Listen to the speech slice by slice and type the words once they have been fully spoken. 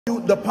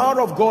The power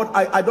of God,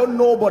 I don't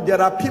know, but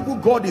there are people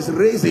God is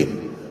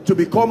raising to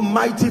become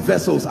mighty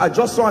vessels. I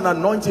just saw an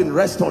anointing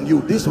rest on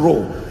you, this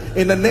row.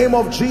 In the name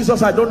of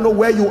Jesus, I don't know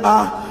where you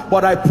are,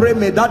 but I pray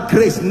may that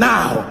grace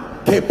now,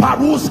 let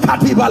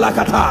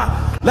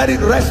it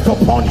rest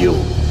upon you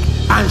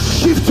and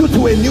shift you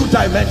to a new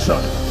dimension.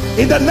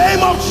 In the name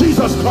of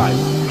Jesus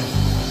Christ.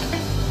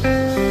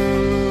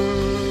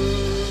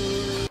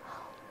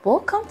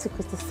 Welcome to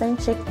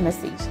Christocentric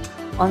Message.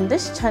 On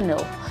this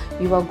channel,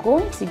 you are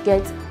going to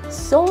get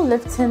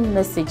soul-lifting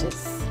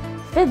messages,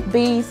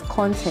 faith-based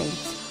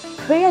content,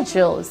 prayer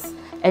drills,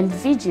 and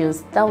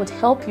videos that would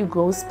help you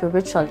grow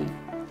spiritually.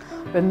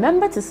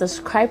 Remember to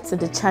subscribe to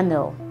the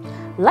channel,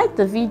 like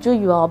the video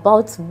you are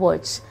about to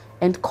watch,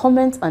 and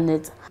comment on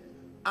it.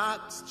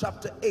 Acts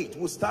chapter 8,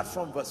 we'll start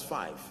from verse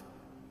 5.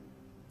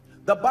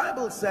 The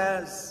Bible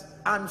says,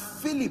 and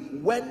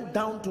Philip went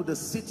down to the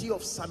city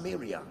of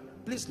Samaria,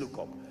 please look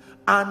up,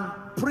 and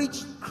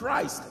preached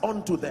Christ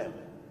unto them.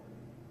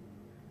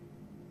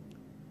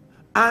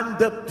 And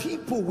the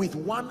people with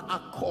one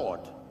accord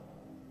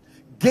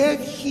gave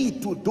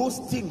heed to those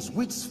things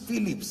which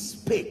Philip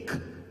spake.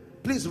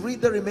 Please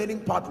read the remaining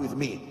part with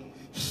me.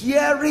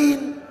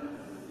 Hearing.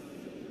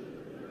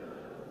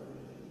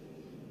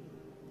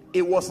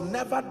 It was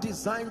never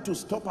designed to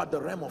stop at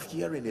the realm of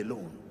hearing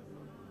alone.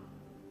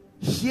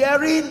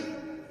 Hearing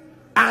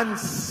and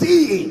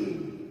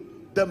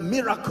seeing the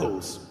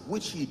miracles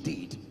which he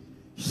did.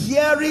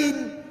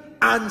 Hearing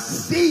and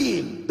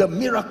seeing the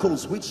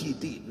miracles which he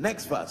did.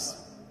 Next verse.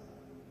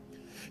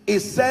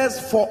 It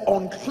says, for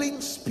unclean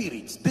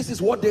spirits, this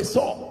is what they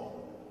saw,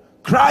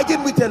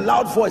 crying with a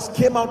loud voice,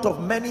 came out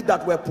of many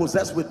that were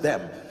possessed with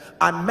them,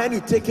 and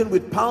many taken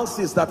with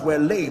palsies that were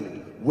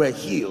lame were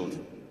healed.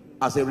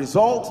 As a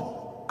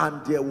result,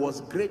 and there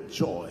was great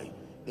joy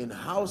in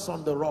House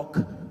on the Rock,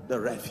 the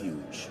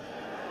refuge.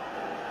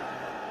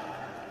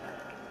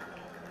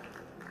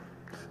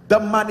 The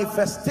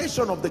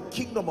manifestation of the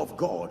kingdom of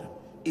God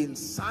in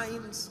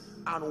signs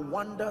and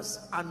wonders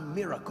and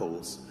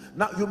miracles.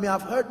 Now you may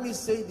have heard me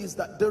say this,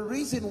 that the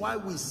reason why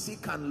we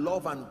seek and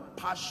love and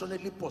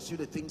passionately pursue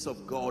the things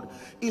of God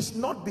is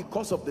not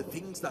because of the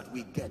things that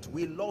we get.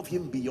 We love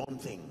him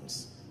beyond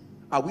things.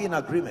 Are we in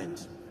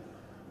agreement?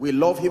 We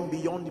love him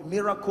beyond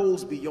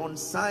miracles, beyond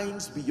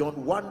signs, beyond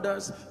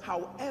wonders.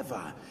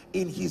 However,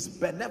 in his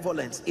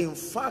benevolence, in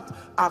fact,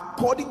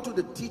 according to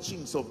the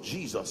teachings of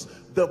Jesus,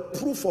 the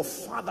proof of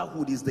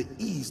fatherhood is the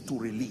ease to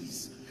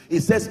release.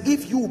 It says,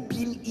 if you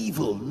being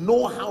evil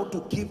know how to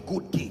give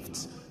good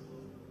gifts.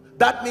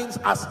 That means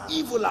as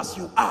evil as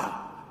you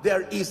are,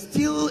 there is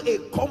still a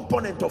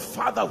component of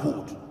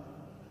fatherhood.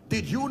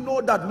 Did you know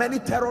that many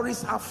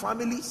terrorists have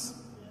families?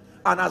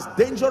 And as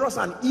dangerous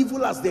and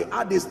evil as they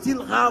are, they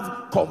still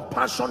have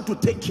compassion to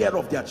take care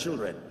of their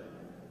children.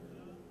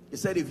 He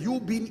said, if you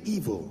being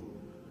evil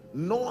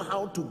know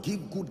how to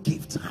give good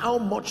gifts, how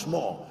much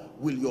more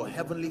will your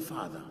heavenly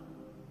Father?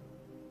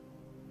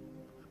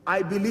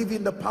 I believe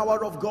in the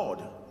power of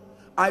God.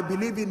 I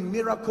believe in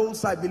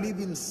miracles. I believe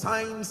in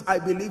signs. I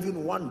believe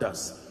in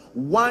wonders.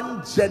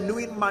 One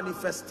genuine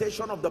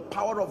manifestation of the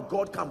power of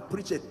God can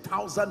preach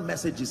 1,000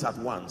 messages at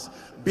once.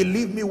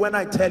 Believe me when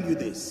I tell you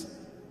this.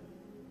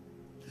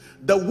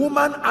 The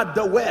woman at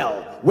the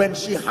well, when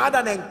she had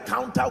an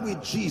encounter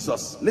with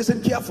Jesus,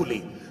 listen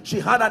carefully, she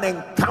had an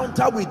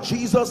encounter with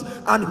Jesus,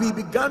 and he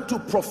began to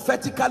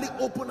prophetically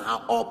open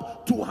her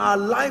up to her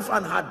life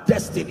and her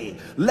destiny,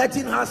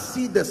 letting her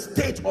see the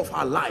state of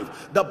her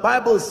life. The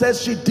Bible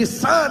says she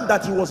discerned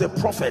that he was a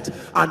prophet,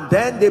 and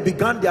then they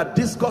began their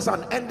discourse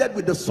and ended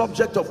with the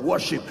subject of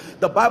worship.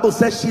 The Bible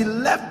says she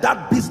left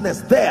that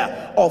business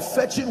there of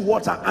fetching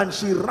water and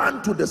she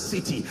ran to the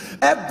city.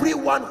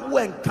 Everyone who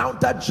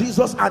encountered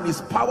Jesus and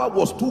his power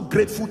was too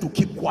grateful to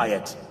keep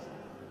quiet.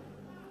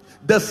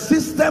 The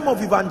system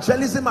of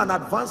evangelism and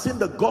advancing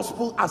the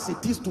gospel as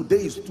it is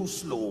today is too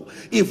slow.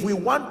 If we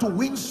want to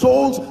win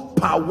souls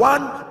per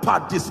one,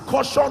 per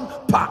discussion,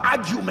 per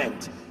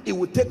argument, it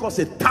will take us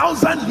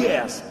 1,000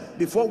 years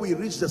before we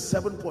reach the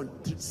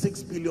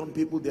 7.6 billion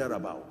people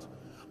thereabout.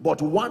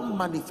 But one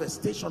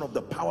manifestation of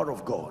the power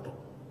of God.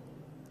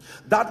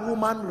 That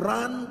woman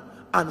ran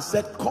and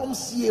said, come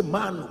see a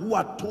man who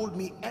had told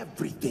me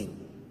everything.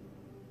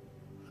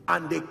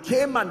 And they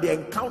came and they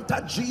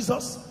encountered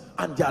Jesus,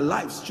 and their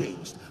lives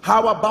changed.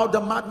 How about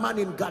the madman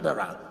in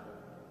Gadara?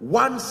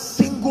 One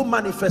single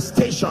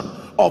manifestation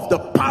of the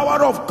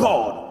power of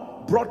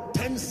God brought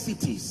 10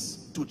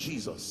 cities to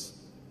Jesus.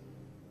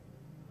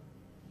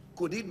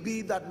 Could it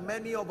be that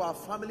many of our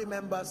family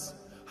members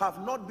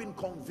have not been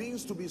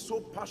convinced to be so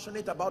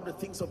passionate about the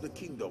things of the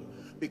kingdom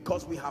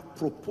because we have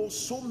proposed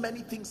so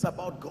many things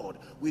about God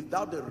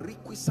without the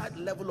requisite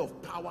level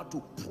of power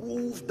to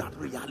prove that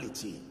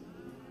reality?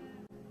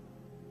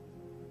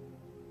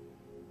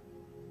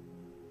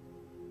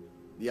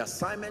 The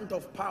assignment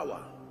of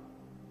power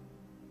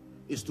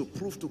is to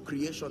prove to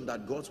creation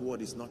that God's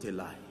word is not a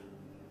lie.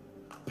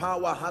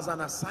 Power has an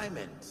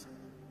assignment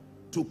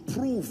to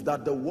prove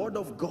that the word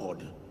of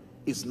God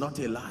is not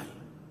a lie.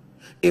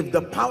 If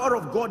the power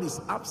of God is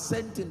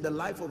absent in the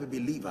life of a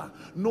believer,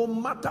 no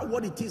matter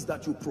what it is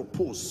that you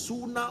propose,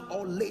 sooner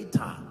or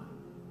later,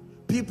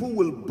 people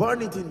will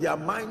burn it in their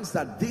minds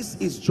that this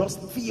is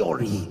just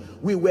theory.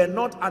 We were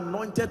not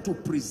anointed to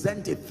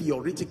present a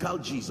theoretical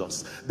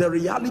Jesus. The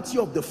reality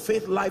of the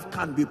faith life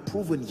can be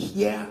proven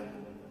here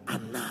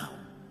and now.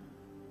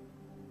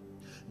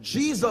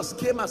 Jesus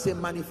came as a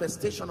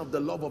manifestation of the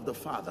love of the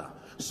Father,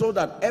 so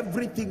that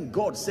everything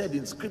God said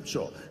in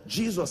scripture,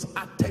 Jesus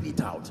acted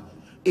it out.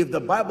 If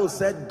the Bible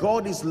said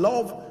God is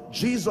love,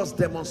 Jesus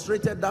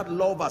demonstrated that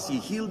love as he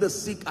healed the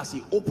sick, as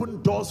he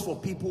opened doors for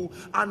people.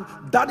 And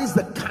that is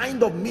the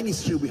kind of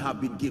ministry we have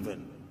been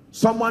given.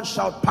 Someone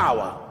shout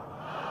power.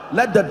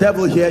 Let the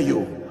devil hear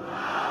you.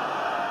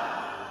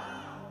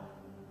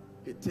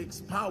 It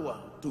takes power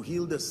to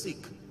heal the sick.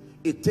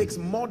 It takes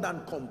more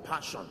than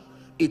compassion.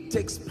 It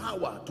takes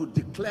power to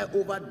declare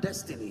over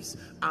destinies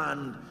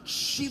and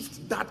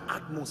shift that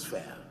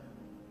atmosphere.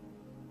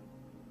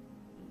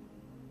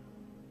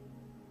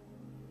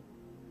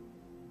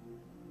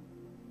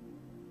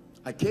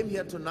 I came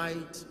here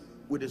tonight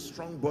with a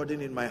strong burden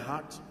in my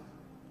heart,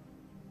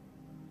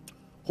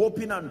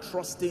 hoping and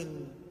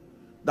trusting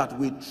that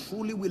we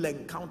truly will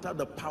encounter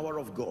the power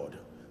of God.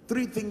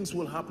 3 things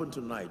will happen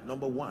tonight.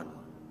 Number 1,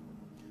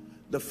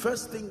 the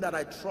first thing that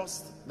I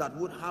trust that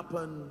would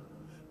happen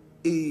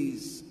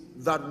is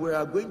that we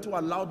are going to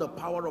allow the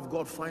power of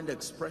God find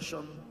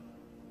expression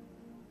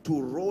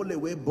to roll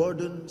away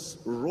burdens,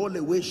 roll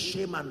away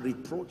shame and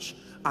reproach,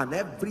 and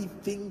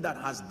everything that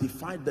has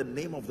defied the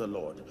name of the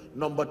Lord.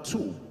 Number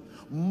 2,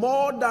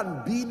 more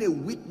than being a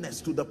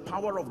witness to the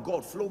power of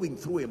God flowing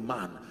through a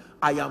man,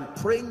 I am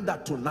praying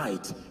that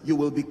tonight you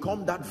will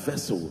become that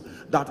vessel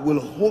that will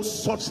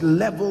host such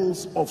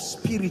levels of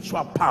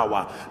spiritual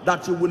power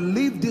that you will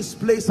leave this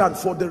place, and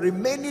for the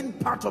remaining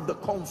part of the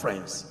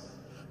conference,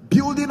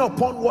 building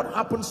upon what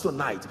happens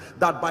tonight,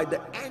 that by the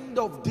end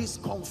of this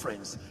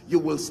conference you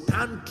will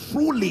stand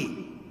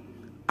truly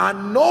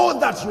and know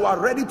that you are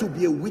ready to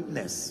be a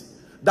witness,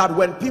 that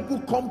when people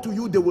come to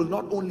you, they will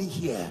not only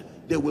hear,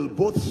 they will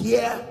both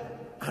hear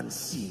and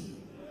see.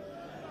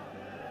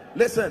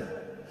 Listen,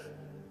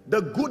 the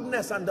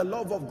goodness and the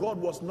love of God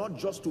was not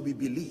just to be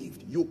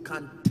believed. You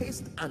can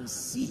taste and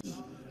see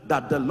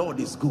that the Lord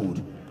is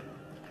good.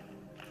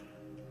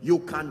 You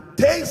can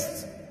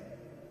taste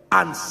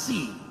and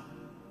see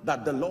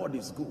that the Lord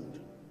is good.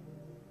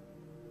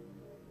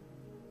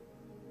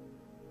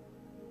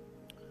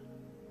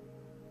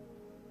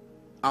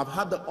 I've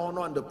had the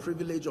honor and the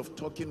privilege of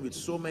talking with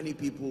so many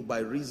people by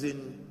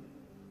reason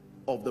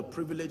of the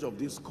privilege of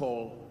this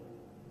call.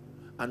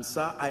 And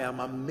sir, I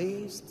am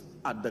amazed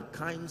at the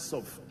kinds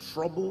of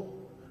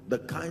trouble, the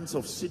kinds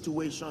of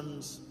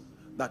situations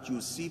that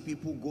you see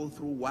people go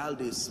through while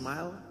they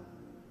smile.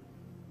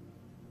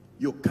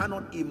 You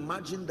cannot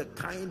imagine the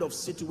kind of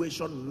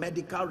situation,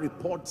 medical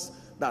reports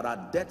that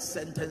are death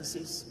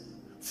sentences,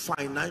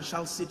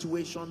 financial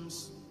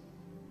situations,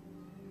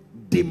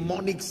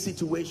 demonic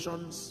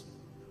situations,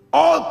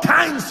 all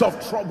kinds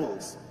of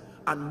troubles.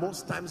 And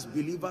most times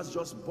believers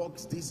just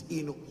box this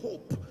in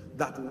hope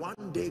that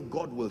one day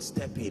God will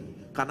step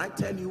in. Can I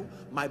tell you,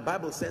 my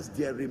Bible says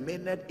there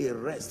remaineth a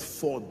rest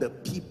for the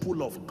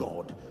people of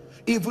God.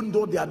 Even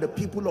though they are the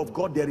people of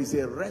God, there is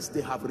a rest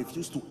they have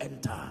refused to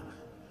enter.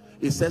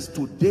 It says,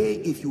 today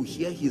if you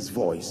hear his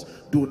voice,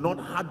 do not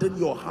harden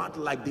your heart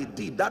like they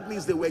did. That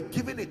means they were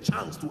given a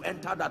chance to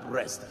enter that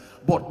rest,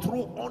 but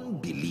through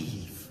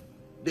unbelief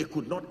they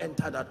could not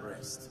enter that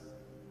rest.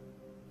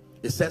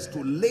 It says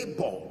to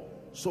labor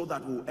so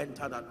that we'll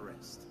enter that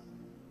rest.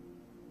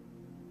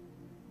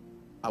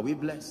 Are we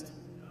blessed?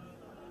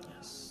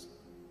 Yes.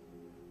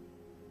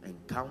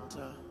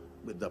 Encounter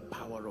with the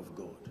power of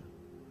God.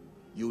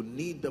 You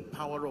need the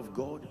power of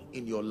God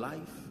in your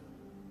life,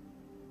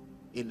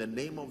 in the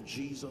name of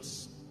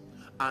Jesus.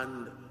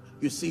 And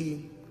you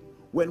see,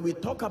 when we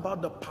talk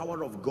about the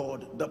power of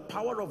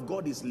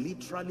God is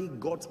literally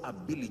God's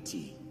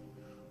ability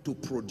to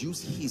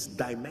produce his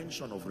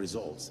dimension of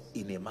results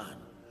in a man.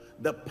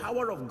 The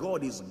power of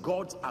God is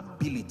God's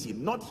ability,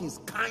 not his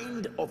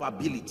kind of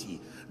ability.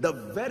 The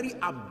very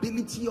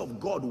ability of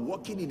God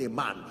working in a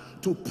man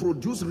to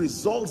produce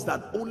results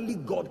that only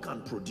God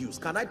can produce.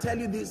 Can I tell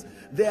you this?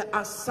 There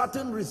are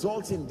certain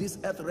results in this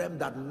earth realm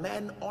that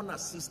men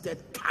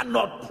unassisted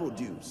cannot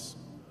produce.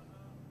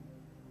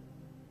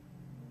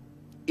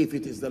 If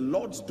it is the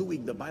Lord's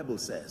doing, the Bible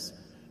says,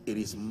 it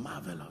is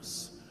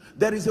marvelous.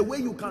 There is a way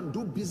you can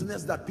do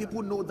business that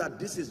people know that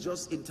this is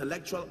just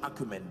intellectual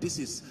acumen. This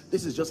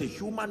is just a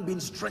human being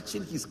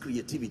stretching his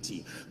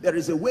creativity. There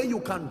is a way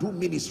you can do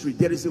ministry.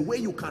 There is a way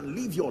you can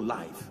live your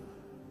life.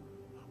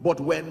 But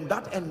when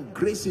that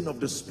engracing of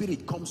the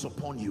Spirit comes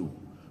upon you,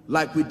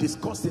 like we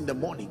discussed in the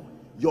morning,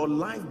 your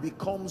life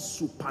becomes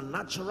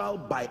supernatural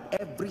by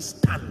every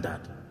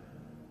standard.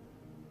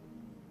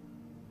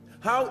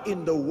 How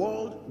in the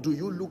world do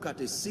you look at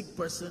a sick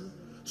person,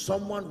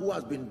 someone who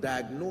has been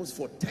diagnosed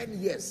for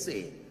 10 years,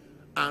 say,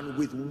 and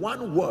with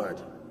one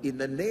word, in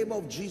the name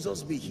of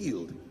Jesus be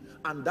healed,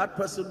 and that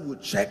person will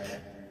check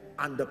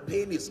and the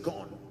pain is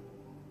gone,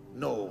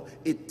 No,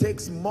 it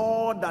takes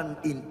more than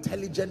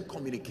intelligent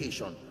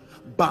communication.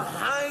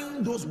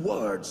 Behind those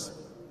words,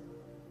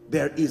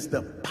 there is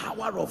the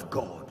power of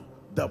God,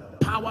 the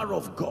power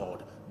of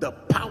God, the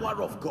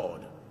power of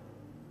God.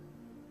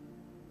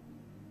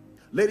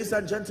 Ladies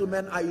and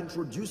gentlemen, I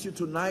introduce you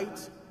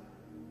tonight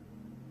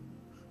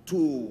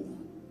to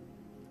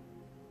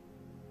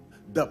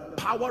the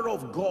power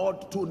of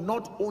God to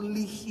not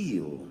only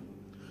heal,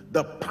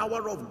 the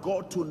power of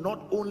God to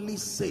not only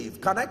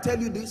save. Can I tell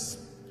you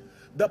this?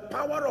 The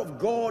power of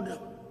God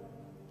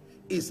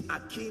is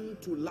akin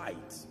to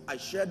light. I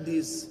shared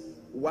this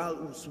while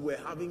we were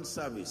having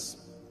service.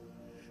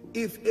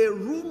 If a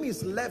room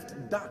is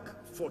left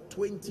dark for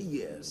 20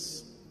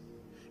 years,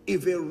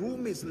 if a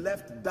room is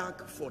left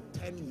dark for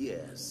 10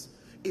 years,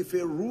 if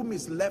a room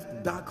is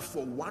left dark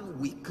for 1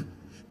 week,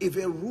 if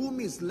a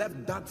room is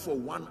left dark for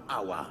 1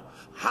 hour,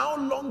 how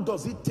long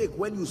does it take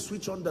when you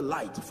switch on the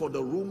light for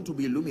the room to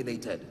be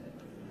illuminated?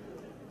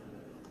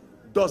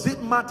 Does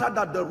it matter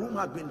that the room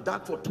has been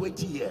dark for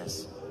 20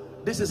 years?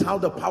 This is how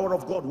the power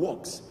of God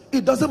works.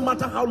 It doesn't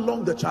matter how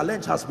long the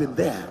challenge has been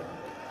there.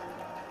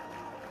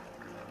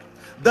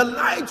 The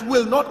light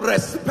will not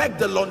respect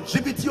the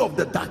longevity of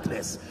the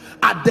darkness.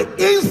 At the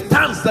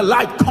instant the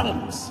light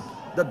comes,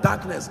 the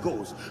darkness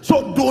goes.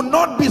 So do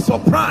not be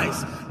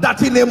surprised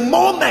that in a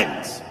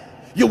moment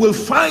you will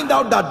find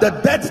out that the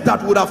debt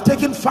that would have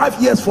taken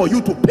 5 years for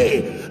you to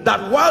pay,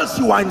 that whilst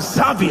you are in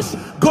service,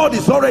 God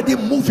is already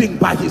moving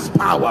by his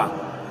power.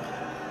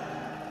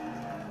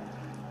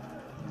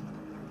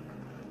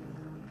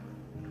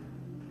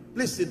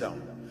 Please sit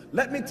down.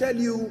 Let me tell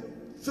you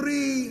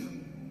three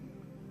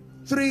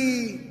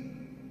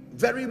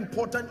very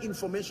important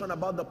information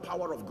about the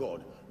power of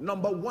God.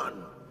 Number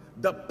one,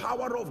 the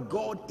power of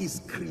God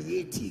is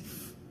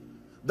creative.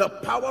 The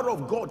power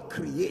of God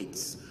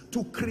creates.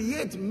 To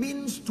create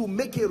means to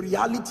make a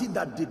reality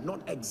that did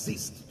not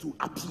exist to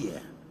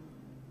appear.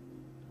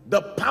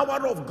 The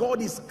power of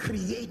God is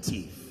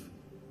creative.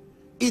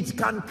 It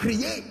can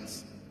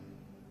create.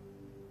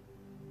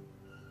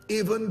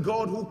 Even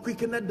God who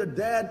quickened the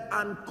dead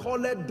and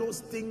called those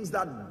things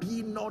that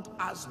be not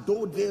as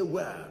though they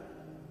were.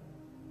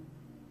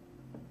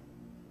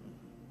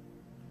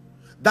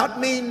 That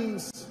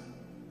means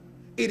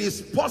it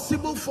is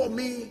possible for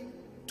me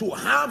to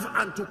have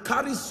and to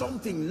carry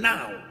something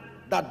now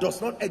that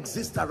does not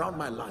exist around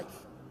my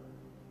life.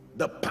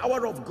 The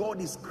power of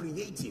God is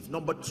creative.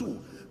 Number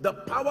two, the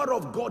power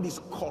of God is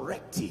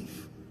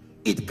corrective.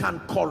 It can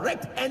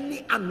correct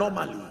any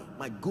anomaly.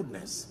 My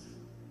goodness.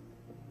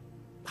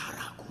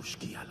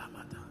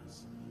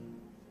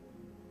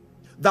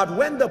 That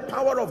when the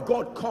power of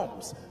God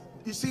comes,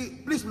 you see,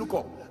 please look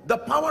up. The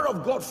power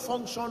of God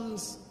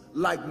functions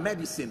like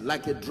medicine,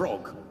 like a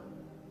drug.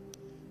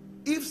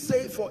 If,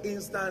 say for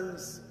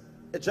instance,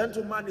 a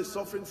gentleman is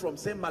suffering from,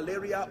 say,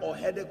 malaria or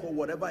headache or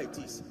whatever it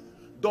is,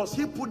 does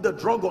he put the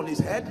drug on his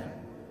head?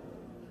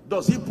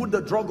 Does he put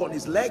the drug on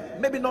his leg?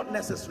 Maybe not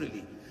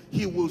necessarily.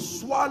 He will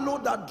swallow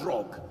that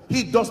drug.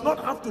 He does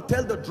not have to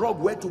tell the drug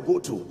where to go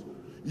to.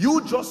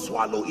 You just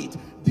swallow it.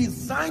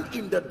 Designed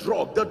in the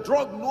drug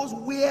knows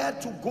where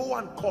to go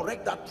and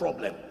correct that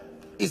problem.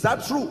 Is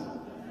that true?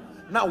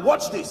 Now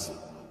watch this.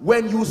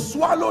 When you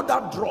swallow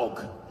that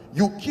drug,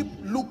 you keep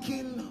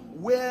looking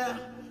where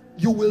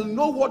you will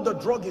know what the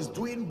drug is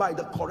doing by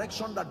the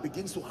correction that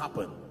begins to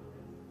happen.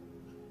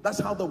 That's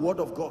how the word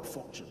of God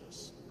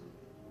functions.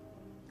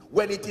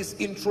 When it is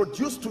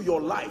introduced to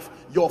your life,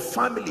 your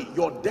family,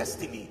 your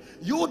destiny,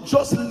 you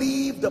just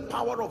leave the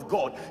power of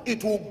God.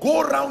 It will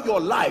go around your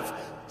life,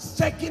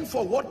 checking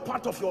for what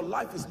part of your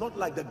life is not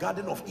like the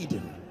Garden of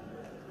Eden.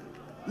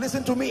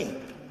 Listen to me.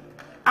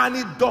 And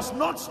it does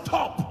not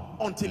stop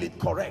until it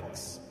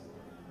corrects.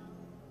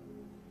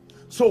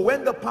 So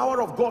when the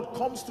power of God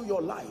comes to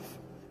your life,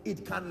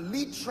 it can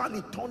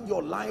literally turn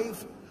your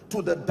life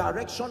to the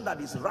direction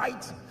that is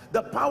right.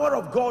 The power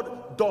of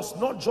God does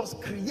not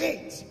just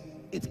create,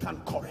 it can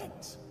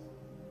correct.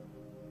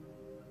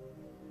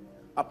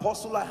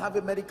 Apostle, I have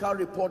a medical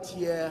report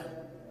here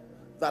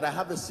that I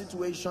have a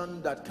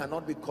situation that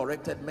cannot be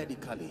corrected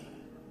medically.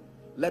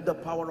 Let the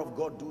power of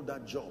God do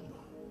that job.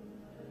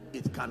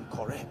 It can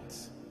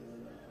correct.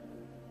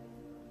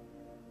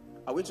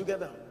 Are we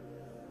together?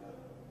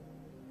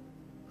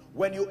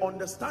 When you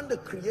understand the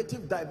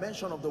creative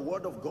dimension of the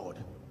word of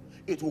God,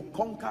 it will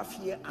conquer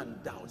fear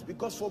and doubt.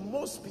 Because for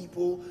most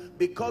people,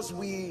 because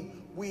we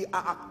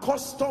are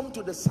accustomed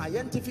to the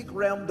scientific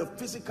realm, the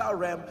physical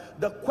realm,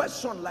 the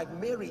question, like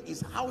Mary,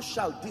 is how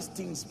shall these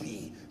things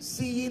be,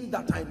 seeing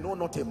that I know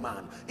not a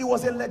man? It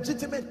was a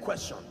legitimate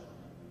question.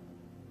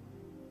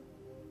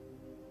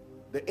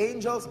 The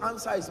angel's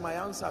answer is my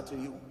answer to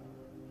you.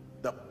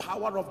 The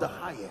power of the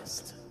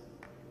highest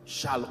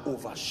shall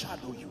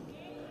overshadow you.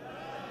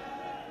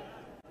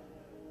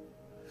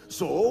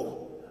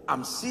 So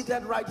I'm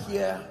seated right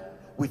here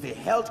with a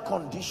health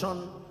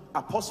condition.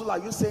 Apostle, are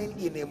you saying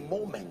in a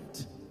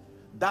moment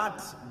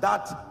that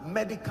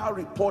medical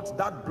report,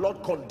 that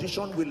blood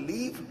condition will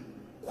leave?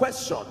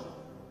 Question.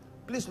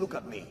 Please look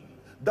at me.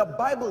 The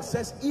Bible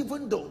says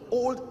even the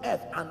old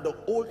earth and the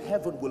old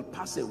heaven will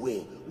pass away.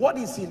 What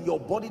is in your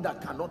body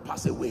that cannot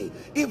pass away?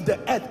 If the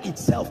earth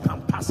itself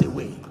can pass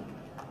away.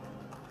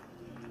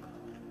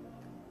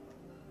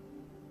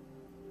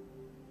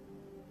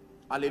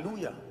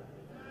 Hallelujah.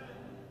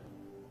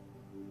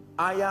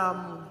 I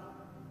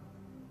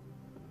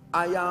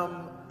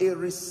am a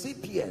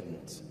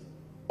recipient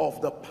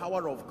of the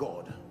power of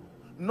God,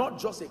 not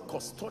just a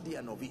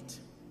custodian of it.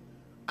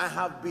 I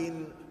have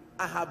been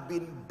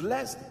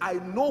blessed. I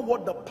know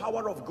what the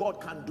power of God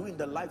can do in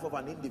the life of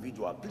an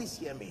individual. Please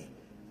hear me.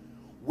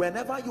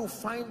 Whenever you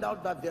find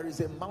out that there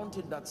is a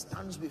mountain that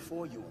stands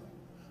before you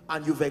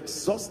and you've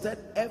exhausted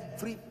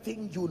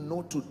everything you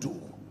know to do,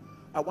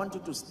 I want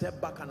you to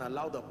step back and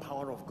allow the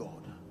power of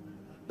God.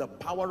 The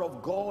power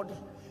of God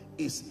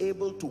is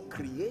able to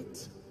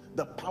create.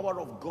 The power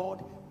of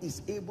God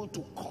is able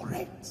to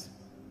correct.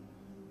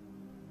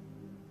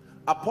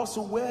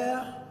 Apostle,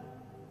 where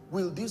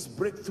will this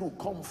breakthrough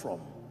come from?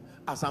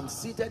 As I'm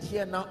seated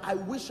here now, I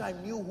wish I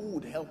knew who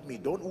would help me.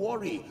 Don't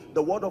worry,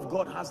 the word of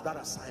God has that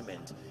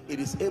assignment.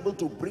 It is able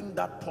to bring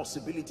that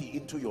possibility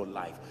into your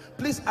life.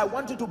 Please, I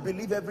want you to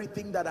believe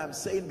everything that I'm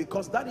saying,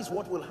 because that is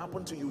what will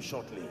happen to you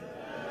shortly.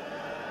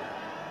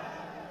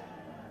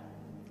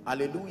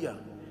 Hallelujah.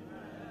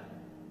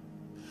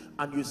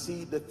 And you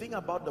see, the thing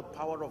about the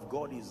power of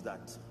God is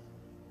that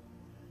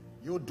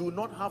you do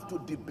not have to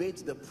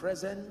debate the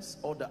presence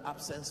or the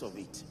absence of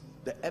it.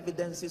 The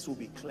evidences will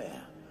be clear,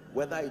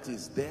 whether it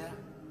is there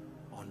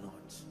or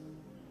not.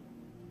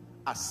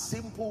 As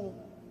simple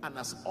and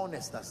as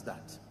honest as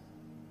that.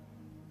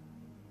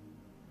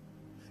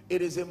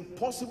 It is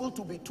impossible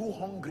to be too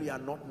hungry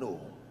and not know.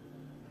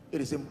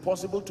 It is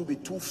impossible to be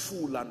too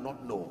full and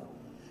not know.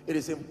 It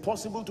is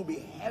impossible to be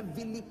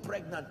heavily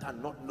pregnant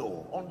and not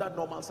know under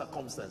normal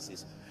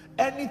circumstances.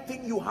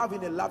 Anything you have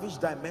in a lavish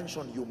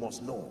dimension, you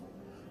must know.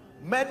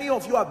 Many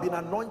of you have been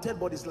anointed,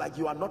 but it's like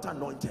you are not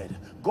anointed.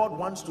 God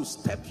wants to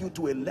step you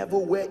to a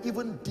level where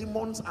even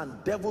demons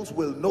and devils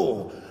will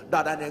know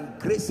that an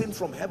engracing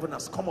from heaven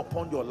has come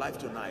upon your life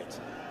tonight.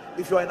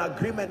 If you're in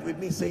agreement with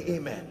me, say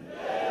amen.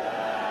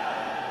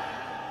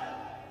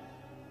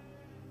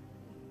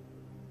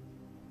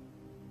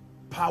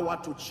 Power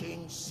to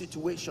change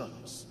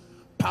situations,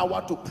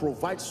 power to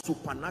provide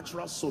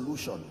supernatural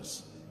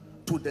solutions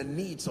to the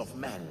needs of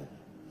men.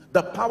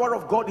 The power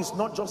of God is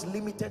not just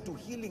limited to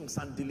healings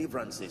and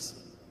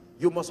deliverances.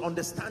 You must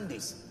understand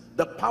this.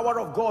 The power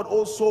of God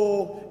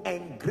also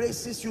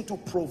engraces you to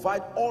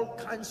provide all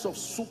kinds of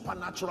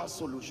supernatural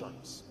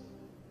solutions.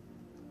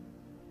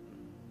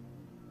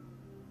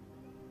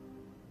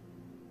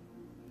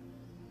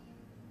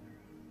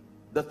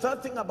 The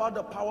third thing about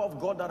the power of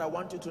God that I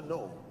want you to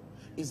know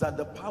is that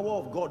the power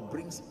of God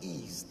brings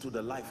ease to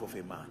the life of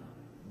a man.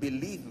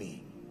 Believe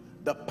me,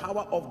 the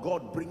power of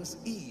God brings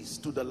ease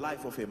to the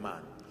life of a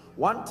man.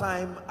 One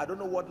time, I don't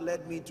know what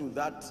led me to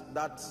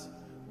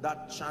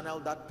that channel,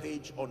 that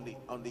page on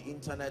the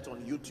internet,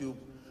 on YouTube.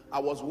 I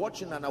was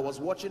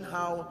watching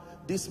how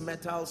these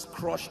metals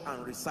crush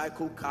and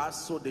recycle cars.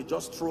 So they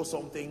just throw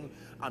something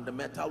and the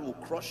metal will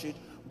crush it.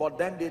 But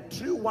then they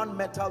threw one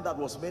metal that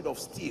was made of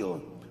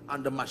steel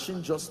and the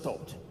machine just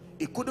stopped.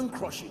 It couldn't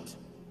crush it.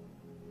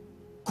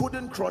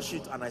 Couldn't crush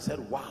it. And I said,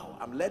 wow,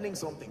 I'm learning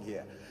something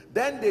here.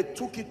 Then they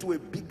took it to a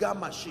bigger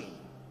machine,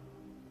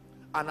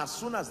 and as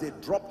soon as they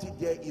dropped it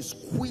there, it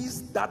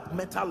squeezed that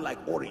metal like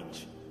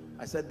orange.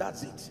 I said,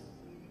 that's it.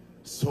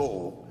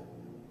 So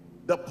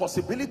the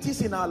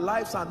possibilities in our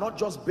lives are not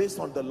just based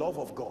on the love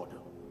of God.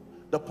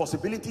 The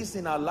possibilities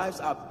in our lives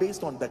are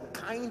based on the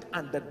kind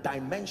and the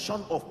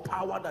dimension of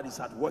power that is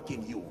at work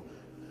in you.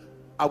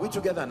 Are we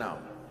together now?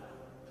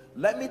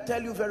 Let me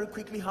tell you very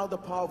quickly how the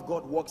power of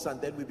God works,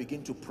 and then we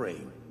begin to pray.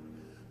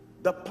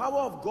 The power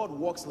of God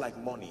works like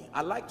money.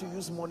 I like to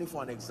use money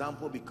for an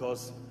example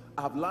because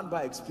I've learned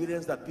by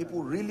experience that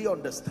people really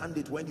understand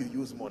it when you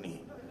use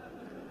money.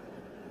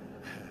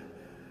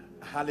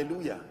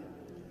 Hallelujah.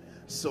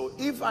 So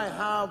if I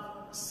have,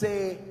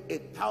 say,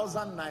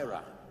 1,000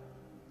 naira,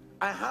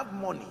 I have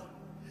money.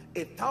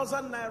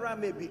 1,000 naira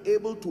may be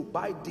able to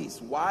buy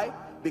this. Why?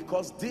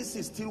 Because this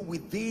is still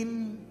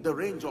within the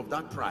range of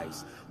that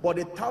price. But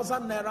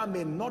 1,000 naira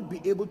may not be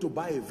able to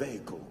buy a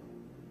vehicle.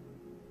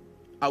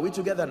 Are we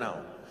together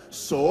now?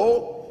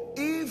 So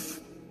if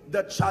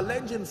the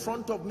challenge in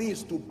front of me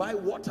is to buy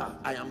water,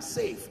 I am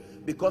safe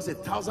because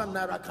 1,000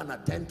 naira can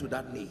attend to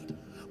that need.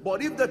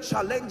 But if the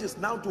challenge is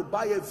now to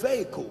buy a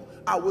vehicle,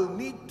 I will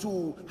need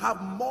to have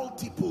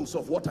multiples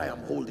of what I am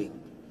holding.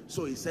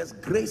 So he says,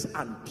 grace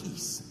and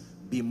peace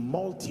be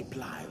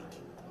multiplied.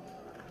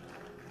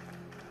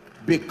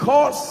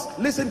 Because,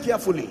 listen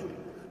carefully,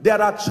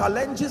 there are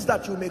challenges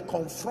that you may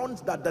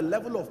confront that the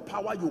level of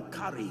power you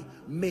carry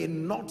may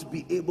not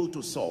be able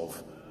to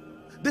solve.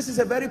 This is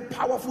a very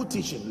powerful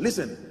teaching.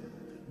 Listen,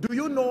 do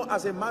you know,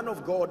 as a man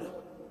of God,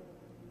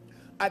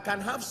 I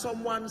can have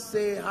someone,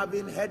 say,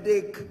 having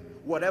headache,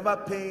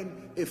 whatever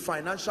pain, a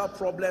financial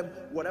problem,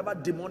 whatever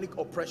demonic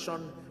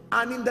oppression,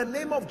 and in the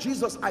name of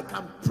Jesus, I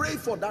can pray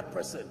for that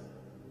person.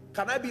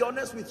 Can I be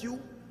honest with you?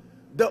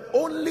 The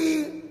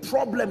only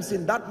problems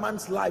in that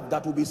man's life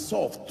that will be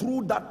solved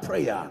through that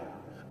prayer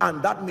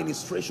and that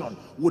ministration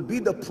would be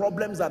the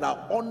problems that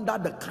are under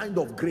the kind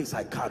of grace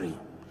I carry.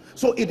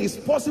 So it is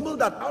possible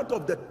that out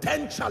of the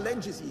 10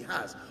 challenges he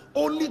has,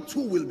 only 2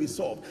 will be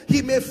solved.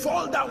 He may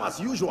fall down as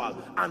usual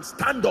and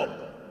stand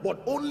up, but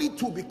only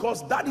 2,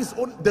 because that is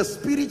the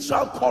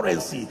spiritual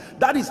currency.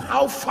 That is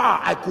how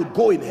far I could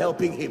go in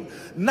helping him.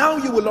 Now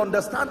you will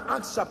understand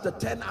Acts chapter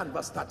 10 and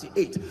verse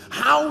 38,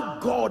 how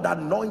God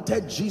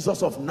anointed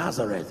Jesus of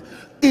Nazareth.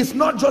 It's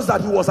not just that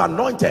he was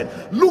anointed.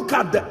 Look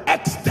at the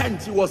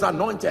extent he was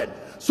anointed,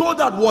 so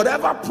that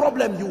whatever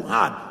problem you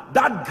had,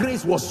 that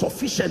grace was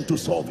sufficient to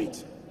solve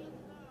it.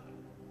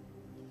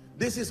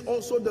 This is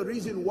also the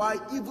reason why,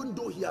 even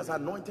though he has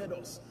anointed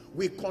us,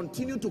 we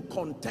continue to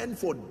contend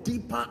for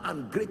deeper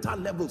and greater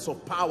levels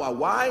of power.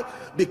 Why?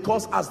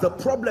 Because as the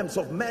problems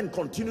of men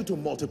continue to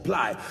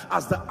multiply,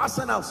 as the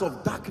arsenals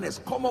of darkness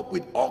come up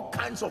with all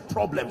kinds of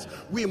problems,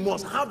 we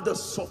must have the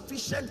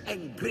sufficient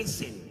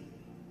engracing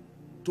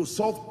to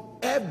solve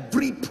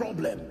every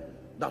problem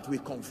that we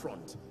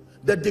confront.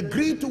 The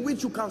degree to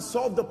which you can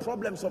solve the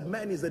problems of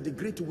men is the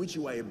degree to which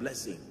you are a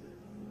blessing.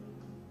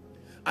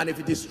 And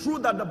if it is true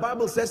that the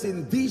Bible says,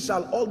 in thee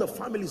shall all the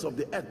families of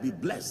the earth be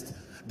blessed,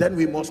 then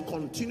we must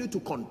continue to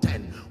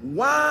contend.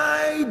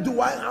 Why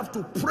do I have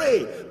to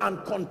pray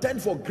and contend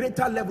for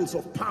greater levels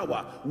of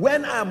power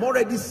when I am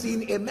already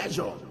seeing a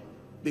measure?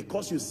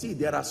 Because you see,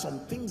 there are some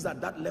things that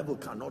that level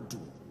cannot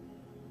do.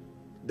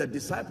 The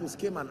disciples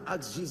came and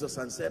asked Jesus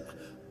and said,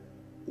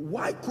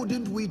 why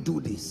couldn't we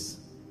do this?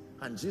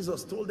 And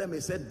Jesus told them,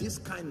 he said, this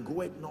kind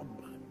goeth not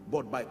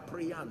but by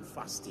prayer and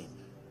fasting.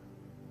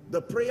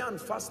 The prayer and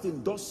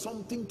fasting does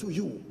something to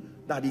you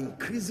that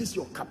increases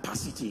your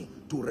capacity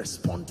to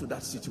respond to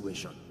that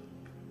situation.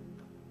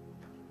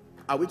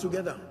 Are we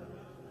together?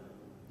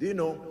 Do you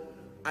know,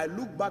 I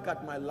look back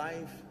at my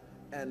life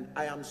and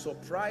I am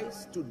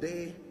surprised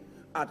today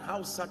at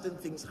how certain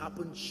things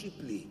happen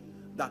cheaply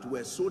that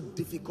were so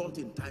difficult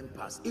in time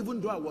past.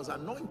 Even though I was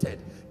anointed,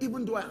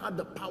 even though I had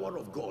the power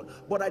of God,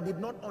 but I did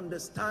not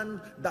understand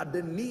that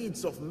the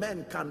needs of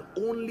men can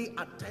only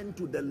attend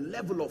to the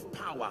level of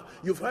power.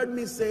 You've heard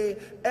me say,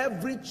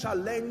 every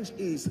challenge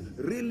is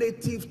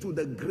relative to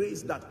the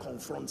grace that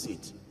confronts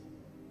it.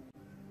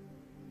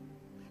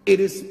 It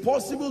is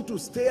possible to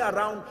stay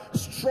around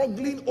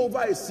struggling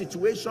over a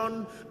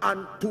situation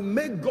and to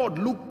make God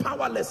look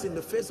powerless in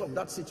the face of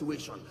that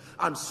situation.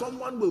 And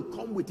someone will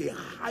come with a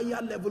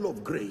higher level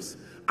of grace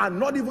and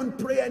not even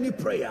pray any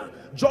prayer.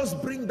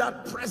 Just bring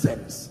that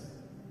presence.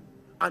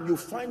 And you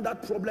find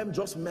that problem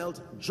just melt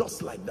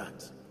just like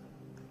that.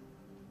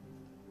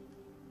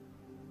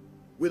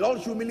 With all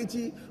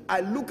humility, I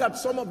look at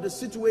some of the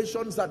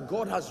situations that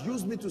God has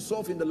used me to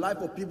solve in the life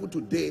of people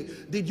today.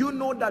 Did you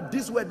know that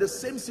these were the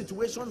same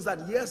situations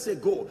that years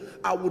ago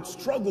I would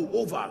struggle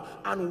over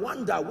and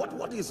wonder,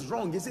 what is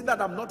wrong? Is it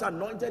that I'm not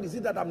anointed? Is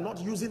it that I'm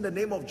not using the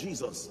name of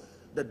Jesus?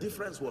 The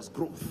difference was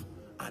growth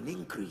and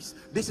increase.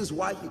 This is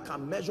why he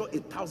can measure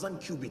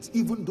 1,000 cubits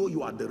even though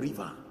you are the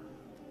river.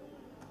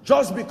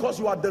 Just because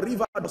you are the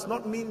river does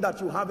not mean that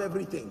you have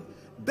everything.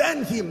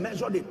 Then he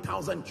measured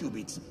 1,000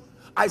 cubits.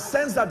 I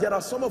sense that there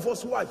are some of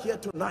us who are here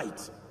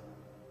tonight.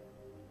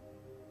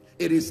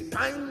 It is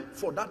time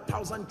for that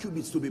 1,000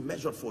 cubits to be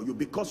measured for you,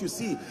 because you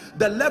see,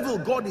 the level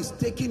God is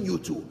taking you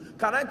to.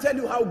 Can I tell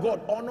you how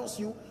God honors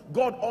you?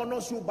 God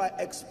honors you by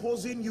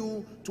exposing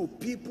you to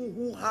people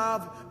who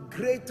have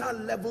greater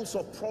levels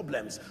of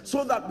problems,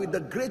 so that with the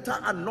greater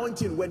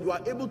anointing, when you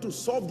are able to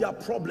solve their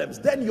problems,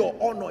 then your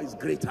honor is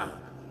greater.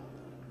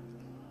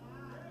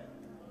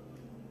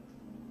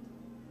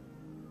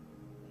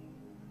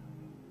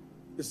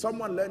 Is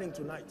someone learning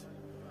tonight?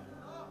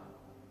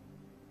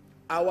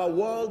 Our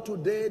world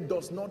today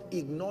does not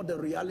ignore the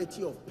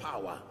reality of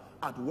power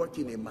at work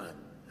in a man.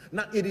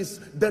 Now, it is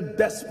the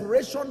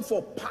desperation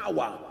for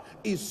power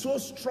is so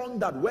strong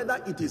that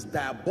whether it is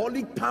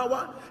diabolic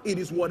power, it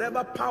is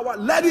whatever power,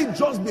 let it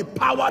just be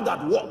power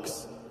that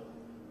works.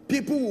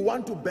 People will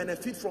want to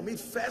benefit from it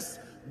first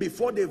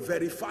before they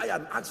verify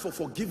and ask for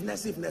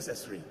forgiveness if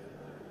necessary.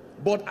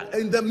 But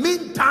in the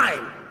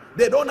meantime,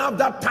 they don't have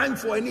that time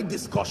for any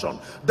discussion.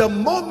 The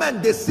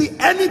moment they see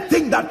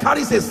anything that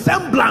carries a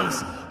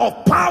semblance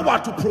of power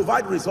to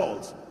provide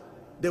results,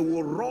 they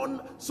will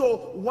run.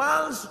 So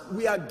whilst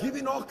we are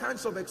giving all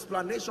kinds of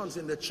explanations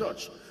in the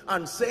church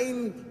and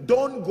saying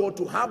don't go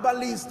to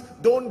herbalists,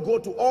 don't go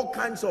to all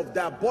kinds of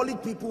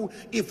diabolic people,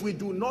 if we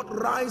do not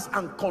rise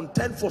and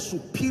contend for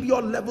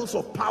superior levels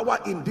of power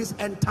in this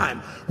end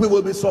time, we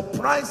will be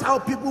surprised how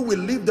people will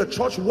leave the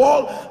church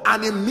wall,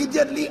 and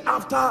immediately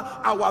after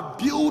our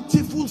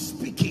beautiful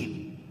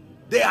speaking,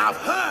 they have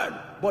heard,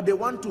 but they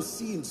want to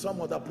see in some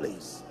other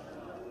place.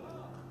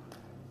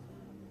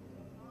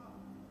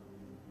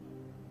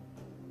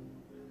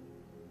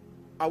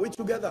 Are we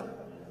together?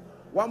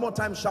 One more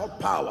time, shout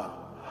power.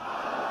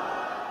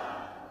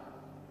 Power.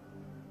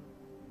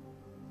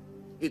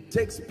 It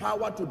takes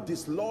power to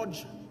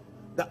dislodge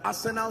the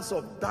arsenals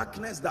of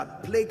darkness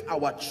that plague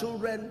our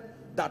children,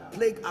 that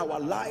plague our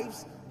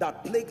lives,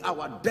 that plague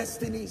our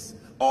destinies,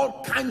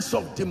 all kinds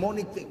of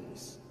demonic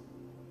things.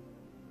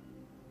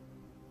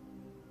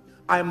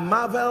 I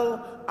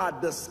marvel at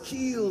the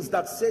skills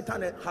that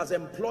Satan has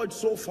employed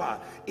so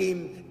far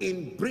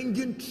in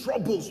bringing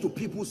troubles to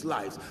people's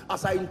lives.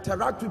 As I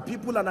interact with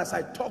people and as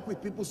I talk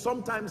with people,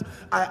 sometimes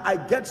I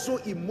get so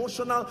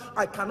emotional.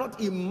 I cannot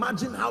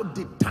imagine how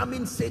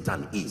determined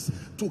Satan is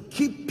to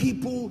keep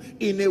people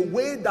in a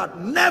way that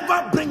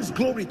never brings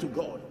glory to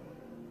God.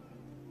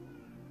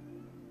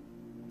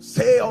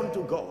 Say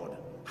unto God,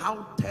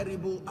 how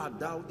terrible art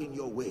thou in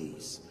your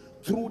ways.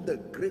 Through the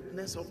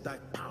greatness of thy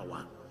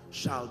power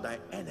shall thy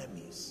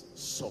enemies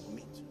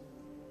submit.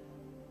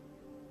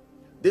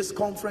 This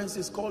conference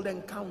is called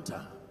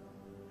Encounter.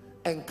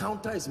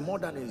 Encounter is more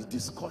than a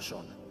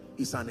discussion,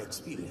 it's an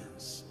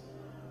experience.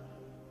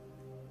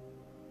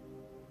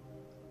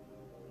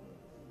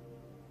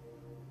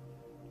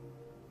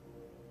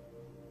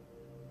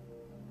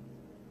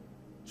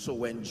 So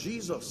when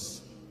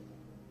Jesus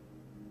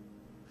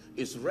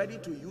is ready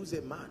to use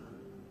a man,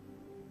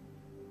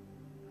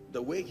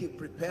 the way he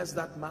prepares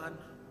that man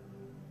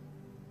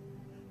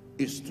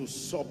is to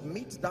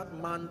submit that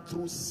man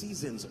through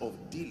seasons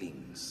of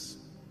dealings.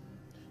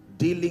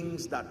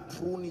 Dealings that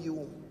prune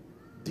you,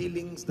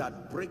 dealings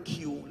that break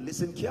you.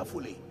 Listen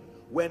carefully.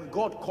 When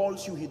God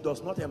calls you, he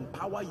does not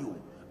empower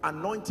you.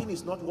 Anointing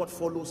is not what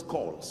follows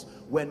calls.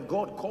 When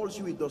God calls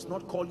you, he does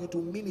not call you to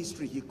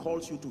ministry, he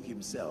calls you to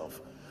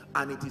himself.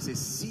 And it is a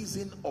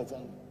season of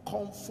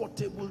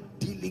uncomfortable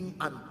dealing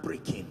and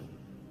breaking.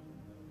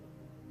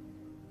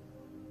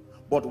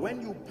 But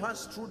when you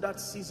pass through that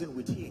season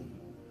with him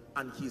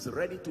and he's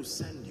ready to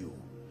send you,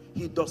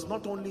 he does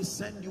not only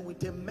send you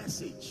with a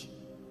message,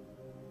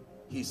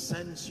 he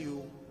sends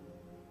you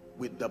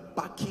with the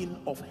backing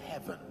of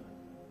heaven.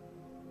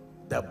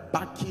 The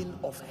backing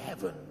of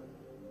heaven.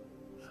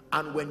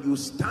 And when you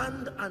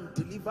stand and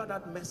deliver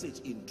that message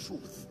in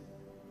truth,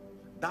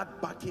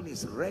 that backing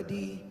is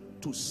ready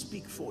to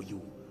speak for you,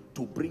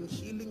 to bring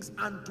healings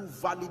and to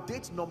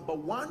validate, number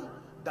one,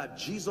 that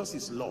Jesus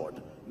is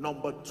Lord.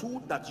 Number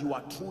two, that you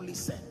are truly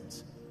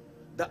sent.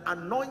 The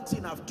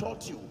anointing I've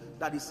taught you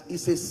that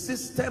is a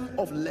system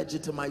of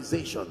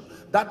legitimization.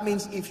 That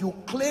means if you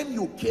claim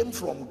you came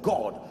from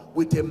God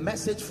with a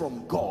message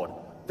from God,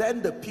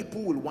 then the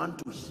people will want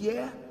to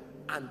hear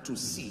and to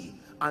see.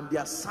 And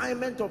the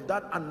assignment of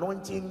that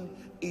anointing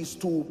is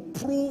to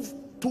prove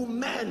to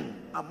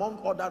men, among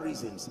other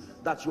reasons,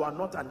 that you are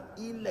not an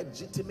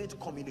illegitimate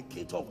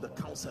communicator of the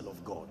counsel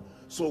of God.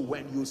 So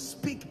when you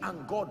speak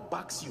and God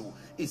backs you,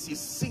 it's his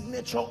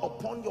signature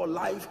upon your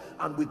life,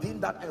 and within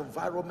that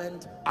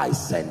environment, I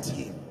sent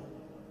him.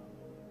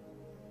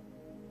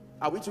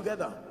 Are we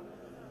together?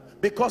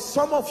 Because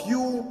some of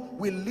you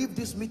will leave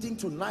this meeting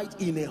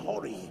tonight in a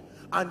hurry,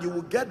 and you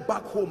will get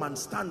back home and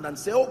stand and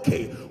say,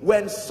 okay,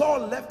 when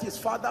Saul left his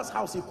father's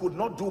house, he could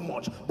not do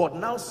much, but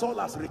now Saul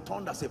has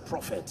returned as a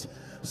prophet.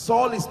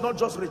 Saul is not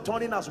just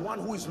returning as one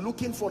who is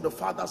looking for the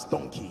father's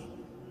donkey.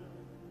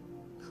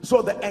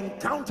 So the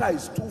encounter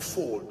is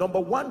twofold. Number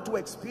one, to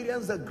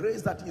experience the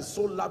grace that is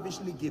so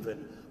lavishly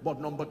given. But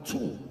number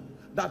two,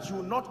 that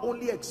you not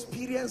only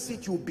experience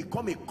it, you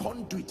become a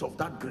conduit of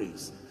that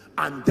grace.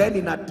 And then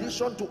in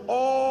addition to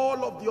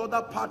all of the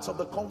other parts of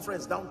the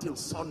conference down till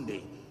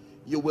Sunday,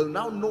 you will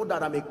now know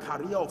that I'm a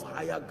carrier of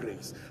higher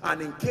grace.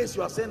 And in case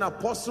you are saying,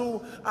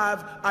 Apostle,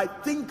 I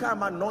think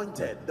I'm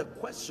anointed, the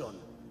question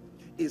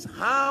is,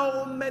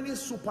 how many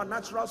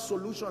supernatural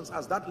solutions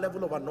has that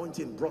level of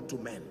anointing brought to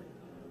men?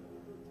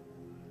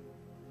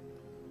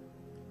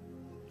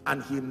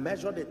 And he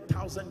measured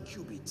 1,000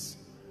 cubits,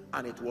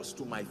 and it was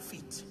to my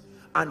feet.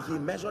 And he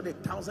measured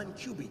 1,000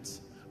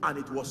 cubits, and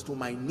it was to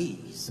my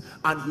knees.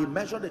 And he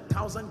measured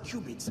 1,000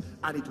 cubits,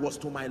 and it was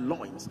to my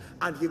loins.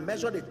 And he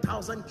measured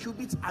 1,000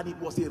 cubits, and it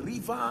was a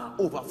river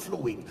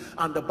overflowing.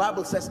 And the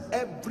Bible says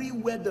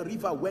everywhere the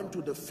river went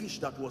to, the fish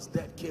that was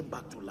dead came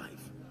back to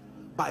life,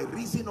 by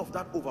reason of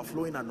that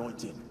overflowing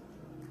anointing.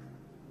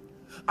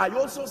 I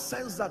also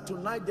sense that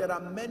tonight there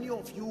are many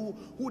of you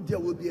who there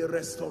will be a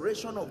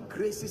restoration of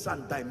graces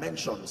and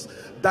dimensions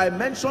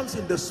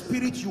in the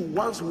spirit you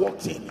once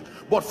walked in,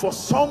 but for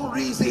some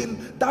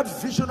reason that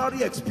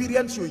visionary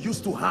experience you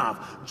used to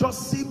have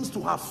just seems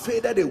to have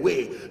faded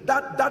away.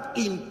 That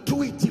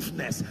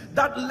intuitiveness,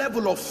 that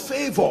level of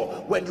favor,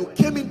 when you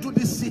came into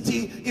this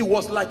city, it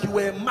was like you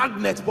were a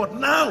magnet, but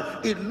now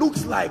it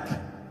looks like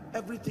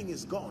everything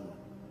is gone.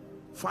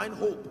 Find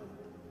hope.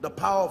 The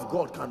power of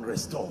God can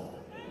restore.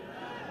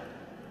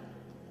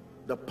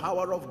 The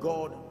power of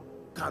God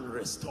can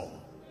restore.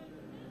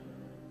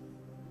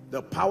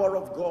 The power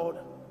of God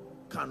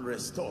can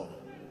restore.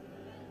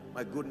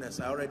 My goodness,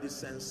 I already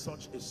sense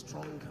such a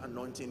strong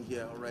anointing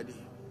here already.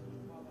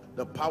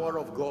 The power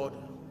of God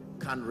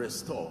can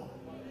restore.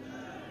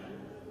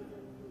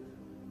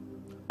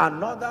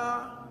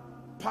 Another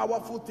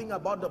powerful thing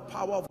about the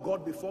power of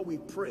God before we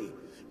pray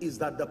is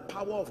that the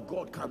power of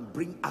God can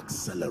bring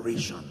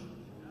acceleration.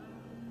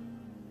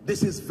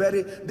 This is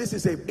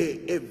a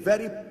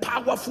very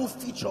powerful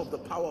feature of the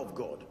power of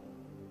God.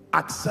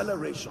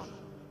 Acceleration.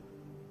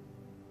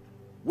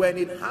 When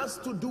it has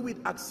to do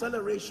with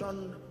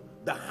acceleration,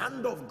 the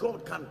hand of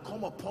God can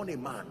come upon a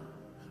man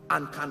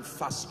and can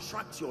fast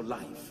track your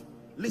life.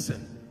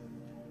 Listen,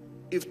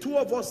 if two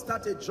of us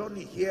start a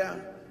journey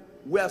here,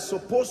 we are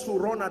supposed to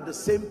run at the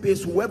same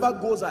pace. Whoever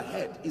goes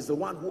ahead is the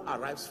one who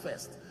arrives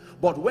first.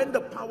 But when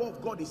the power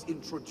of God is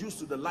introduced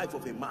to the life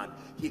of a man,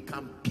 he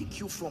can pick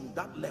you from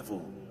that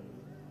level,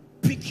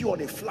 pick you on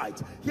a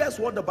flight. Here's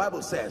what the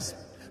Bible says: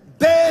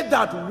 they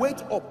that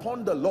wait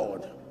upon the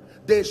Lord,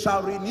 they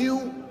shall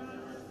renew.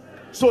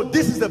 So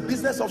this is the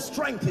business of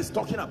strength he's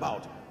talking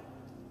about.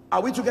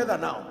 Are we together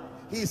now?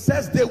 He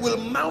says they will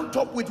mount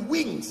up with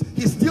wings.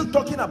 He's still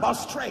talking about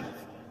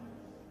strength.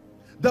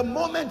 The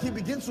moment he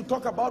begins to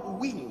talk about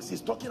wings,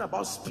 he's talking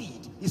about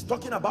speed. He's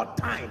talking about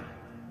time.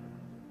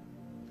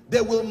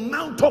 They will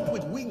mount up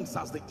with wings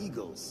as the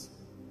eagles.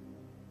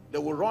 They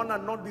will run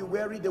and not be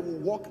weary. They will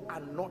walk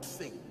and not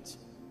faint.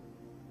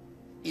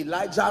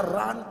 Elijah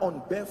ran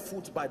on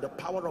barefoot by the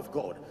power of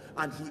God,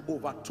 and he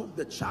overtook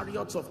the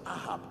chariots of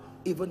Ahab,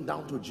 even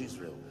down to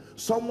Jezreel.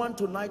 Someone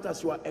tonight,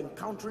 as you are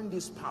encountering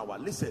this power,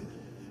 listen,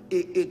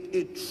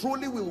 it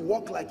truly will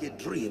walk like a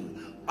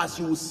dream, as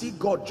you will see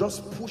God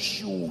just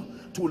push you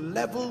to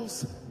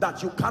levels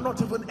that you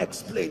cannot even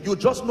explain. You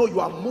just know you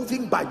are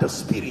moving by the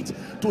Spirit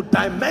to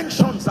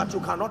dimensions that you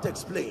cannot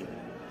explain.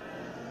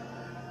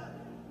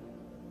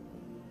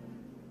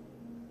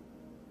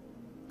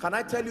 Can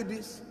I tell you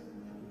this?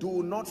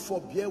 Do not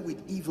forbear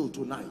with evil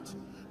tonight.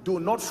 Do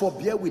not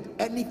forbear with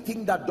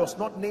anything that does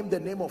not name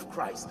the name of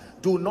Christ.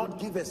 Do not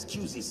give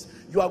excuses.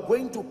 You are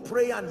going to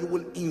pray and you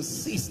will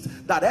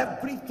insist that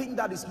everything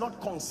that is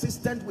not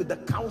consistent with the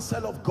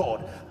counsel of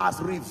God as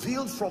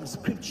revealed from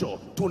Scripture,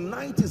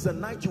 tonight is the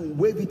night you will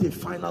wave it a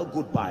final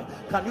goodbye.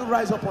 Can you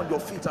rise up on your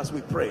feet as we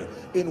pray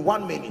in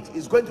 1 minute?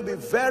 It's going to be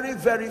very,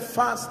 very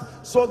fast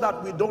so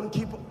that we don't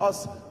keep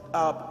us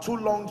too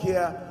long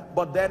here.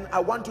 But then I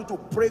want you to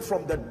pray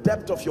from the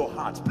depth of your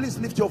heart. Please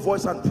lift your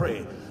voice and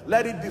pray.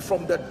 Let it be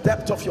from the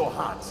depth of your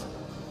heart.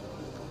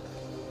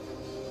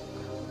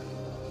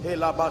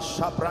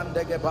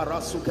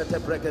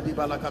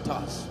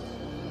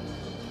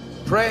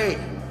 Pray.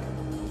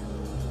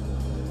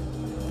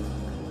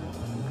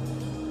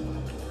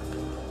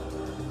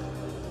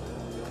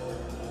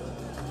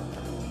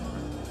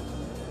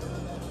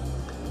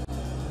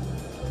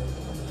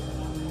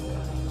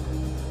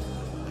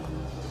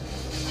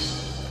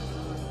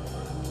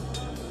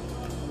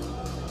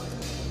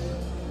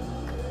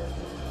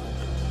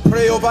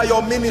 Pray over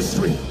your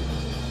ministry.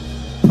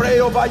 Pray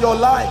over your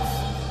life.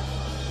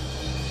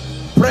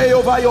 Pray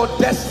over your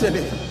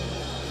destiny.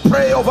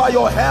 Pray over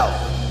your health.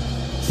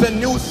 It's a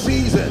new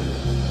season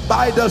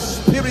by the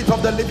Spirit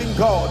of the living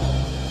God.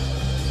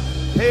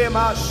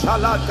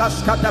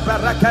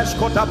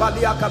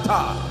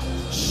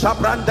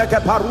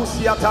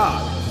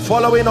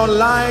 Following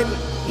online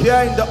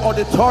here in the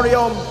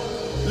auditorium,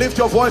 lift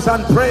your voice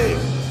and pray.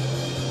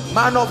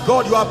 Man of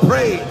God, you are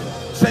praying.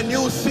 It's a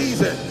new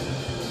season.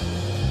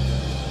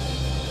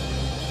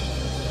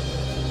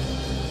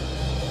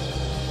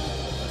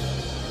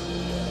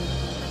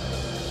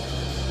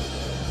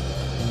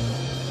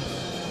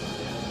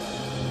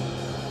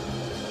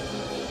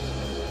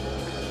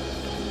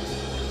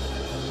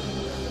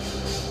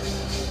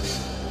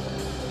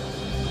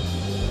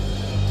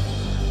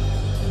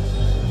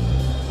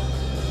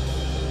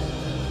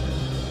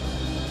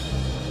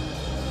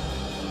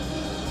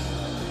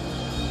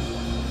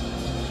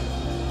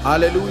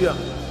 Hallelujah.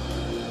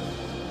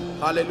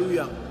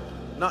 Hallelujah.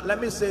 Now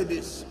let me say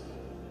this.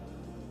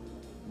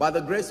 By the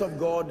grace of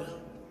God,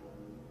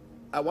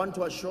 I want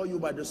to assure you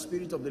by the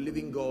Spirit of the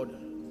living God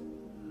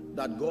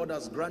that God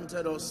has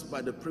granted us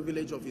by the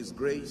privilege of His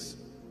grace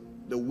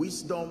the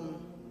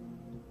wisdom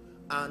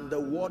and the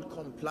word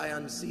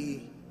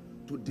compliancy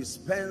to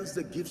dispense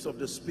the gifts of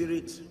the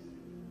Spirit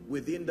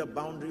within the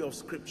boundary of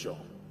Scripture.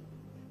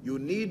 You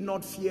need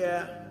not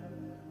fear,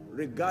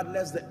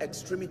 regardless the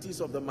extremities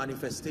of the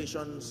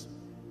manifestations.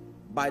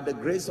 By the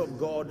grace of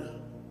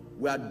God,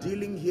 we are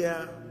dealing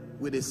here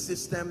with a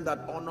system that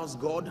honors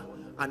God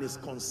and is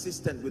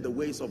consistent with the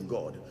ways of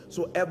God.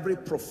 So every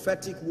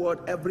prophetic word,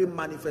 every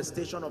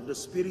manifestation of the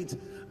Spirit,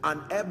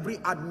 and every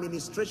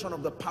administration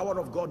of the power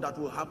of God that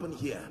will happen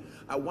here,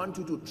 I want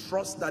you to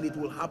trust that it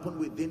will happen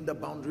within the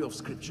boundary of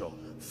Scripture.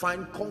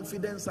 Find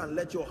confidence and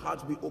let your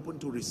heart be open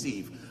to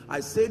receive. I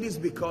say this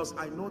because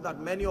I know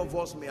that many of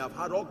us may have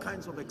had all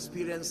kinds of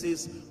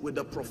experiences with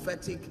the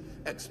prophetic,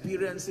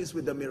 experiences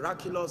with the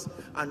miraculous,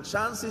 and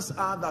chances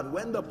are that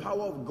when the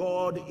power of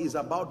God is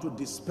about to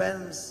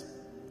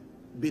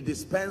be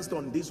dispensed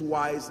on this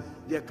wise,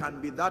 there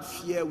can be that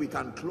fear. We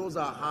can close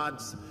our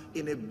hearts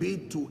in a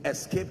bid to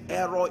escape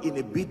error, in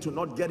a bid to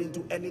not get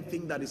into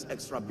anything that is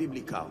extra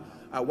biblical.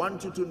 I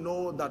want you to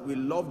know that we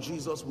love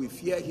Jesus, we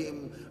fear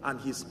Him, and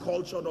He's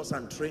cultured us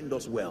and trained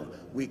us well.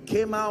 We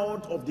came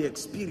out of the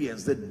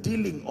experience, the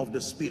dealing of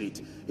the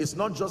Spirit. It's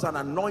not just an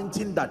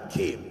anointing that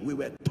came. We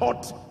were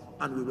taught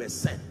and we were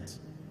sent.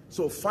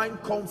 So find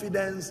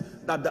confidence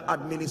that the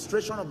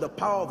administration of the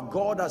power of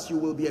God, as you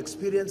will be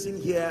experiencing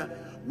here,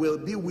 will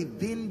be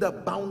within the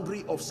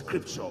boundary of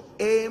Scripture,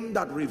 aimed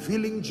at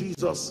revealing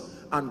Jesus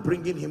and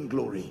bringing him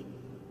glory.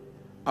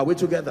 Are we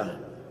together?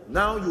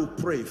 Now you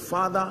pray,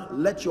 Father,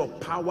 let your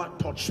power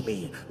touch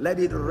me. Let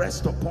it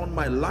rest upon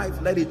my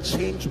life. Let it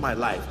change my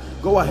life.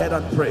 Go ahead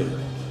and pray.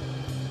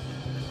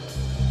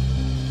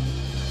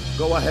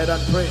 Go ahead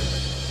and pray.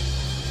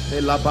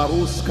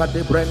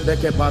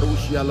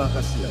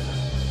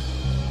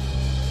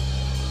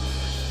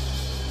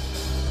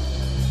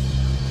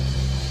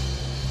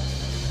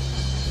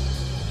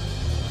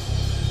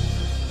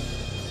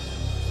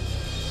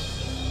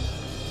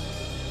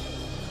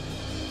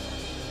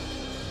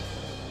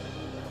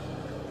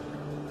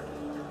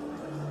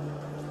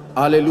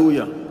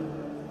 Hallelujah.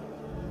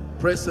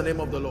 Praise the name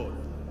of the Lord.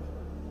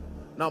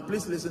 Now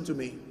please listen to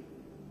me.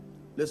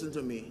 Listen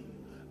to me.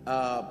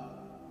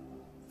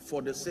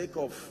 For the sake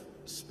of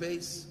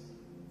space,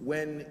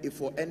 if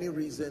for any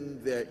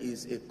reason there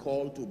is a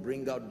call to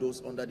bring out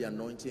those under the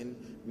anointing,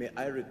 may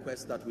I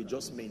request that we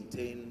just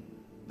maintain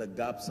the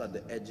gaps at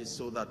the edges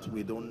so that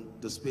we don't,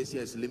 the space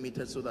here is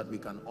limited, so that we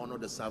can honor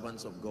the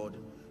servants of God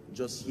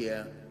just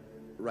here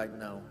right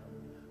now.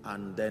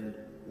 And then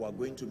we're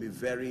going to be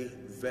very,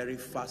 very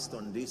fast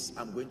on this.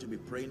 I'm going to be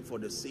praying for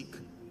the sick,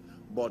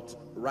 but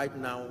right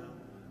now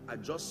I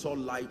just saw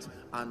light,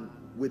 and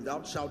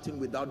without shouting,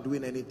 without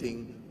doing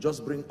anything,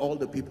 just bring all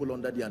the people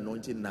under the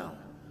anointing now,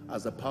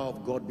 as the power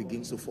of God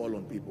begins to fall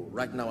on people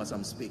right now as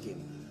I'm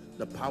speaking.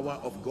 The power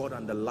of God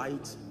and the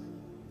light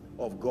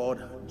of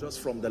God,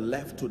 just from the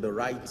left to the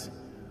right,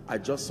 I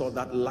just saw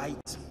that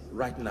light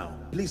right now.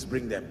 Please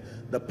bring them.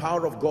 The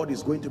power of God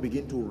is going to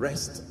begin to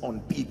rest on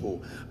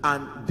people,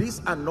 and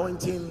this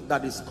anointing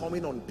that is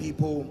coming on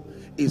people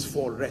is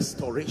for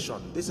restoration.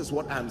 This is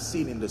what I'm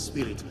seeing in the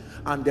spirit.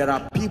 And there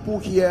are people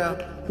here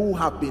who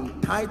have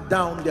been tied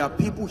down. There are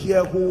people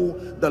here who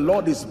the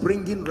Lord is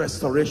bringing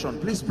restoration.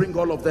 Please bring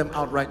all of them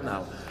out right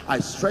now. I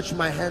stretch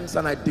my hands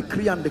and I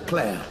decree and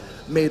declare,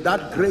 may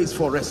that grace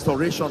for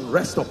restoration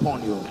rest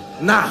upon you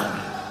now,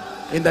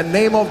 in the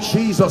name of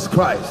Jesus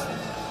Christ.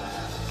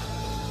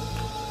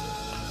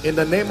 In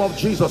the name of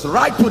Jesus,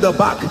 right to the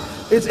back.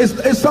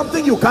 It's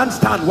something you can't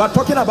stand. We're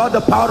talking about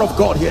the power of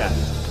God here.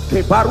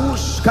 From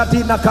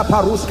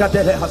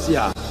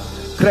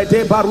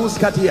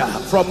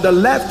the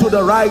left to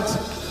the right,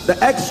 the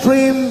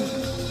extreme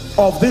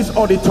of this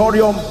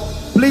auditorium,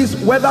 please,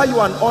 whether you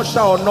are an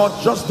usher or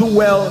not, just do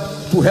well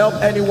to help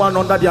anyone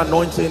under the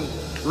anointing.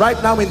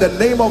 Right now, in the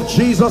name of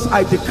Jesus,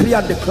 I decree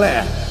and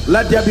declare,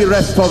 let there be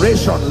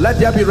restoration. Let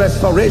there be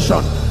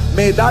restoration.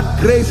 May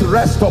that grace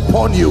rest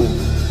upon you,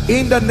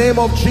 in the name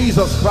of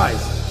Jesus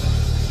Christ.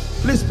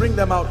 Please bring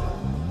them out.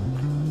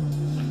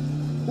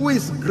 Who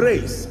is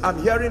Grace?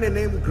 I'm hearing a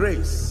name,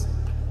 Grace.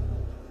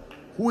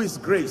 Who is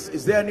Grace?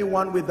 Is there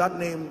anyone with that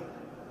name?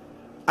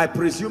 I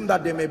presume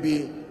that there may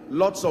be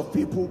lots of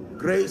people.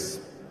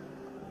 Grace.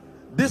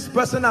 This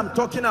person I'm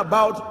talking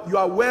about, you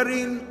are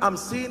wearing, I'm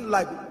seeing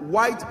like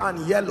white and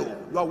yellow.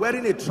 You are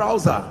wearing a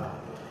trouser.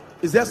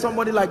 Is there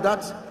somebody like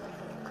that?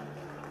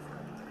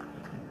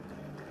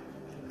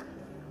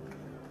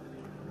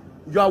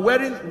 You are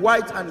wearing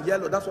white and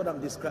yellow. That's what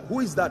I'm describing.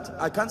 Who is that?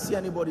 I can't see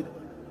anybody.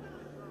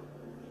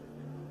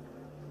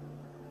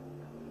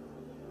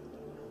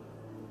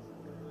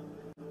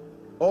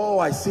 Oh,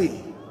 I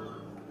see.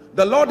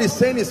 The Lord is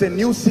saying it's a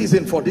new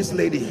season for this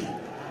lady.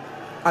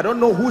 I don't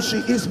know who she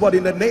is, but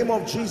in the name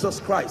of Jesus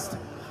Christ,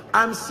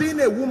 I'm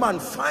seeing a woman,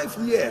 5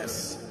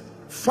 years.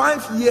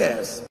 5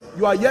 years.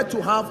 You are yet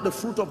to have the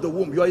fruit of the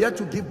womb. You are yet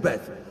to give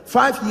birth.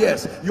 5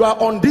 years. You are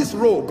on this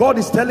row. God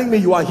is telling me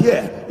you are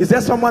here. Is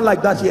there someone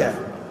like that here?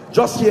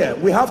 Just here.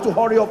 We have to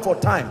hurry up for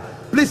time.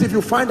 Please, if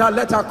you find her,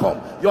 let her come.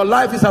 Your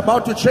life is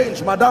about to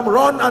change. Madam,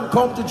 run and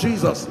come to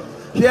Jesus.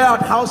 Here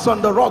at House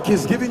on the Rock,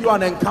 he's giving you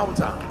an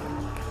encounter.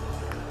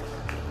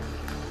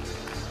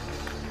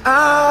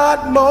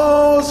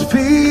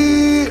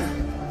 Atmosphere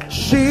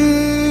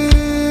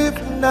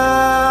shift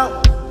now.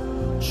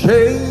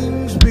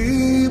 Chains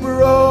be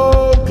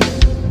broken.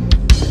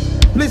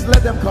 Please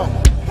let them come.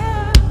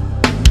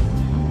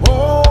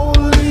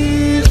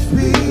 Holy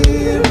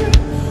Spirit,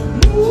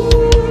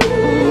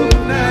 move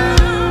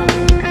now.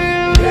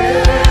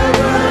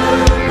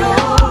 Heaven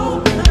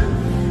open,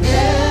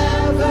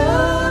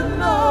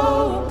 heaven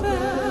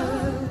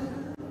open.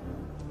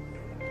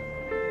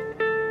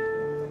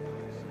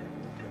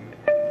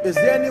 Is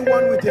there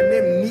anyone with the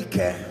name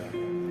Nike?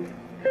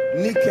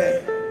 Nike.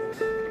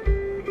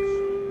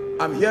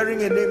 I'm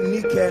hearing a name,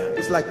 Nike.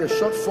 It's like the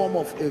short form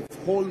of a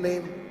whole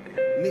name.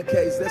 Nike.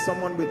 Is there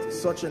someone with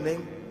such a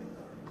name?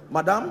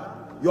 Madam,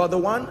 you are the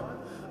one.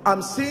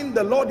 I'm seeing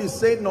the Lord is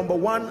saying, number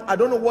one, I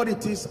don't know what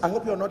it is. I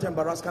hope you're not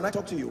embarrassed. Can I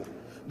talk to you?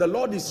 The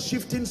Lord is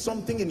shifting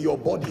something in your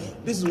body.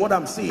 This is what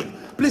I'm seeing.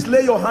 Please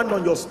lay your hand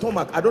on your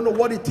stomach. I don't know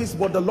what it is,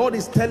 but the Lord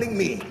is telling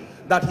me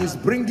that he's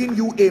bringing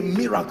you a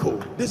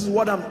miracle. This is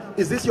what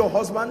is this your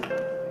husband?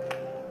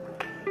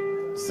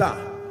 Sir,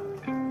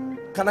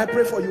 can I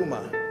pray for you, ma?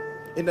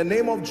 In the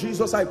name of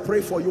Jesus, I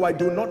pray for you. I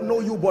do not know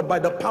you, but by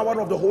the power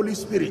of the Holy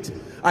Spirit,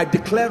 I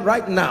declare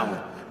right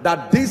now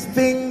that this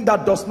thing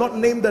that does not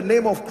name the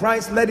name of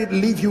Christ, let it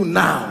leave you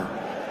now.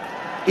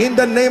 In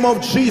the name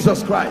of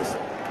Jesus Christ.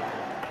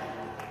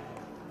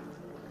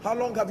 How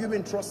long have you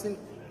been trusting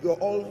your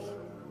all?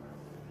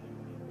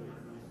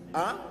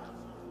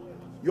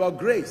 Your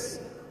grace?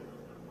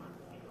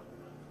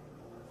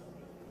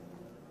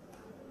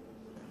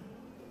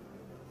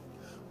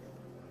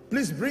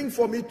 Please bring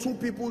for me 2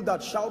 people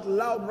that shout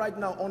loud right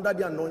now under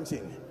the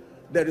anointing.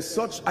 There is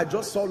such, I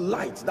just saw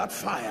light, that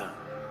fire.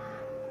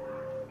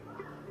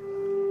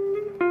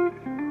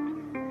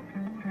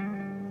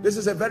 This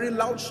is a very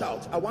loud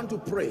shout. I want to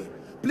pray.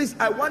 Please,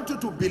 I want you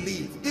to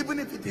believe, even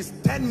if it is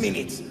 10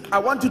 minutes, I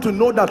want you to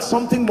know that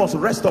something must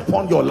rest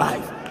upon your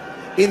life.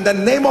 In the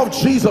name of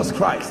Jesus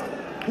Christ,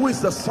 who is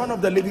the Son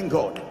of the living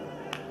God.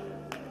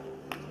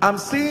 I'm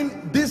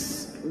seeing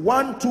this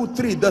 1, 2,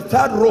 3, the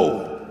third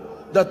row.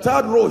 The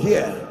third row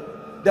here,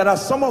 there are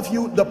some of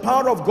you, the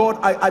power of God,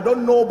 I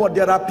don't know, but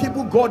there are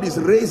people God is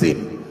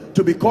raising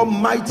to become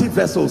mighty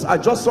vessels. I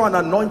just saw an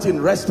anointing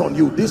rest on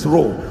you, this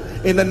row.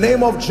 In the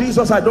name of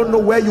Jesus, I don't know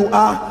where you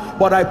are,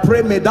 but I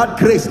pray may that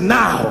grace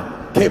now,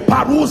 let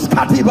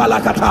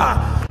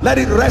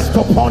it rest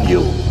upon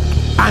you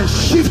and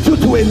shift you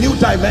to a new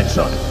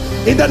dimension.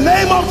 In the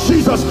name of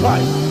Jesus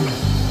Christ.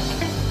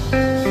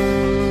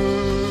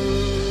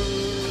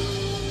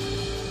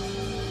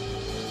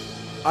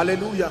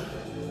 Hallelujah.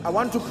 I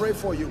want to pray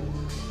for you.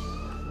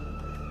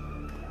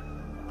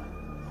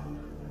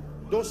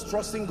 Those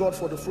trusting God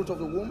for the fruit of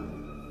the womb,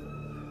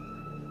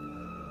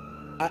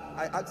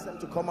 I asked them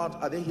to come out.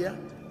 Are they here?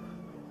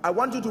 I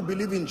want you to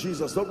believe in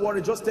Jesus. Don't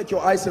worry, just take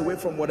your eyes away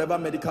from whatever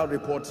medical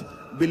report.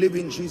 Believe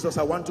in Jesus.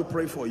 I want to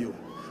pray for you.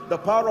 The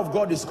power of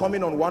God is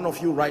coming on one of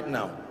you right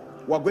now.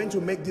 We're going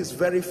to make this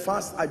very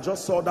fast. I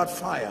just saw that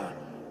fire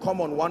come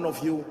on one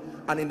of you.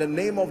 And in the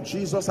name of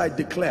Jesus, I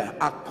declare,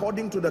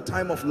 according to the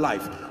time of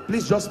life,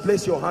 please just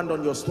place your hand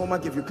on your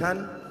stomach if you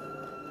can.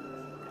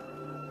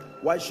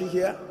 Why is she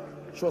here?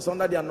 She was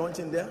under the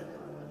anointing there.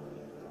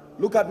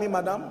 Look at me,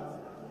 madam.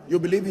 You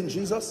believe in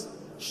Jesus?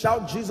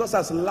 Shout Jesus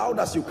as loud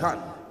as you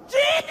can.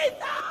 Jesus!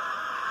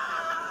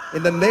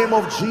 In the name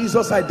of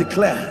Jesus, I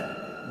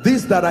declare,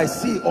 this that I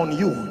see on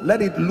you,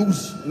 let it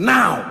loose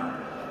now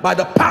by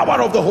the power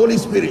of the Holy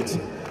Spirit.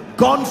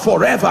 Gone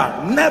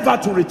forever, never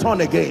to return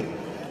again.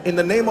 In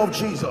the name of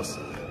Jesus.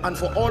 And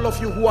for all of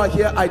you who are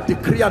here, I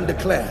decree and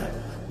declare,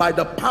 by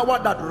the power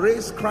that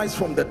raised Christ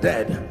from the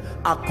dead,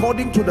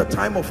 according to the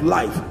time of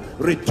life,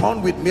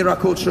 return with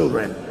miracle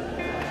children.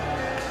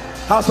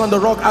 House on the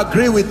Rock,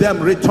 agree with them.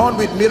 Return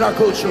with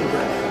miracle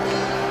children.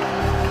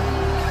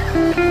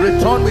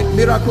 Return with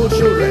miracle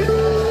children.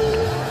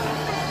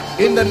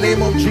 In the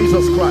name of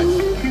Jesus Christ.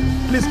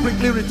 Please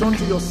quickly return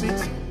to your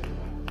seats.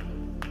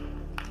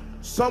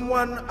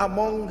 Someone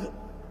among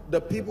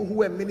the people who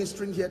were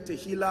ministering here,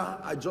 Tehillah,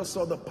 I just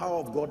saw the power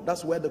of God.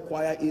 That's where the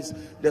choir is.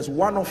 There's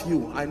one of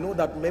you, I know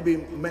that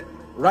maybe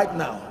right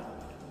now,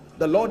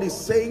 the Lord is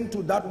saying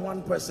to that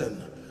one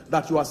person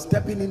that you are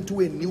stepping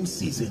into a new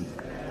season.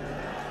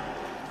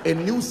 A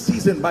new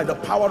season by the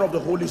power of the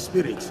Holy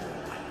Spirit.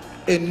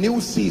 A new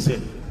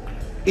season.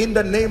 In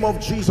the name of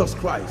Jesus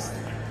Christ.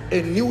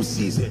 A new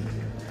season.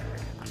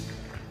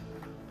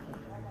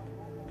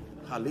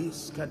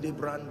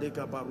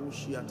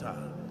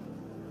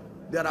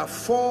 There are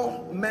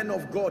 4 men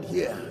of God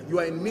here. You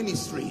are in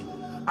ministry.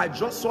 I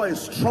just saw a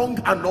strong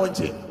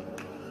anointing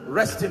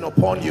resting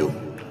upon you.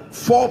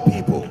 4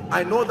 people.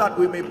 I know that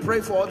we may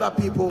pray for other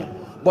people,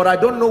 but I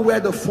don't know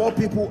where the 4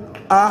 people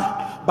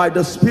are. By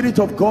the Spirit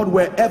of God,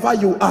 wherever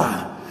you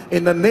are,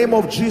 in the name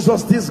of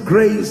Jesus, this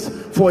grace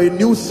for a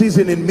new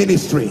season in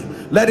ministry,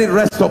 let it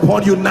rest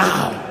upon you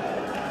now.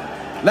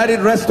 Let it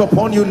rest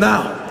upon you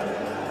now.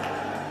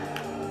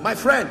 My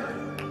friend,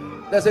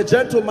 there's a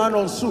gentleman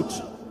on suit.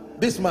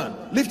 This man,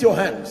 lift your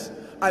hands.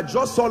 I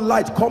just saw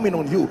light coming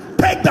on you.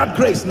 Take that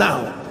grace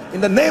now.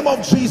 In the name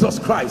of Jesus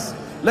Christ,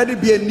 let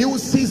it be a new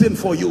season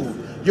for you.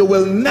 You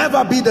will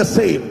never be the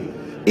same.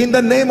 In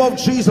the name of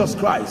Jesus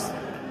Christ.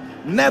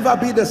 Never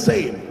be the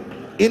same.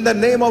 In the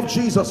name of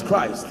Jesus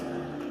Christ.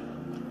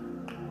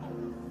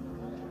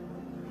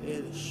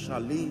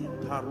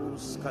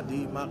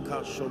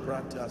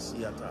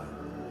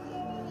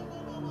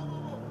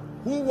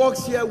 Who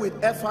works here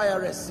with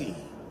FIRSC?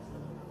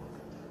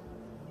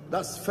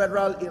 That's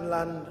Federal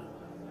Inland.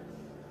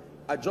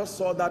 I just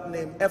saw that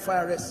name,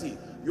 FIRSC.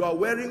 You are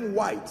wearing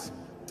white.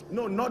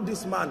 No, not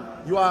this man.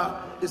 You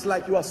are, it's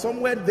like you are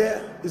somewhere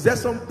there. Is there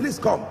some, please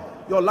come.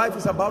 Your life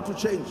is about to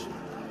change.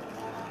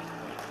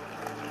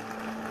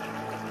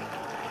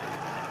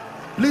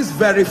 Please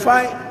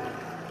verify.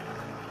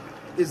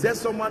 Is there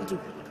someone to,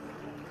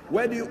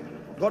 where do you,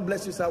 God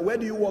bless you, sir. Where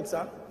do you work,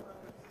 sir?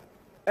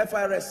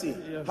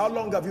 FIRSC. Yes. How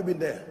long have you been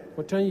there?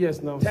 For 10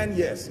 years now. 10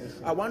 years. Yes.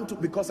 I want to,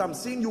 because I'm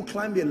seeing you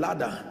climb a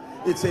ladder.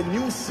 It's a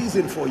new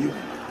season for you.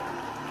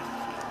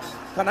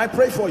 Can I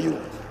pray for you?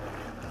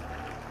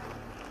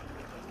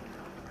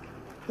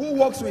 Who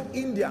works with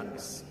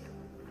Indians?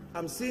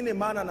 I'm seeing a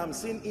man and I'm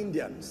seeing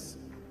Indians.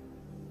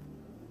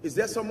 Is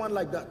there someone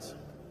like that?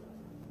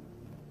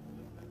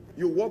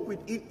 You work with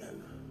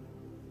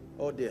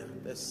oh dear,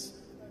 yes.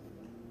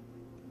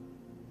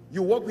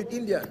 You work with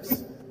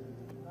Indians.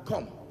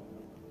 Come.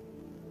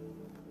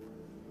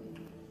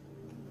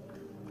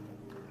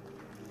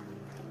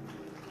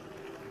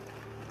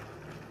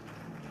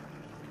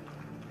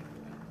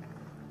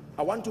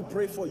 I want to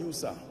pray for you,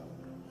 sir.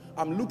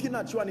 I'm looking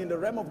at you, and in the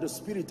realm of the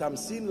spirit, I'm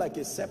seeing like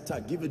a scepter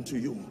given to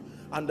you.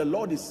 And the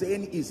Lord is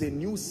saying it's a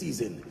new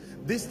season.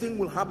 This thing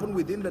will happen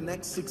within the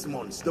next 6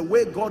 months. The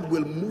way God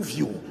will move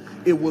you,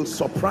 it will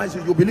surprise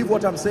you. You believe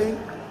what I'm saying?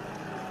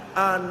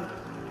 And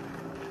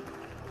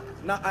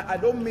now I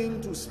don't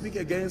mean to speak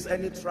against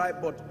any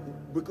tribe, but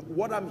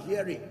what I'm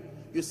hearing,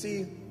 you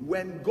see,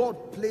 when God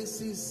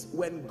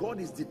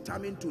is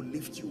determined to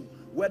lift you,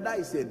 whether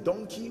it's a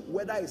donkey,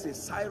 whether it's a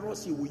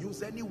Cyrus, he will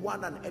use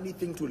anyone and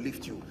anything to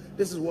lift you.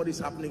 This is what is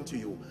happening to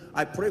you.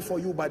 I pray for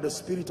you by the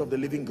Spirit of the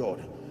living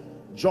God.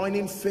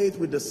 Joining faith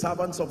with the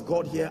servants of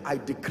God here, I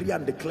decree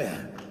and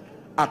declare,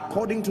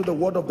 according to the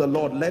word of the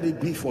Lord, let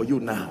it be for you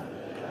now,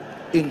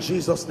 in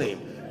Jesus' name.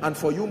 And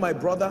for you, my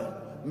brother,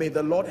 may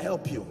the Lord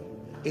help you,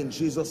 in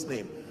Jesus'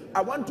 name.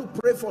 I want to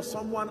pray for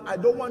someone. I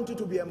don't want you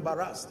to be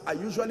embarrassed. I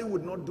usually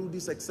would not do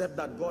this except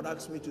that God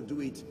asked me to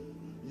do it.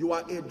 You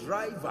are a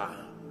driver,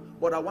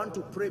 but I want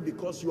to pray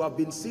because you have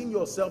been seeing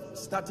yourself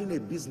starting a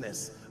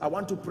business. I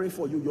want to pray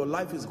for you. Your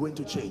life is going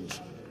to change.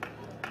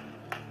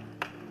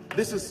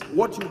 This is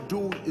what you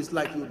do, is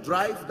like you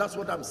drive, that's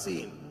what I'm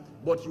seeing.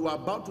 But you are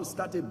about to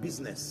start a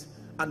business,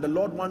 and the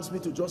Lord wants me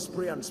to just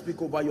pray and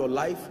speak over your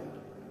life.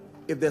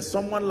 If there's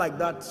someone like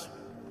that,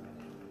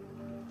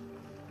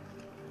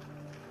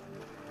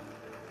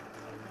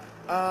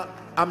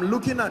 I'm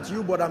looking at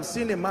you, but I'm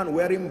seeing a man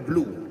wearing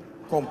blue,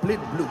 complete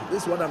blue.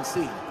 This is what I'm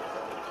seeing.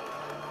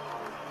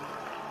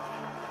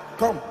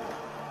 Come,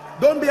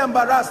 don't be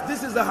embarrassed.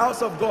 This is the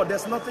house of God.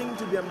 There's nothing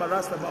to be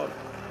embarrassed about.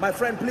 My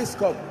friend, please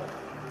come.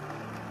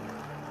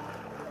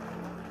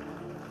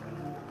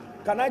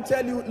 Can I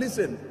tell you,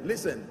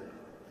 listen,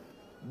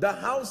 the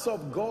house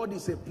of God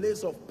is a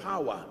place of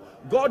power.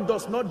 God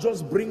does not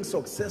just bring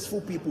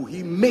successful people,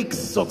 he makes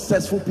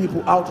successful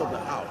people out of the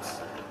house.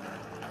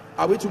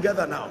 Are we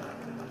together now?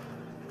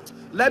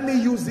 Let me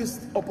use this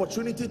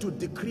opportunity to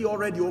decree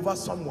already over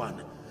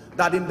someone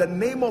that in the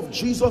name of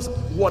Jesus,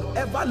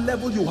 whatever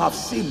level you have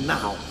seen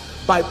now,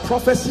 by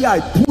prophecy I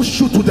push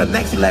you to the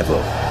next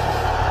level.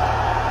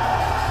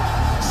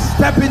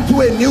 Step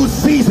into a new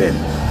season.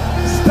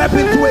 Step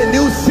into a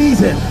new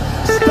season.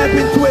 Step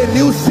into a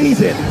new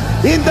season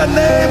in the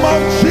name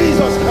of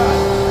Jesus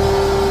Christ.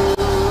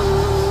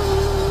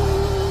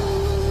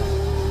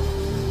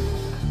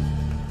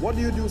 What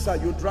do you do, sir?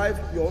 You drive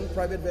your own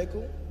private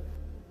vehicle?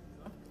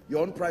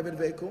 Your own private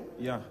vehicle?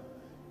 Yeah,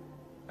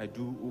 I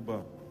do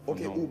Uber.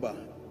 Okay, now. Uber.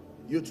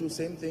 You two,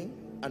 same thing?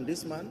 And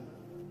this man?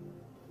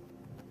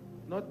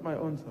 Not my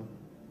own, sir.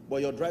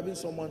 But you're driving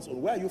someone's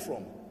own. Where are you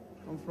from?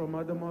 I'm from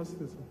Adamawa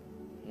State,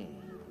 sir.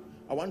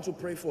 I want to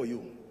pray for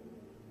you.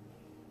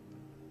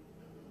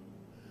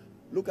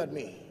 Look at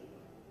me.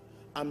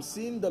 I'm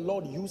seeing the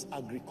Lord use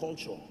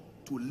agriculture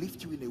to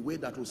lift you in a way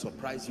that will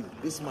surprise you.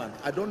 This man,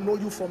 I don't know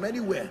you from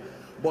anywhere,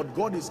 but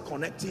God is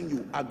connecting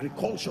you.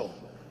 Agriculture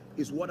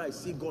is what I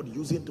see God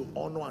using to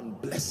honor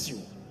and bless you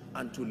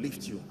and to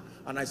lift you.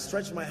 And I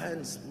stretch my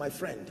hands, my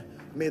friend,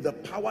 may the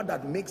power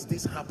that makes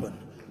this happen,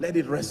 let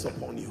it rest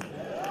upon you.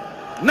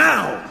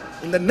 Now,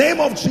 in the name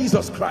of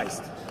Jesus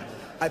Christ,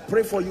 I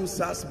pray for you,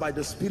 sirs, by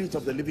the Spirit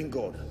of the living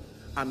God.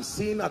 I'm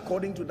seeing,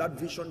 according to that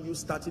vision, you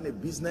starting a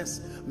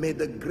business. May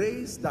the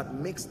grace that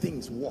makes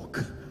things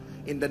work,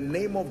 in the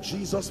name of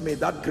Jesus, may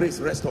that grace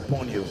rest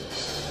upon you.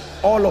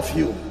 All of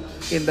you,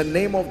 in the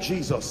name of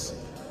Jesus,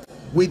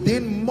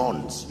 within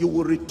months, you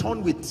will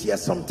return with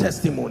tearsome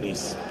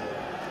testimonies.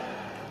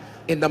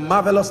 In the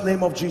marvelous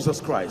name of Jesus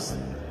Christ.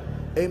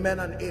 Amen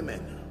and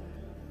amen.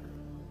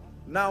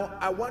 Now,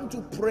 I want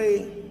to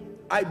pray.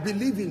 I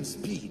believe in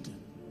speed.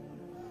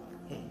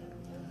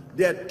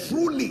 There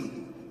truly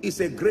is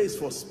a grace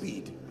for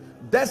speed.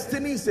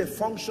 Destiny is a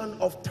function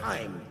of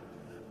time,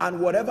 and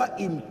whatever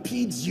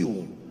impedes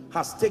you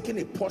has taken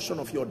a portion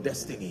of your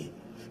destiny.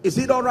 Is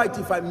it all right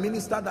if I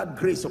minister that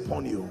grace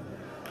upon you?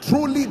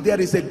 Truly there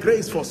is a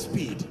grace for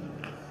speed,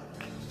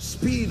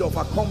 speed of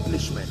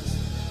accomplishment.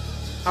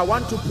 I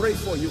want to pray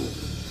for you.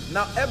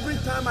 Now, every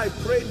time I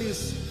pray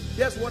this,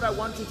 here's what I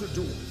want you to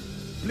do.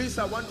 Please,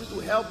 I want you to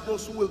help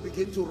those who will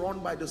begin to run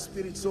by the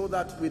Spirit so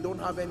that we don't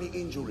have any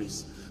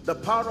injuries. The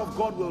power of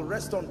God will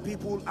rest on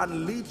people,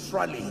 and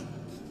literally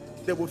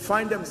they would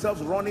find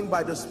themselves running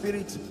by the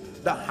Spirit.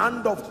 The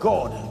hand of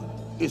God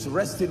is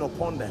resting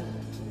upon them.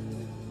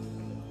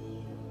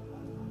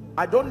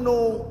 I don't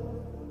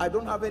know, I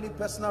don't have any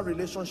personal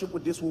relationship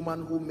with this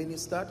woman who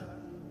ministered,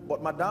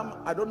 but madam,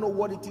 I don't know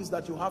what it is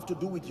that you have to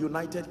do with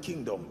United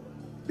Kingdom,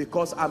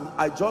 because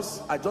I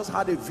just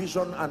had a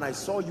vision and I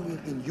saw you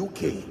in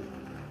UK.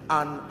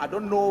 And I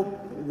don't know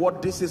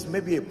what this is,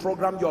 maybe a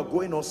program you are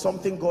going or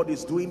something God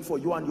is doing for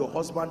you and your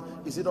husband.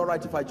 Is it all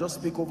right if I just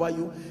speak over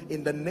you?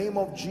 In the name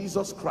of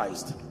Jesus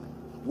Christ,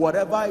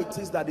 Whatever it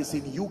is that is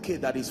in UK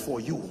that is for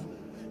you,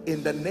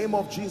 in the name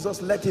of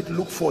Jesus, let it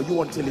look for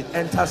you until it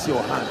enters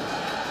your hand.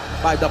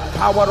 By the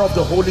power of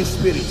the Holy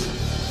Spirit,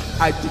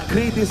 I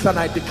decree this and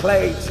I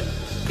declare it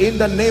in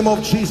the name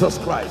of Jesus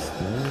Christ.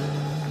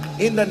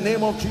 In the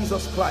name of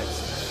Jesus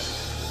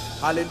Christ.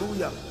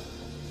 Hallelujah.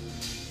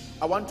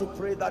 I want to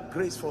pray that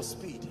grace for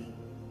speed.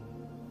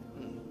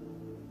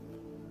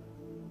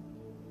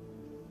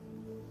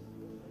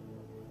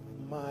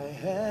 My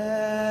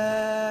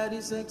head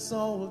is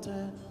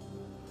exalted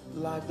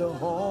like the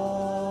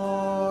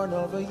horn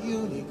of a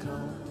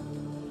unicorn,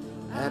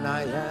 and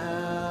I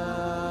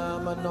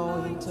am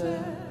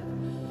anointed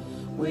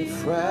with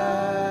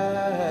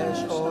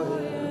fresh oil.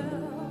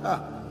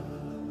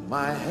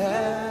 My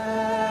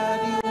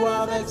head you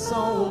have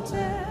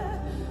exalted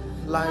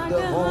like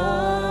the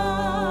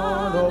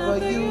horn of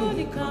a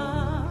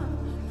unicorn.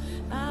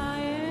 I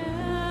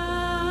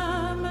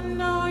am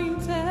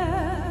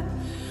anointed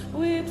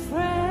with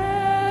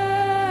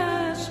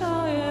fresh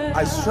oil.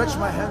 I stretch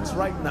my hands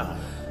right now.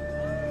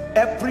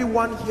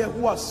 Everyone here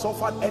who has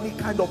suffered any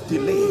kind of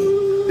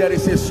delay, there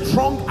is a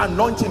strong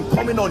anointing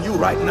coming on you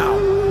right now.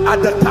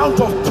 At the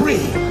count of 3,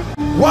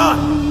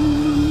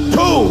 1,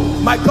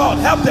 2, my God,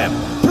 help them.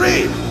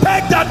 3,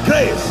 take that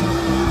grace,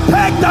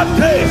 take that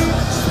grace.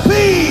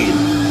 Speed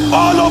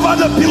all over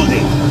the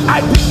building.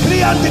 I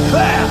decree and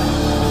declare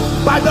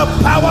by the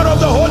power of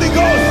the Holy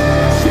Ghost,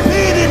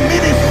 speed in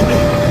ministry,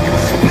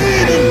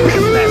 speed in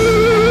business,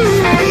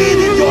 speed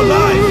in your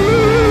life.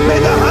 May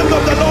the hand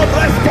of the Lord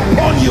rest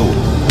upon you.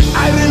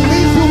 I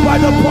release you by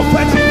the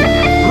prophetic.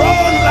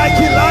 Run like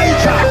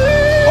Elijah,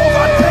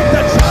 overtake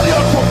the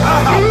chariots of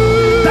Ahab,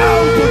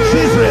 down to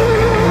Israel.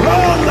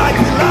 Run like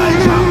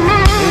Elijah,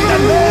 in the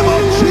name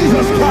of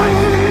Jesus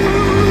Christ.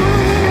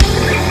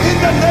 In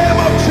the name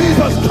of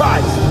Jesus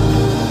Christ.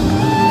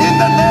 In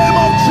the name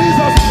of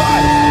Jesus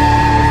Christ.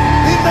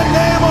 In the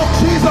name of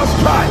Jesus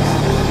Christ.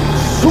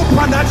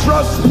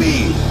 Supernatural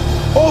speed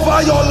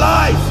over your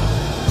life.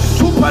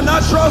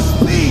 Supernatural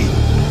speed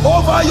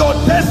over your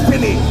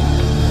destiny.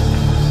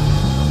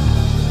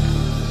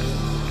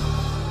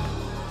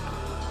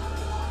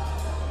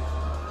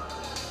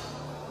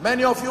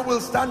 Many of you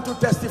will stand to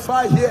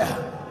testify here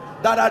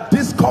that at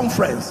this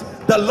conference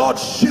the Lord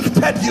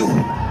shifted you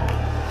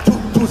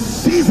to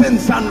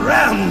seasons and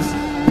realms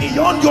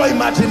beyond your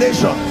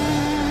imagination.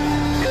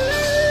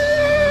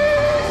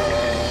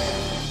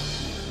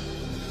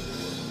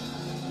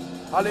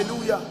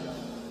 Hallelujah.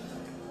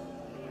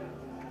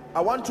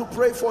 I want to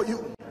pray for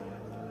you.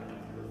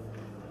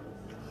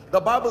 The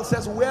Bible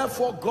says,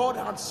 wherefore God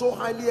had so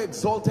highly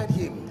exalted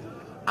him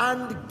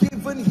and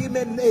given him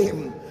a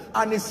name,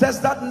 and it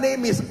says that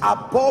name is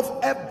above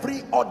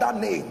every other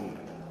name,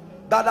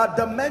 that at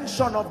the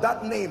mention of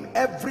that name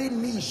every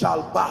knee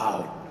shall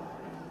bow.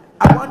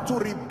 I want to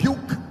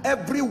rebuke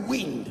every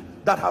wind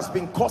that has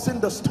been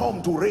causing the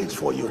storm to rage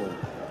for you.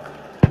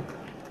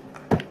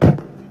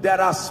 There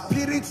are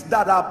spirits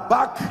that are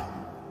back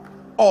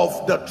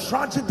of the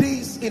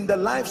tragedies in the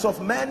lives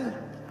of men.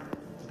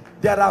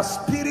 There are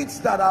spirits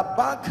that are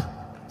back.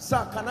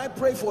 Sir, can I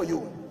pray for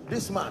you?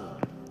 This man,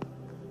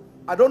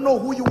 I don't know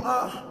who you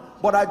are,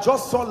 but I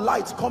just saw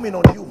lights coming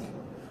on you,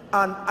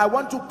 and I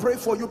want to pray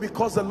for you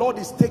because the Lord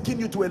is taking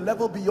you to a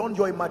level beyond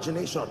your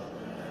imagination.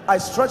 I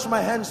stretch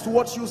my hands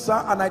towards you,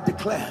 sir, and I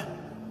declare,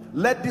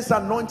 let this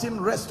anointing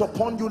rest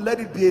upon you. Let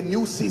it be a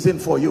new season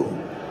for you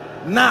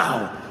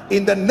now,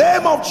 in the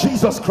name of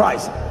Jesus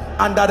Christ.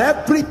 And that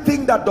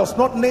everything that does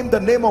not name the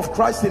name of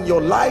Christ in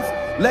your life,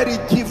 let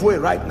it give way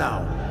right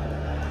now.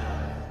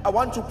 I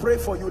want to pray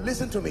for you.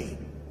 Listen to me.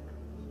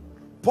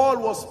 Paul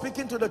was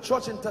speaking to the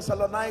church in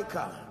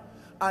Thessalonica,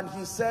 and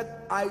he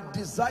said, I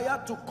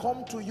desire to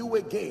come to you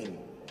again,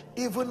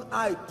 even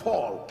I,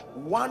 Paul,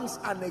 once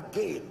and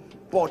again,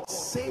 but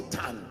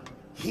Satan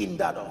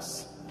hindered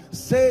us.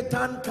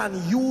 Satan can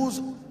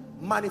use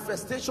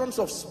manifestations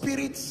of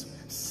spirits,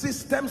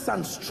 systems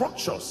and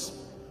structures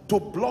to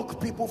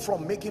block people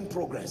from making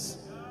progress.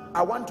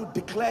 I want to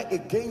declare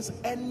against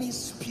any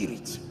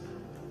spirit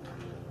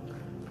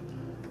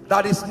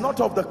that is not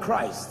of the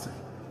Christ.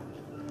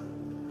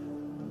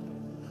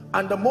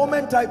 And the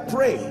moment I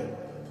pray,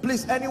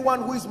 please,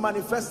 anyone who is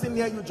manifesting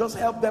here, you just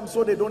help them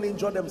so they don't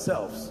injure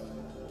themselves.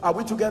 Are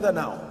we together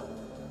now?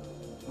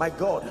 My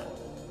God.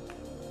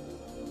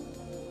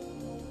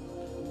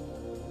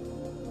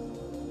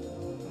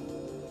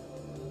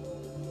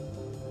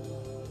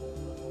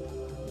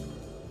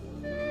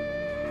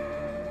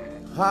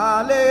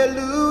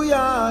 Hallelujah.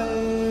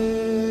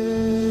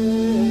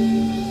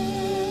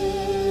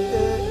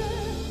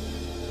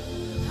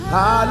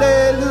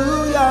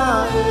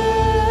 Hallelujah.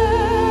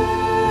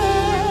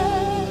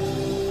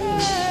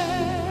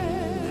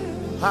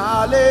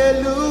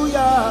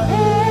 Hallelujah.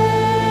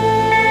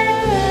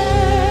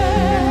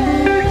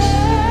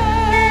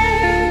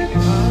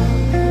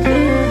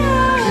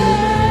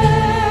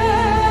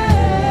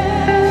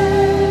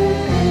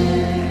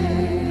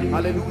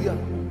 Hallelujah.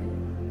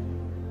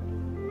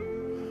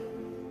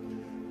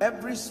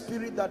 Every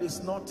spirit that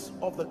is not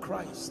of the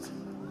Christ,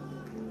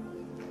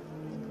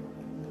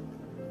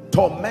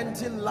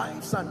 tormenting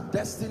lives and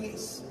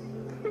destinies,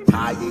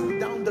 tying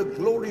down the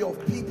glory of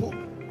people.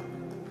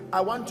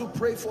 I want to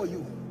pray for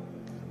you,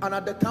 and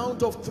at the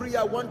count of 3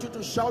 I want you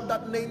to shout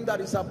that name that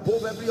is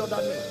above every other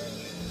name,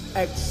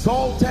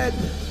 exalted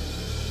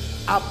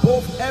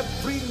above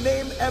every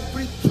name,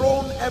 every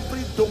throne,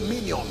 every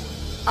dominion.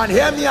 And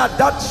hear me at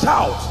that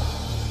shout.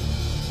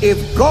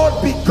 If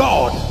God be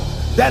God,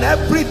 then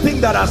everything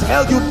that has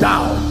held you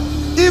down,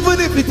 even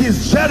if it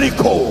is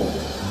Jericho,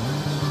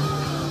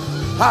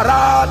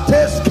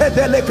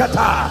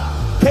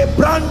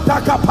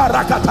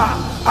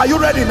 are you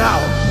ready now?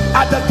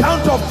 At the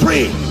count of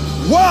 3,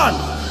 1,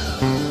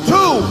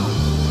 2,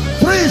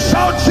 3,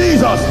 shout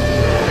Jesus.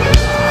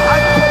 I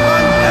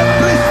command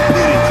every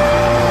spirit,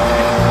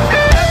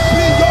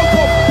 every yoke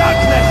of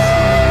darkness,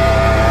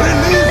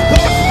 release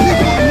those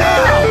people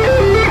now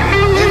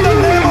in the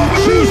name of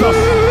Jesus.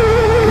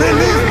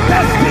 Release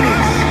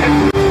destinies,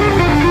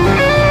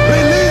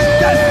 release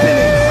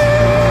destinies.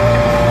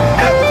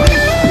 Every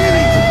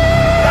spirit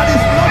that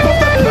is not of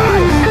the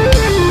tribes,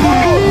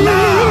 go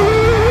now,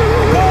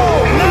 go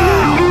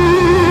now,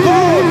 go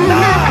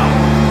now.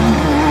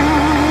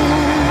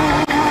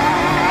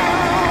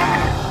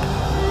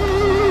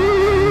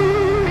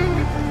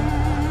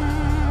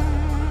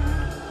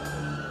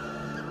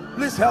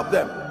 Please help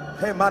them.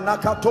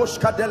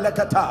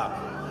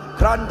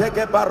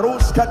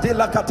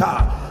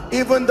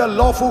 Even the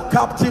lawful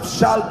captives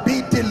shall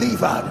be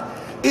delivered.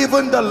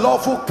 Even the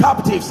lawful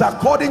captives,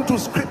 according to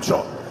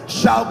scripture,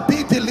 shall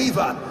be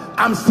delivered.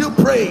 I'm still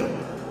praying.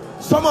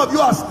 Some of you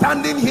are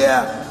standing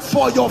here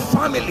for your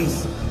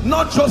families,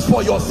 not just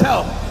for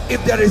yourself.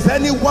 If there is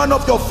any one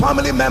of your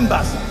family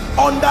members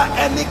under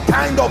any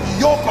kind of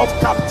yoke of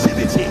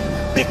captivity,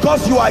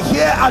 because you are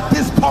here at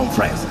this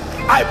conference,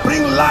 I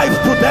bring life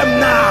to them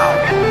now,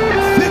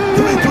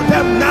 victory to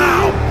them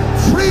now,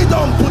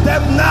 freedom to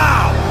them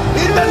now,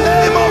 in the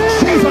name of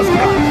Jesus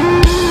Christ.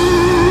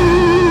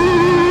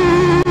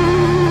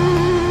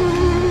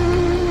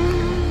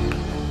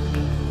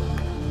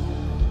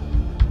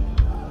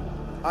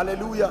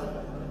 Hallelujah.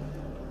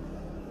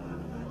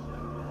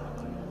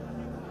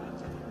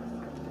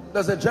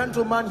 There's a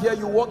gentleman here,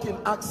 you work in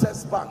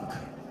Access Bank.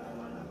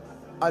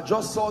 I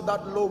just saw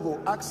that logo,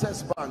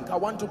 Access Bank. I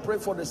want to pray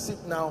for the sick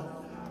now,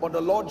 but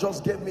the Lord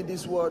just gave me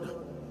this word.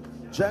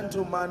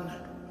 Gentleman,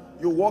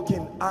 you work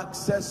in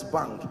Access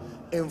Bank.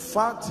 In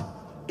fact,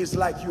 it's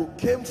like you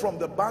came from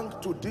the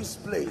bank to this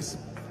place.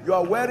 You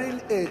are wearing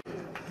it.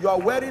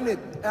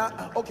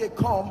 Okay,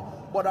 come,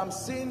 but I'm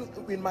seeing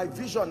in my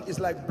vision it's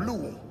like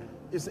blue.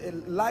 It's a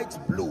light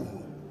blue,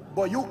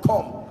 but you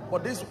come.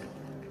 But this,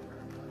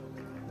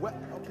 well,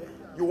 okay,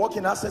 you work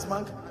in Access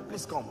Bank.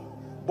 Please come,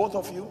 both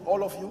of you,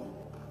 all of you.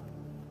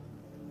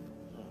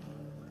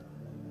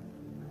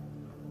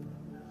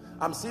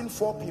 I'm seeing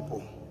 4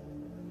 people.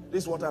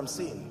 This is what I'm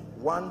seeing.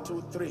 1,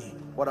 2, 3.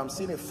 But I'm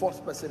seeing a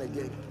 4th person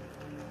again.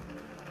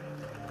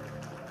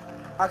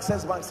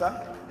 Access Bank,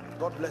 sir.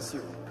 God bless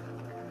you.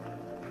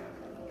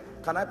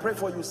 Can I pray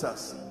for you,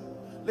 sirs?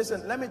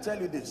 Listen, let me tell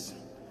you this.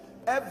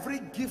 Every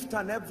gift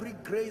and every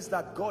grace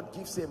that God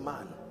gives a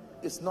man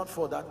is not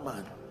for that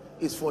man.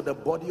 It's for the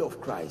body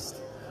of Christ.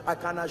 I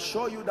can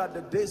assure you that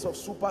the days of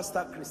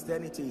superstar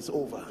Christianity is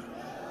over.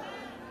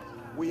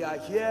 We are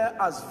here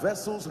as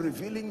vessels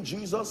revealing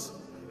Jesus,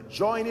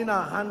 joining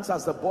our hands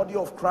as the body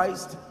of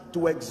Christ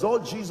to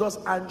exalt Jesus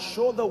and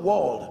show the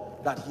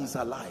world that he's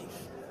alive.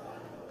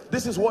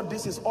 This is what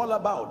this is all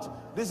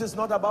about. This is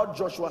not about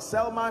Joshua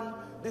Selman.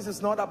 This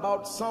is not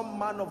about some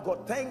man of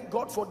God. Thank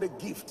God for the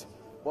gift.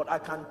 But I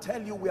can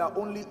tell you, we are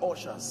only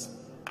ushers.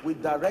 We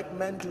direct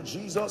men to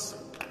Jesus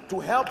to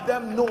help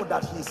them know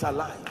that he's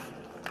alive.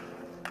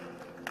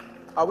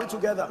 Are we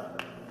together?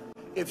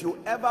 If you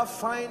ever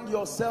find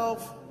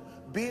yourself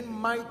being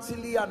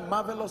mightily and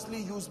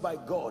marvelously used by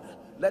God,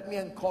 let me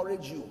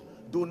encourage you,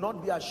 do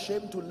not be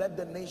ashamed to let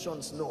the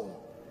nations know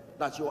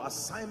that your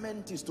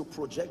assignment is to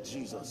project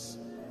Jesus.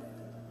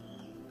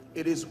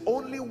 It is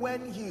only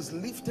when he is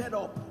lifted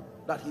up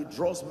that he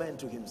draws men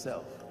to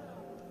himself.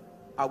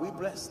 Are we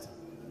blessed?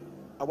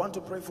 I want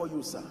to pray for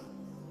you, sir.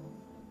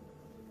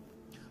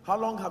 How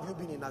long have you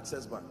been in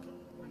Access Bank?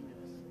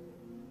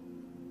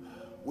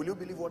 Will you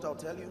believe what I'll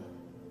tell you?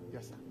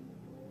 Yes, sir.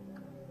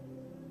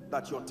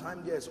 That your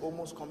time there is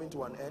almost coming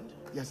to an end?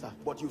 Yes, sir.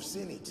 But you've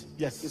seen it?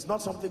 Yes. It's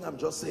not something I'm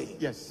just saying.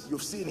 Yes.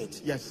 You've seen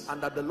it? Yes.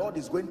 And that the Lord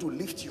is going to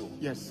lift you?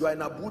 Yes. You are in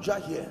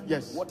Abuja here?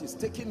 Yes. What is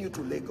taking you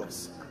to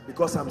Lagos?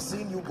 Because I'm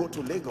seeing you go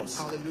to Lagos.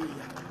 Hallelujah.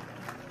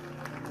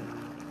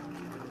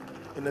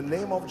 In the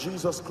name of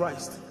Jesus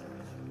Christ,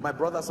 my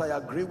brothers, I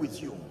agree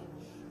with you.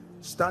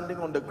 Standing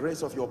on the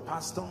grace of your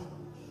pastor,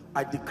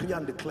 I decree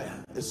and declare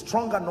a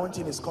strong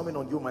anointing is coming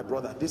on you, my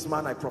brother. This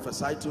man I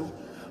prophesy to,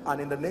 and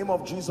in the name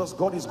of Jesus,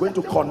 God is going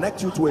to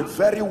connect you to a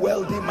very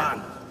wealthy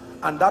man,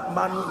 and that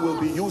man will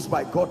be used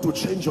by God to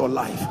change your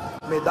life.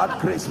 May that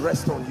grace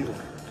rest on you.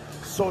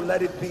 So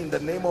let it be in the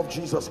name of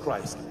Jesus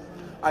Christ.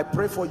 I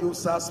pray for you,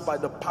 sirs, by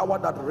the power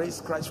that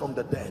raised Christ from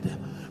the dead.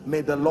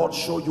 May the Lord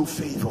show you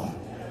favor.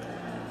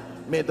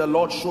 May the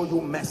Lord show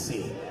you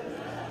mercy.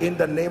 In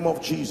the name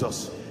of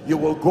Jesus, you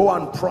will go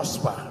and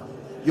prosper.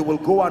 You will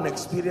go and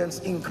experience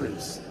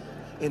increase.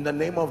 In the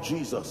name of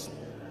Jesus.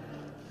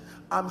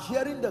 I'm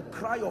hearing the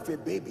cry of a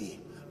baby,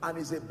 and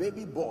it's a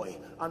baby boy,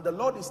 and the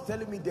Lord is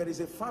telling me there is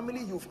a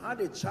family, you've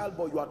had a child,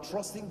 but you are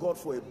trusting God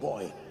for a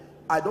boy.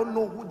 I don't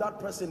know who that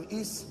person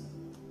is,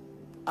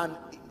 and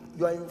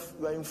you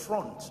are in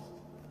front.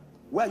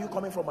 Where are you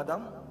coming from,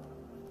 madam?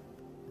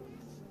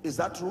 Is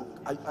that true?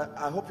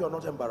 I hope you're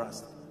not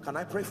embarrassed. Can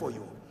I pray for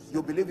you?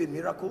 You believe in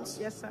miracles?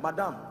 Yes, sir.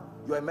 Madam,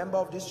 you're a member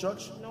of this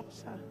church? No,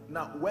 sir.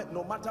 Now,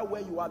 no matter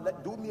where you are,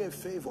 do me a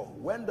favor.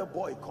 When the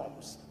boy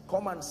comes,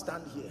 come and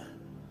stand here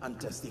and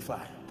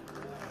testify.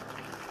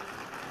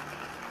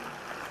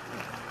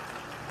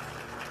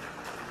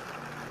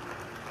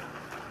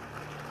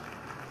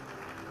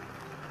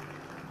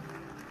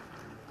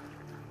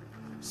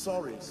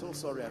 Sorry, so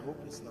sorry. I hope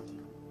it's not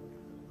you.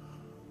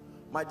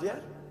 My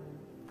dear,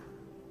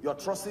 you're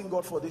trusting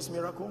God for this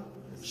miracle?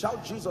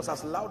 Shout Jesus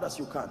as loud as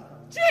you can.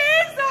 Jesus!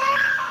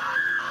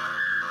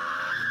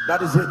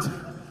 That is it.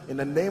 In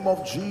the name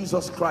of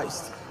Jesus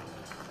Christ.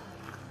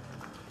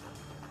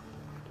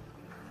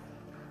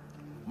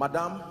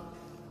 Madam,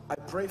 I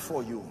pray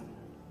for you.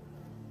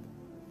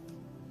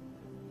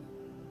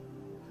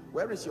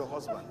 Where is your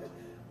husband?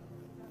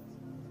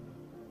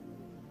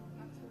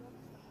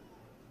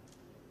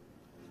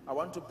 I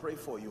want to pray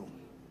for you.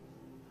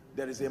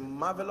 There is a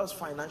marvelous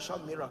financial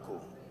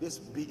miracle,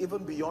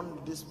 even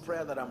beyond this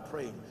prayer that I'm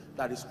praying,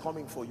 that is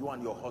coming for you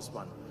and your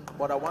husband.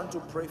 But I want to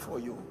pray for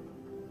you.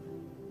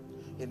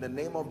 In the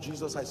name of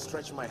Jesus, I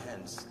stretch my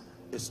hands.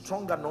 A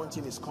strong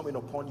anointing is coming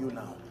upon you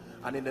now.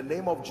 And in the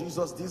name of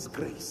Jesus, this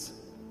grace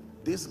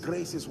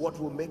is what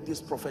will make this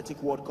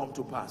prophetic word come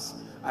to pass.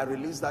 I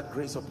release that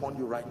grace upon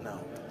you right now.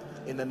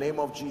 In the name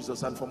of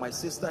Jesus. And for my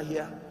sister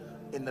here,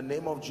 in the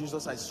name of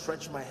Jesus, I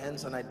stretch my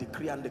hands and I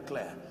decree and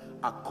declare,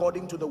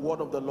 according to the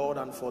word of the Lord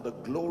and for the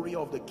glory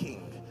of the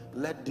King,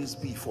 let this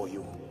be for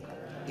you.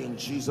 In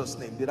Jesus'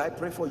 name. Did I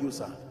pray for you,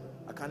 sir?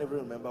 I can't even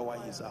remember why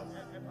he's out.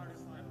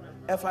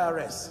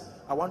 FIRS.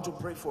 I want to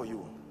pray for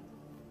you.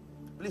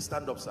 Please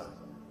stand up, sir.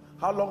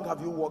 How long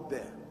have you worked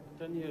there?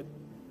 10 years.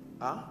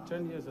 Huh?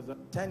 10 years.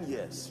 10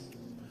 years.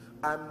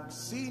 I'm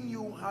seeing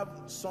you have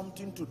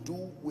something to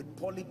do with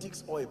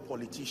politics or a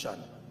politician.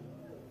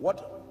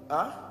 What?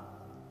 Huh?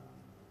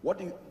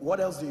 What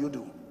else do you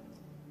do?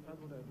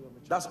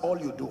 That's all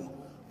you do.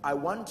 I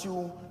want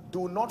you,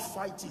 do not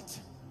fight it.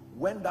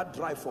 When that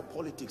drive for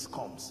politics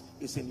comes,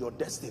 it's in your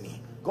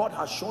destiny. God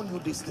has shown you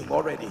this thing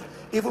already.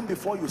 Even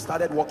before you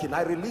started working,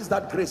 I release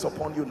that grace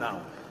upon you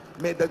now.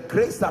 May the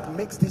grace that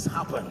makes this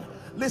happen.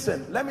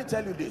 Listen, let me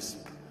tell you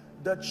this.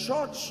 The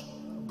church,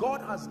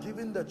 God has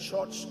given the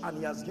church, and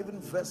he has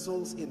given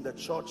vessels in the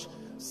church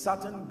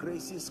certain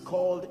graces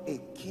called a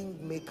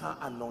kingmaker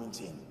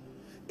anointing.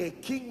 A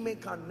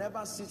kingmaker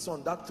never sits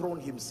on that throne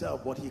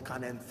himself, but he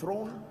can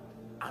enthrone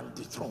and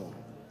dethrone.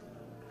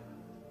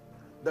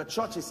 The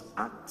church is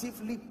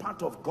actively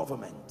part of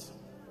government.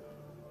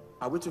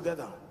 Are we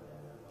together?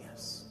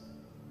 Yes.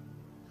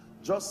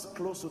 Just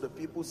close to the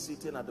people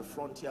sitting at the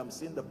front here, I'm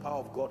seeing the power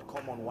of God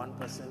come on one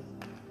person.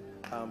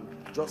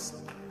 Just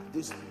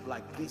this,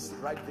 like this,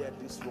 right there,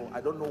 this row.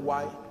 I don't know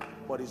why,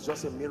 but it's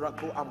just a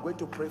miracle. I'm going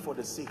to pray for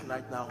the sick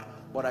right now,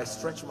 but I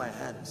stretch my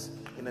hands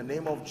in the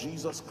name of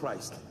Jesus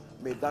Christ.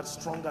 May that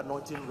strong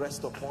anointing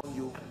rest upon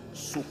you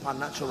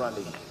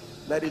supernaturally.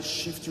 Let it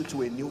shift you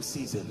to a new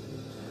season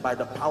by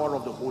the power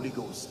of the Holy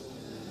Ghost.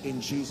 In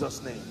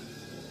Jesus' name.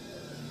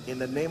 In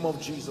the name of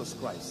Jesus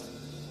Christ.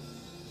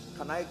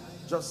 Can I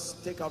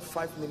just take out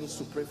 5 minutes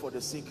to pray for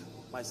the sick?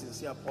 My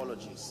sincere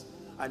apologies.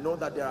 I know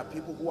that there are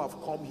people who have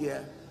come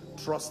here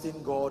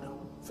trusting God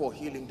for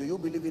healing. Do you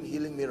believe in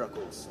healing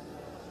miracles?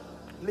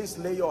 Please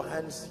lay your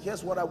hands.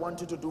 Here's what I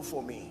want you to do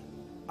for me.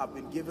 I've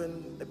been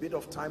given a bit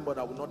of time, but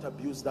I will not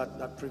abuse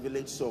that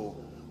privilege, so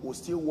we'll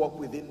still walk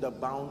within the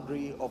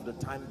boundary of the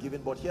time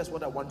given. But here's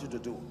what I want you to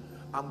do.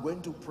 I'm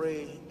going to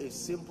pray a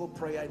simple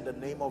prayer in the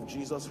name of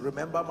Jesus.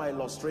 Remember my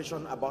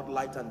illustration about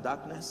light and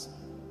darkness,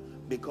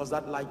 because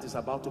that light is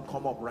about to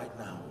come up right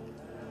now.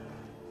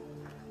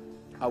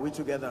 Are we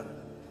together?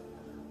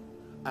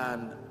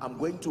 And I'm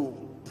going to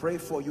pray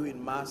for you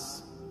in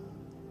mass.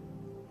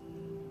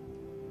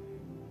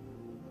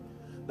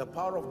 The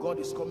power of God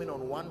is coming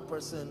on one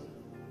person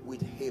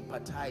with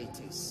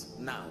hepatitis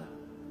now.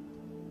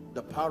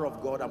 The power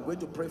of God, I'm going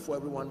to pray for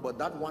everyone, but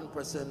that one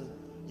person,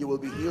 you will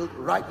be healed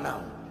right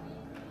now,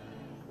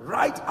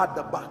 right at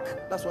the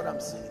back. That's what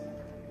I'm saying.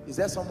 Is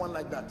there someone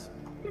like that?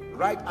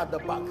 Right at the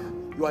back,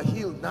 you are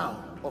healed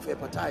now of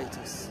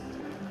hepatitis,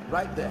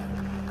 right there,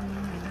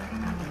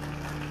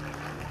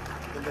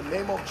 in the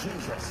name of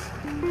Jesus.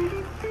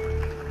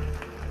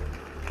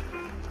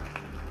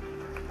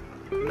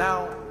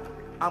 Now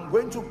I'm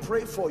going to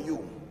pray for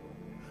you,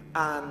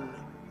 and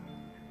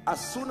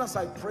as soon as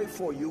I pray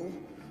for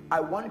you, I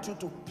want you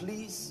to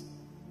please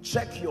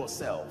check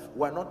yourself.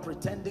 We're not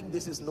pretending.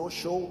 This is no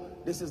show.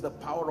 This is the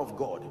power of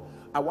God.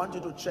 I want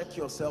you to check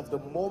yourself. The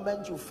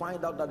moment you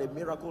find out that a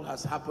miracle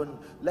has happened,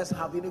 let's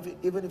have,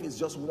 even if it's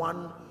just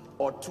 1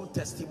 or 2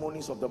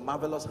 testimonies of the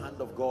marvelous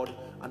hand of God,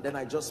 and then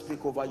I just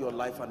speak over your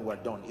life and we're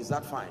done. Is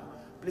that fine?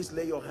 Please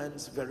lay your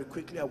hands very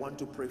quickly. I want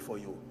to pray for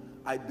you.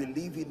 I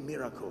believe in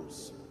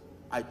miracles.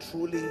 I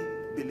truly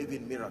believe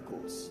in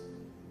miracles.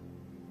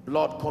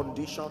 Blood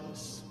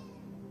conditions,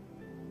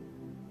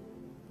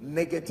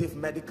 negative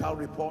medical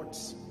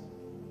reports.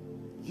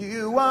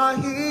 You are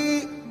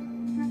here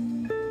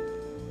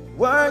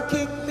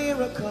working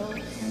miracles.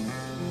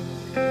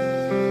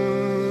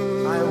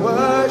 I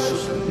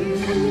worship you.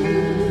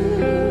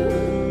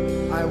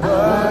 I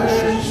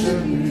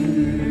worship you.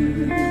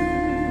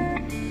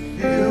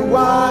 You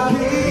are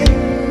here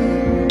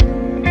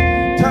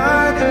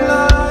turning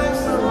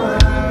lives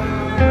around.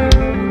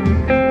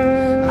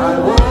 I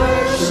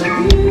worship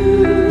you.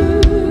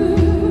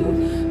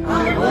 I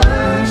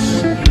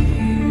worship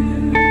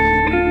you.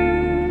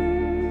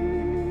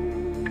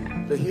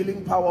 The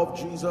healing power of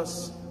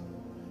Jesus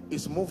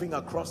is moving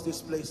across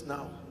this place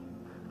now.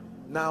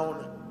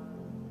 Now,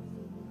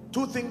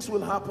 2 things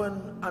will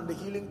happen and the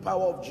healing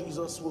power of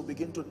Jesus will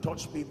begin to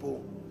touch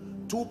people.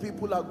 2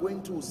 people are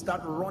going to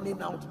start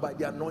running out by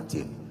the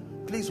anointing.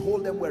 Please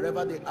hold them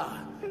wherever they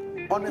are.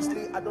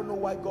 Honestly, I don't know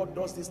why God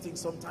does these things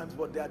sometimes,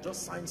 but they are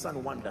just signs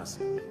and wonders.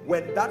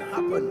 When that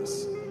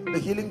happens, the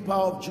healing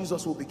power of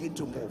Jesus will begin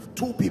to move.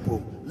 2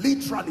 people,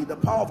 literally, the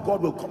power of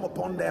God will come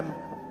upon them.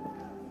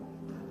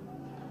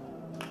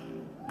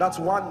 That's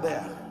 1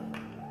 there.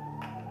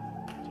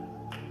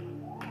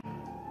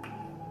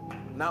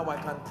 Now I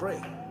can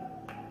pray.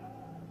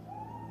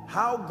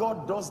 How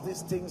God does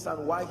these things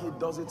and why he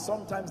does it,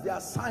 sometimes there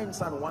are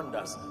signs and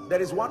wonders. There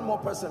is 1 more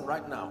person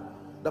right now.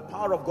 The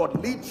power of God,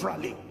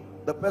 literally,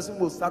 the person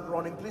will start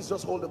running. Please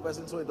just hold the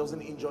person so he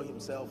doesn't injure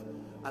himself,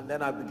 and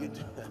then I begin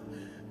to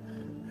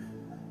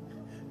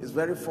it's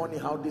very funny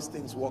how these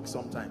things work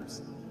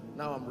sometimes.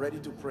 Now I'm ready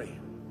to pray.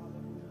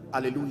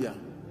 Hallelujah.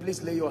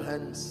 Please lay your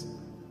hands.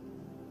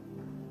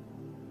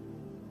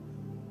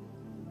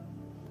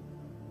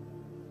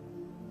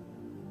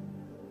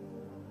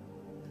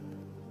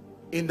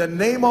 In the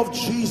name of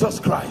Jesus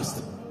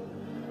Christ,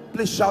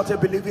 please shout a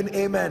believing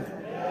amen.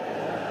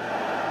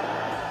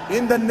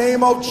 In the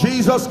name of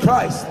Jesus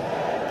Christ,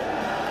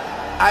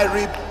 I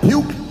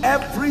rebuke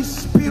every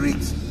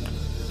spirit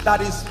that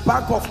is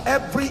back of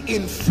every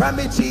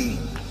infirmity,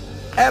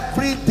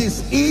 every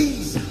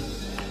disease.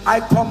 I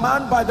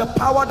command by the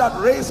power that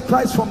raised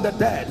Christ from the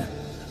dead,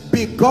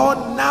 be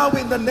gone now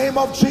in the name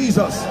of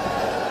Jesus.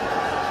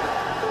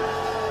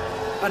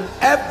 And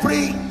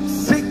every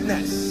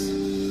sickness,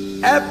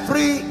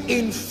 every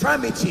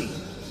infirmity,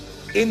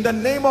 in the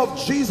name of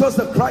Jesus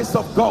the Christ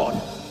of God,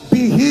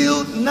 be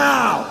healed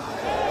now.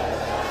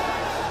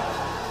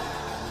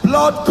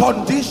 Blood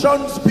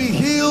conditions, be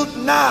healed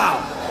now.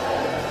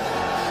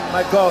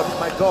 My God,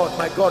 my God,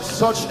 my God,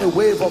 such a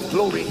wave of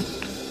glory.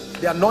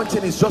 The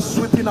anointing is just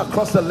sweeping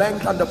across the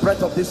length and the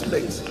breadth of this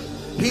place.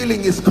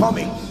 Healing is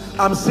coming.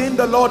 I'm seeing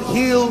the Lord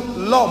heal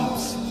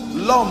lumps,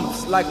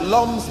 like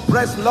lumps,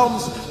 breast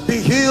lumps, be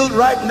healed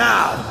right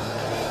now.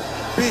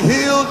 Be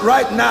healed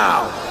right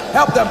now.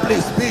 Help them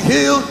please. Be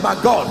healed, my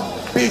God.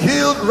 Be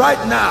healed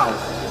right now.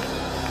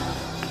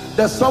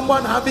 There's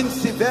someone having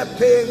severe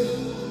pain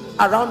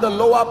around the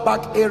lower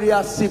back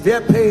area,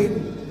 severe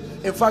pain.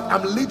 In fact,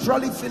 I'm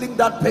literally feeling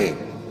that pain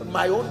on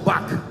my own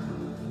back.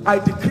 I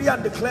decree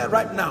and declare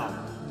right now,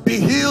 be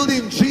healed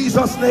in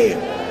Jesus' name.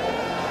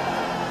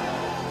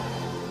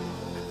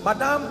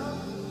 Madam,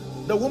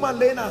 the woman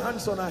laying her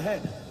hands on her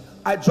head,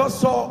 I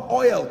just saw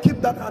oil.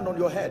 Keep that hand on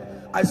your head.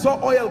 I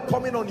saw oil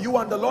coming on you,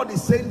 and the Lord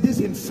is saying this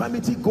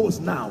infirmity goes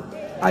now.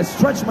 I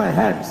stretch my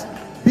hands.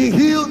 Be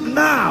healed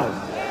now.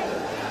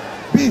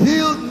 Be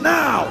healed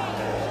now.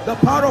 The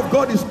power of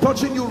God is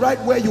touching you right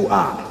where you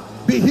are.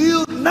 Be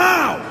healed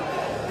now.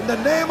 In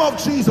the name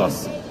of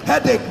Jesus.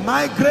 Headache,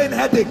 migraine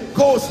headache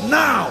goes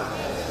now.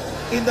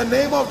 In the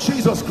name of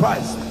Jesus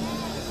Christ.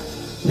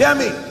 Hear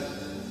me.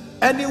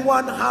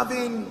 Anyone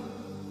having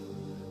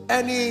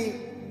any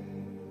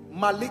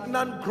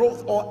malignant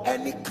growth or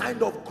any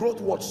kind of growth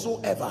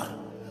whatsoever,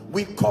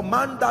 we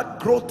command that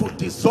growth to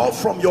dissolve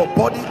from your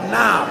body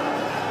now.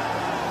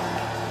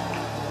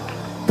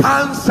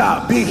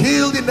 Cancer, be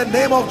healed in the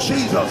name of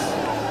Jesus.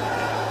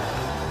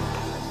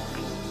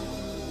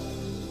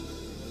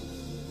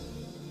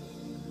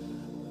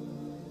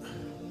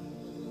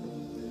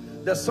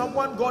 There's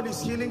someone God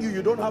is healing you.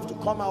 You don't have to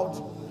come out,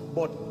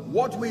 but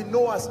what we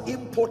know as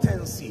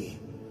impotency,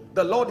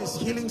 the Lord is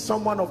healing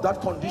someone of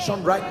that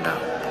condition right now.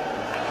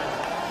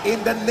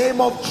 In the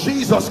name of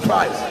Jesus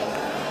Christ.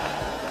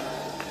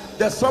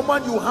 There's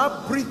someone, you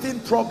have breathing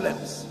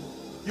problems.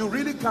 You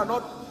really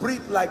cannot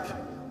breathe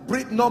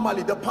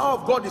normally. The power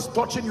of God is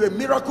touching you. A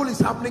miracle is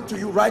happening to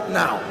you right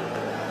now.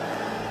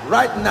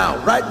 Right now,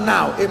 right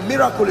now. A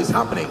miracle is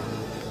happening.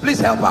 Please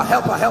help her,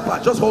 help her, help her.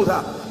 Just hold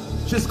her.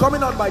 She's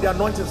coming out by the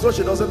anointing so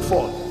she doesn't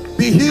fall.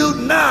 Be healed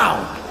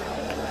now.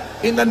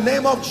 In the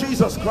name of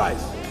Jesus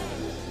Christ.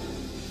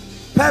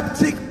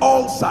 Peptic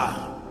ulcer.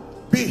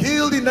 Be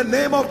healed in the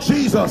name of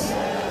Jesus.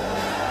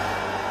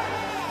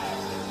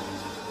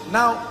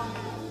 Now,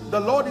 the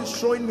Lord is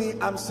showing me,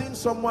 I'm seeing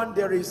someone,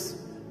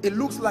 it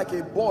looks like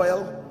a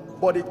boil,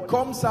 but it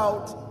comes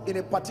out in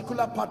a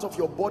particular part of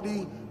your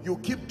body. You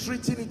keep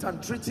treating it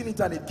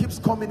and it keeps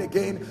coming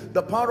again.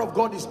 The power of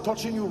God is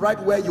touching you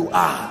right where you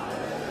are.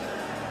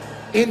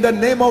 In the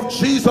name of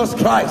Jesus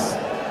Christ.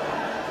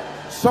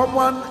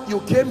 Someone,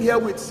 you came here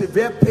with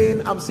severe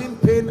pain. I'm seeing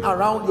pain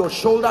around your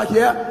shoulder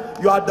here.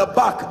 You are at the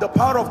back. The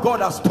power of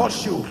God has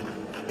touched you.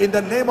 In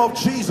the name of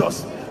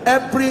Jesus.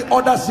 Every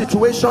other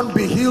situation,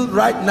 be healed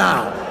right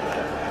now.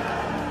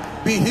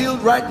 Be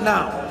healed right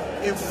now.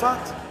 In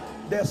fact,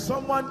 there's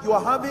someone, you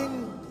are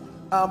having,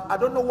 I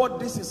don't know what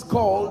this is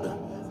called.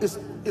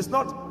 It's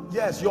not,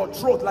 yes, your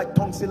throat, like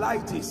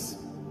tonsillitis.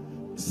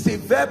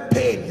 Severe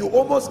pain, you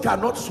almost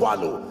cannot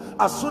swallow.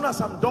 As soon as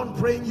I'm done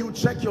praying, you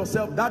check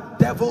yourself. That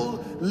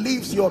devil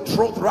leaves your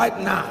throat right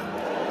now.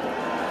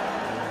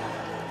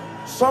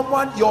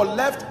 Someone, your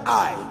left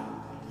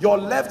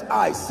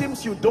eye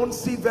seems you don't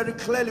see very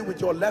clearly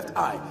with your left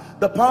eye.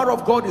 The power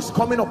of God is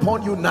coming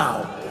upon you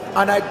now,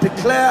 and I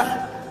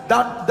declare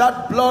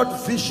that blood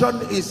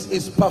vision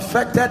is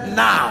perfected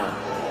now.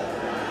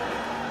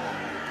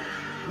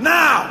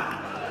 Now,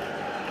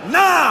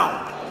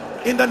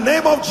 in the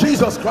name of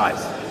Jesus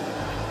Christ.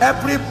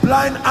 Every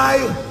blind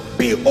eye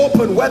be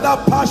open, whether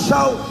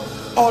partial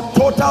or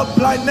total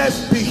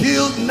blindness, be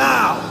healed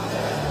now.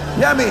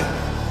 Hear me.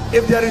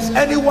 If there is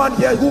anyone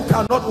here who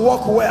cannot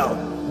walk well,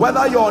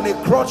 whether you're on a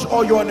crutch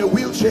or you're on a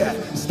wheelchair,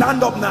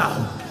 stand up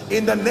now.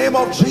 In the name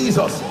of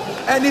Jesus.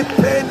 Any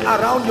pain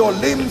around your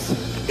limbs,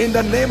 in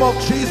the name of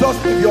Jesus.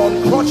 If you're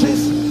on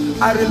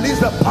crutches, I release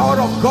the power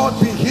of God,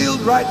 be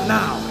healed right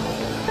now.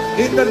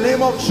 In the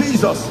name of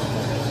Jesus.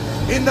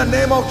 In the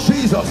name of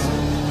Jesus.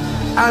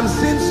 I'm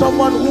seeing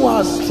someone who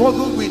has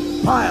struggled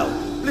with pile.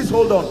 Please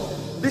hold on.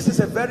 This is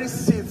a very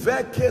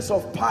severe case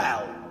of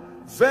pile.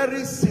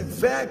 Very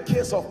severe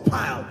case of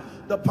pile.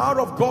 The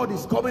power of God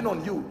is coming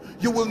on you.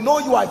 You will know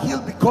you are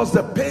healed because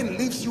the pain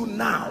leaves you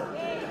now.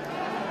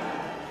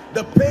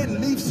 The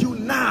pain leaves you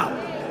now.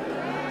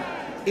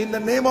 In the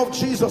name of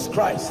Jesus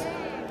Christ.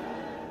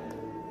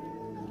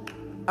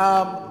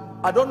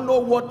 I don't know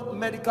what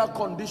medical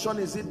condition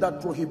is it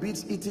that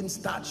prohibits eating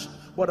starch,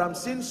 but I'm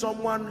seeing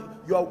someone,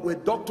 a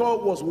doctor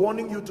was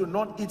warning you to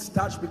not eat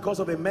starch because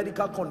of a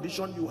medical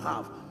condition you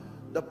have.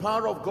 The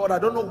power of God, I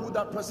don't know who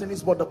that person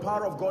is, but the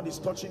power of God is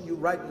touching you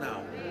right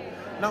now.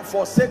 Now,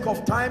 for sake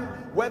of time,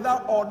 whether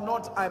or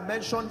not I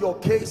mention your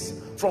case,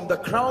 from the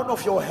crown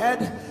of your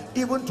head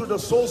even to the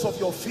soles of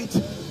your feet,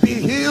 be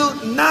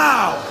healed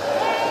now.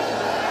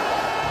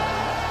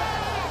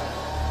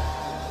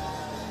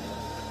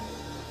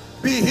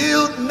 Be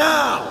healed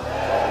now.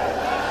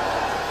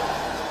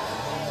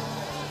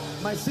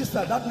 My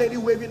sister, that lady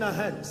waving her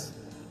hands,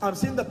 I'm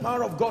seeing the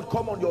power of God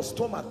come on your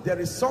stomach. There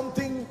is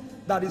something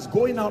that is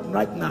going out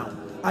right now.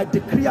 I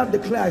decree and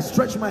declare, I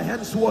stretch my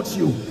hands towards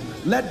you.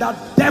 Let that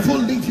devil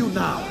leave you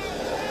now.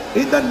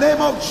 In the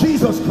name of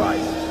Jesus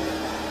Christ.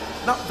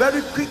 Now,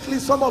 very quickly,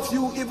 some of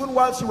you, even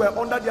whilst you were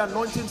under the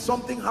anointing,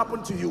 something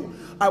happened to you.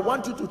 I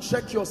want you to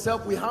check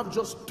yourself. We have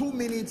just 2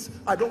 minutes.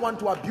 I don't want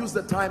to abuse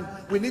the time.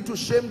 We need to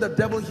shame the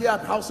devil here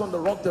at House on the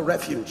Rock, the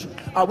refuge.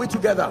 Are we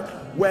together?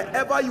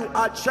 Wherever you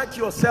are, check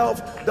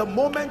yourself. The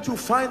moment you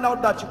find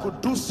out that you could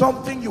do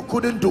something you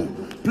couldn't do,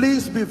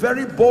 please be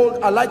very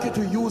bold. I'd like you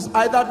to use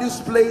either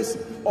this place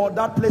or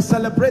that place.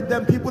 Celebrate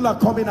them. People are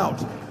coming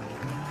out.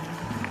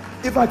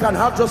 If I can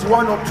have just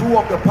 1 or 2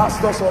 of the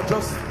pastors, or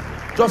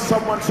just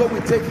someone, so we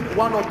take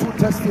 1 or 2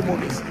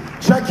 testimonies.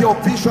 Check your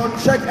vision,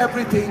 check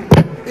everything.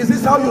 Is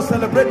this how you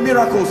celebrate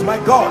miracles? My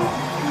God,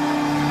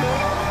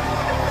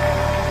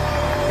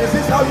 is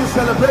this how you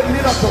celebrate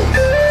miracles?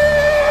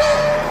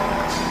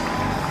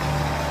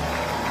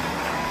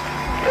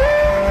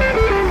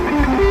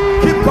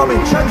 Keep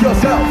coming. Check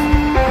yourself,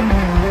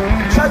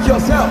 check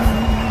yourself,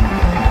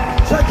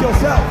 check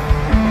yourself.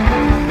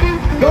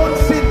 Don't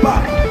sit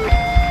back.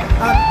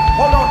 And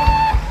hold on.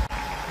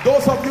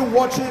 Those of you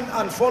watching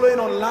and following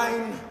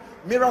online,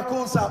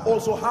 miracles are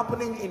also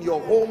happening in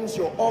your homes,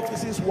 your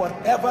offices,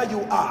 whatever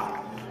you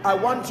are. I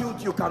want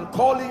you can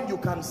call in, you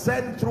can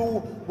send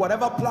through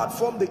whatever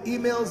platform, the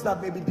emails that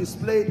may be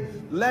displayed.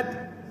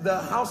 Let the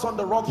House on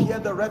the Rock here,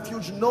 the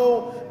refuge,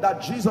 know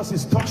that Jesus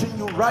is touching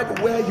you right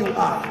where you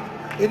are.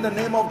 In the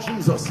name of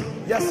Jesus.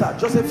 Yes, sir.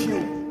 Just a few.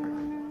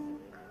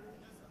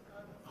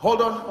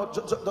 Hold on.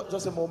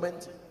 Just a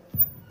moment.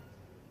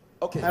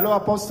 Okay. Hello,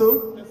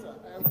 Apostle. Yes, sir.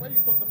 When you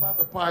talked about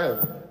the pile,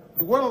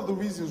 one of the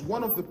reasons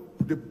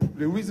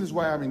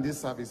why I'm in this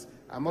service,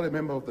 I'm not a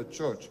member of the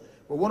church,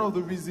 but one of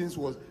the reasons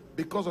was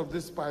because of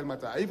this pile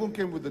matter. I even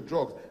came with the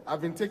drugs.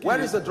 I've been taking. Where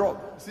is the drug?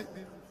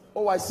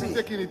 Oh, I see. I'm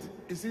taking it.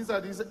 It's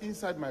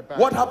inside my bag.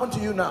 What happened to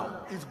you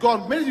now? It's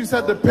gone. Maybe you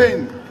said the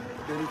pain,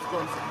 then it's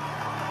gone.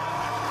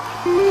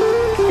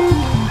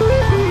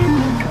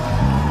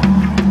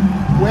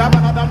 We have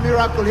another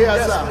miracle here,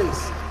 yes, sir.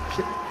 Please.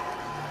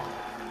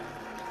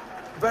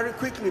 Very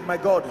quickly, my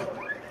God.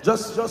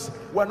 Just,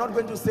 we're not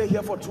going to stay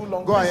here for too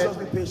long. Go Please ahead. just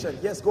be patient.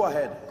 Yes, go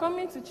ahead.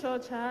 Coming to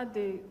church, I had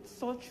a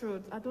sore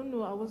throat. I don't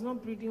know, I was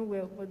not breathing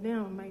well, but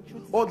now my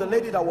throat is... Oh, the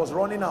lady that was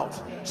running out.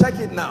 Check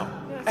it now.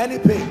 Any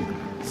pain?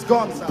 It's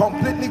gone, sir.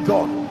 Completely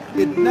gone.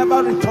 It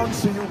never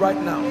returns to you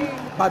right now.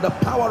 By the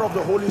power of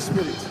the Holy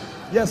Spirit.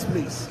 Yes,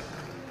 please.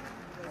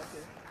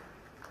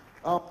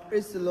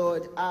 Praise the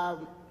Lord.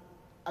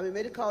 I'm a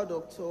medical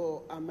doctor,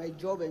 and my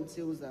job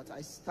entails that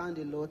I stand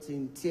a lot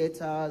in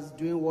theaters,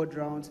 doing ward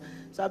rounds.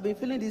 So I've been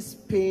feeling this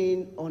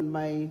pain on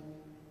my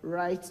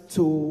right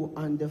toe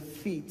and the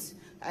feet.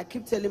 I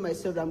keep telling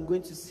myself that I'm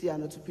going to see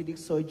an orthopedic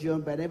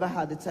surgeon, but I never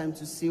had the time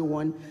to see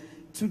one.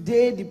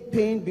 Today, the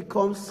pain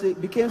became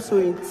so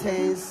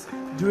intense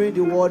during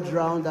the ward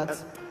round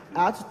that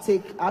I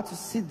had to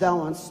sit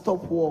down and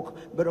stop work.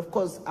 But of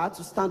course, I had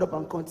to stand up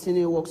and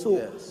continue work. So.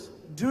 Yes.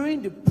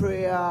 During the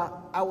prayer,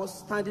 I was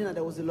standing and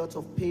there was a lot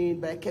of pain,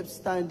 but I kept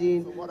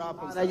standing. So what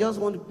happened? And I just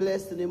want to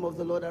bless the name of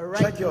the Lord. And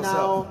Check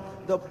yourself. now,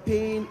 the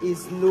pain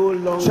is no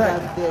longer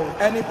Check. there.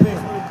 Any pain?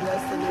 I want to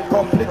bless the name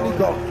Completely of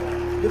the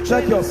Lord. gone.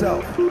 Check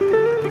yourself.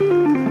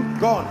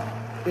 Gone.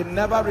 It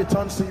never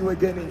returns to you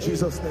again in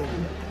Jesus' name.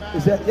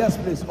 Is that yes,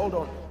 please? Hold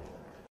on.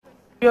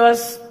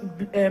 Yours,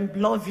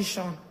 blood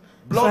vision.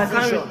 Blood so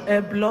I vision.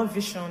 can't, blood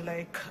vision.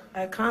 Like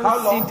I can't How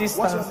long? see distance.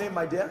 What's your name,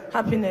 my dear?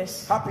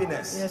 Happiness.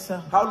 Happiness. Yes,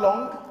 sir. How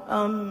long?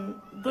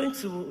 Going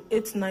to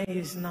 8-9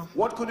 years now.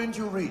 What couldn't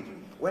you read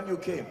when you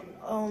came?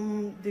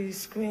 The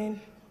screen.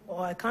 Oh,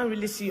 I can't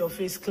really see your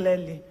face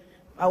clearly.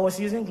 I was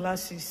using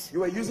glasses.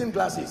 You were using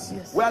glasses.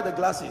 Yes. Where are the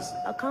glasses?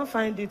 I can't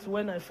find it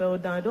when I fell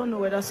down. I don't know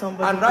whether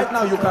somebody. And right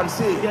now you can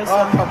see. Yes,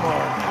 Oh, sir. come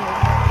on.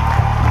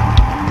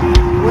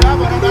 We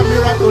have another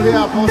miracle here,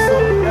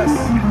 Apostle.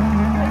 Yes.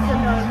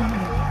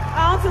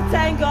 I want to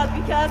thank God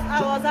because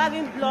I was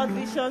having blood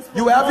visions.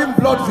 You were having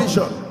blood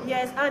vision.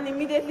 Yes, and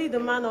immediately the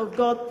man of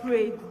God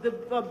prayed. The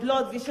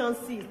blood vision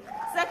ceased.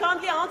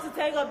 Secondly, I want to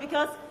thank God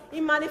because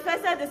He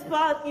manifested His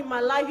power in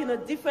my life in a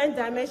different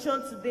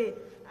dimension today.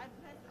 I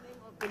bless the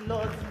name of the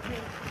Lord.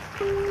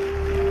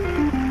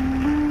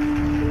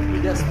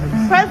 Yes,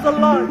 please. Praise the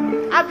Lord.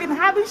 I've been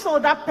having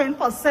shoulder pain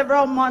for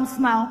several months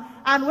now,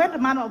 and when the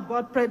man of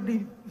God prayed,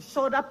 the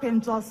shoulder pain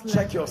just left.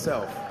 Check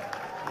yourself.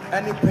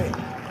 Any pain,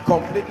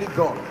 completely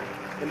gone.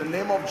 In the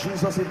name of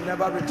Jesus, it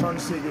never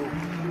returns to you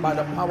by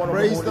the power of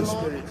Praise the the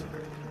Holy Lord. Spirit.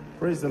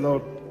 Praise the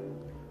Lord.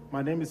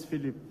 My name is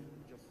Philip.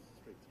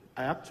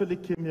 I actually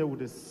came here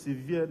with a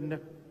severe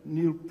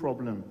knee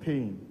problem,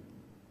 pain.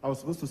 I was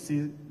supposed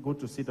to go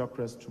to Cedar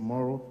Crest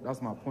tomorrow.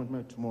 That's my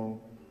appointment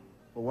tomorrow.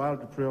 But while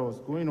the prayer was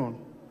going on,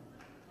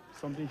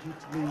 something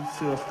hit me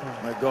seriously.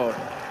 My God.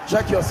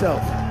 Check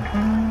yourself.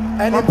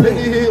 Any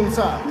Completely pain, healed,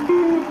 sir.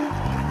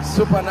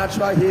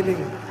 supernatural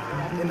healing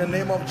in the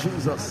name of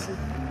Jesus.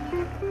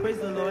 Praise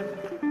the Lord.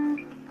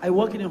 I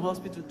work in a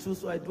hospital too,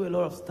 so I do a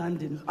lot of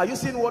standing. Are you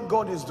seeing what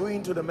God is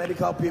doing to the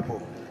medical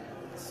people?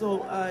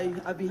 So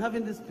I've been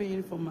having this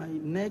pain from my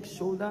neck,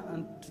 shoulder,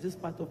 and to this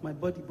part of my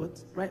body,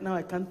 but right now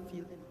I can't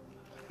feel it.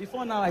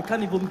 Before now, I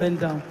can't even bend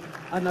down.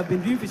 And I've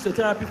been doing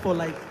physiotherapy for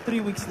like 3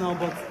 weeks now,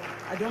 but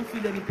I don't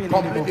feel any pain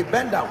Completely anymore.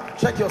 bend down.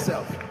 Check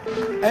yourself.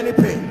 Any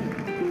pain,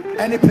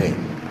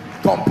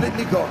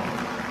 completely gone.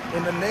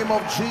 In the name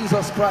of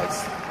Jesus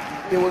Christ,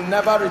 it will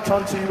never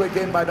return to you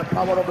again by the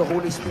power of the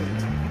Holy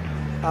Spirit.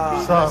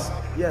 Sir.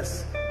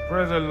 Yes.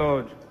 Praise the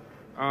Lord.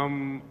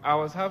 I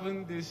was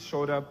having this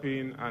shoulder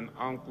pain and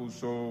ankle,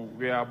 so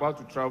we are about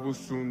to travel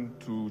soon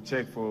to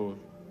check for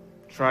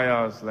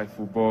trials like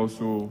football.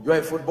 So You're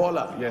a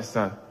footballer? yes,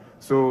 sir.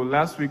 So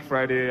last week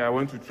Friday I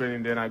went to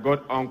training, then I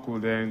got ankle,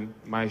 then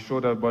my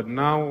shoulder. But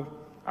now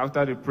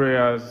after the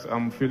prayers,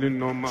 I'm feeling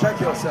normal. Check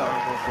yourself.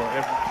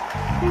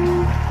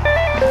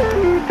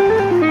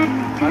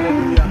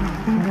 Hallelujah.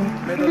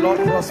 May the Lord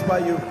prosper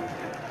you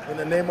in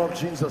the name of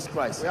Jesus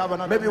Christ. We have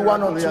another Maybe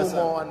one or miracle two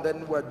here, more and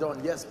then we're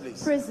done. Yes,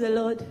 please. Praise the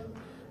Lord.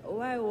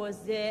 While I was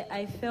there,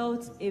 I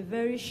felt a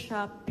very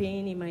sharp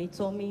pain in my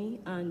tummy,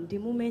 and the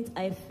moment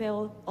I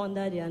fell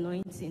under the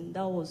anointing,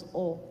 that was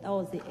all. That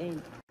was the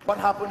end. What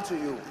happened to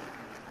you?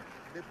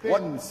 The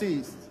pain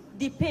ceased.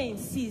 The pain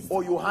ceased.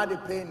 Oh, you had a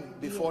pain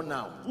before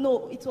now?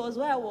 No, it was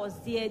while I was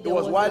there. It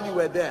was while you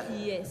were there?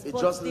 Yes. It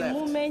but just the left?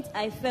 moment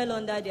I fell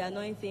under the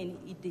anointing,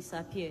 it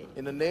disappeared.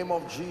 In the name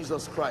of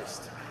Jesus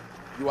Christ,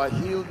 you are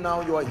healed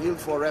now. You are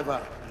healed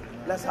forever.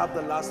 Let's have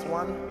the last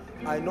one.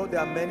 I know there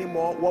are many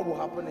more. What will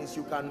happen is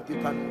you can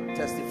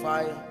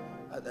testify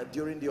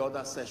during the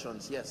other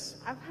sessions.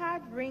 Yes. I've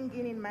had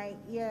ringing in my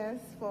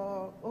ears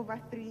for over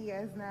 3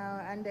 years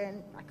now, and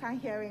then I can't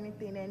hear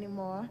anything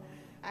anymore.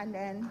 And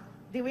then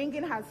the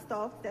ringing has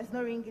stopped. There's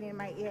no ringing in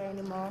my ear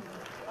anymore.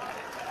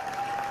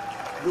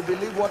 You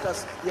believe what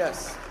has...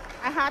 Yes.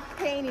 I had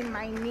pain in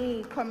my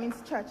knee coming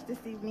to church this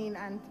evening,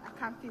 and I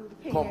can't feel the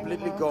pain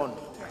Completely anymore. gone.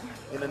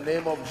 In the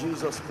name of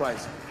Jesus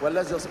Christ. Well,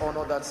 let's just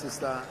honor that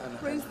sister. And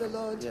Praise the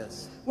Lord.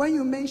 Yes. When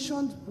you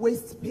mentioned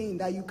waist pain,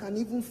 that you can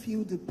even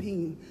feel the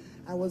pain,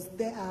 I was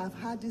there. I've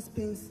had this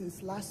pain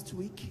since last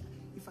week.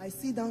 If I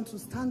sit down to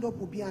stand up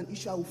will be an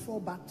issue, I will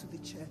fall back to the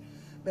chair.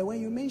 But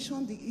when you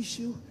mentioned the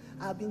issue,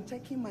 I've been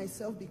checking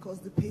myself because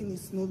the pain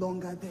is no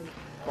longer there.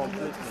 I'm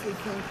here to say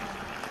thank you.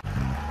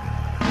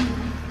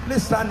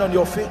 Please stand on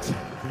your feet.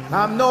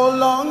 I'm no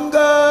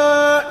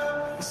longer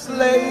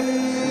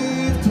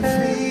slave to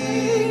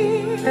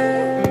fear.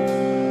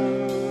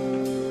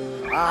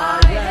 I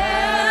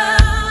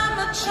am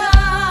a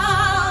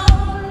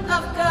child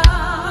of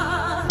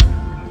God.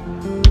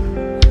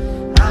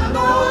 I'm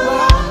no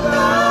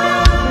longer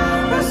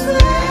a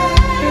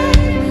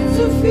slave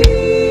to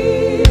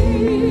fear.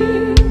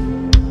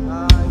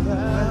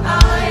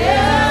 I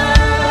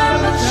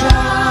am a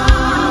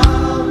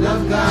child of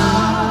God.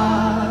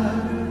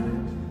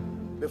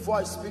 Before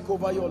I speak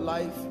over your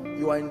life,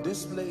 you are in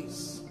this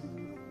place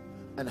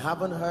and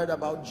haven't heard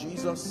about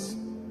Jesus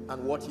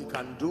and what he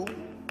can do,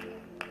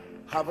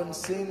 haven't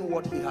seen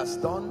what he has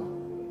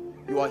done.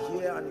 You are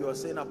here and you are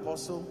saying,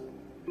 Apostle,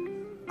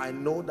 I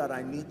know that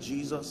I need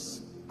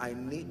Jesus. I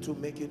need to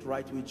make it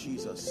right with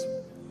Jesus.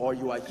 Or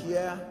you are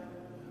here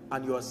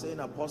and you are saying,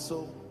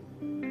 Apostle,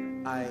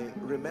 I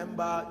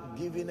remember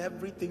giving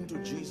everything to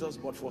Jesus,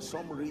 but for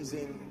some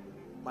reason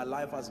my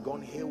life has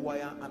gone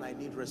haywire and I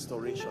need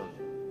restoration.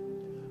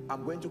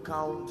 I'm going to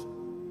count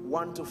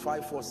 1 to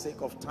 5 for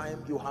sake of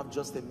time. You have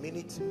just a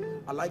minute.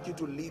 I'd like you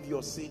to leave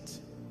your seat,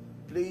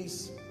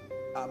 please.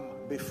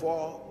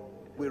 Before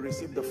we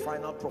receive the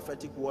final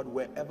prophetic word,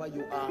 wherever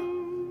you are,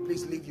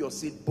 please leave your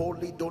seat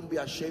boldly. Don't be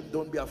ashamed,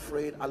 don't be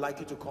afraid. I'd like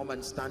you to come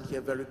and stand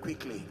here very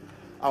quickly.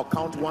 I'll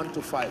count 1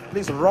 to 5.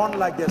 Please run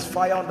like there's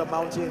fire on the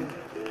mountain.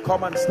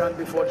 Come and stand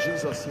before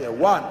Jesus here.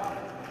 1.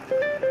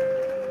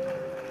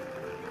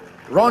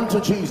 Run to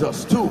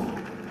Jesus. 2.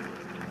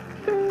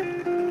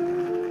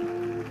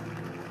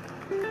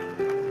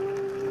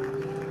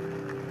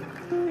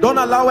 Don't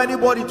allow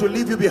anybody to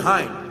leave you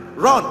behind.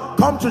 Run.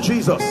 Come to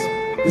Jesus.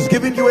 He's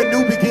giving you a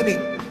new beginning.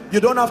 You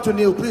don't have to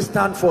kneel. Please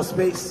stand for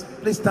space.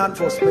 Please stand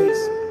for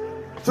space.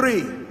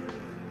 3.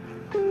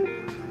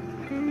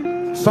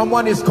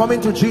 Someone is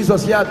coming to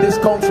Jesus here at this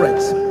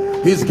conference.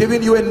 He's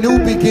giving you a new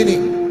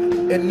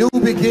beginning. A new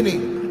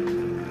beginning.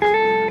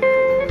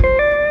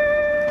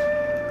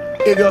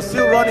 If you're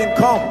still running,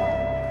 come.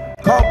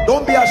 Come.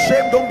 Don't be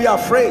ashamed. Don't be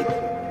afraid.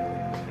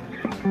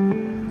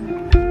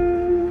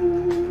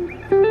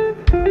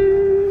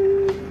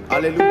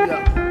 Hallelujah.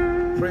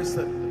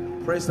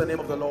 Praise the name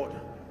of the Lord.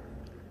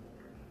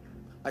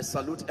 I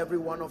salute every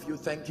one of you.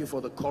 Thank you for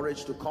the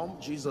courage to come.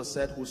 Jesus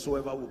said,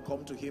 whosoever will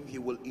come to him, he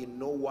will in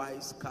no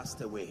wise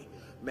cast away.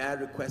 May I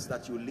request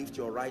that you lift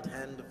your right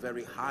hand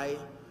very high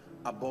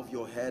above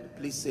your head.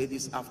 Please say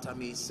this after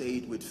me. Say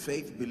it with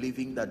faith,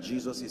 believing that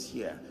Jesus is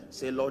here.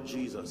 Say, Lord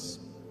Jesus,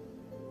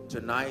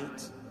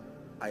 tonight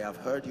I have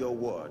heard your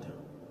word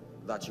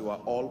that you are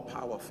all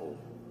powerful.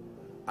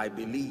 I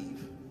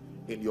believe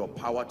in your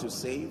power to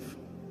save.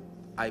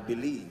 I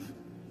believe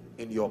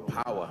in your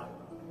power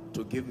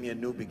to give me a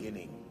new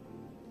beginning.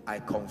 I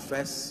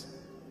confess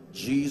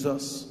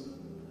Jesus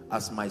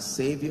as my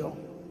Savior,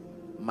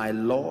 my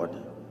Lord,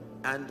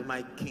 and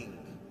my King.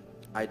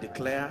 I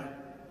declare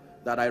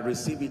that I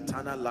receive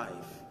eternal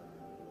life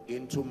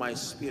into my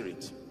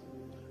spirit.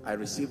 I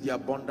receive the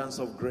abundance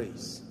of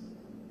grace,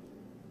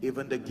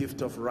 even the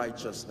gift of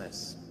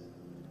righteousness.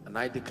 And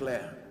I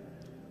declare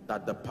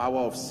that the power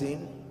of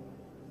sin,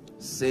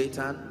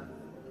 Satan,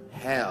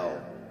 hell,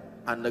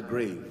 and the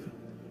grave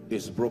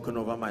is broken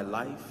over my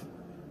life.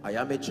 I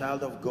am a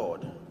child of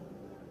God.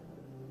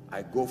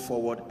 I go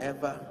forward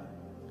ever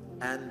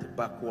and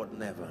backward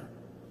never.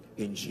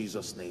 In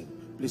Jesus' name.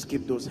 Please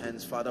keep those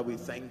hands. Father, we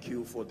thank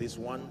you for these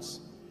ones.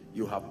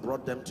 You have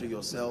brought them to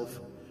yourself.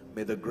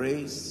 May the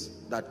grace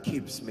that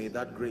keeps, may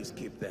that grace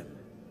keep them.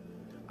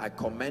 I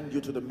commend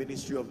you to the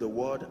ministry of the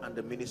word and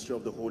the ministry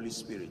of the Holy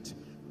Spirit.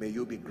 May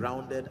you be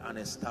grounded and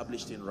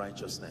established in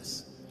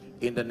righteousness.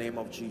 In the name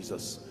of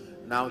Jesus.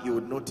 Now you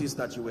would notice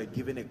that you were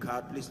given a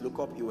card. Please look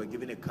up. You were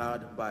given a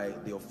card by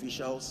the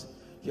officials.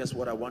 Here's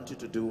what I want you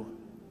to do.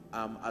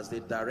 As they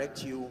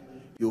direct you,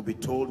 you'll be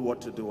told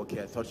what to do.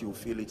 Okay, I thought you would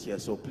feel it here.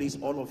 So please,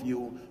 all of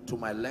you to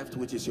my left,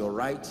 which is your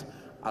right,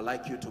 I'd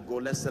like you to go.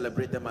 Let's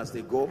celebrate them as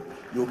they go.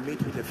 You'll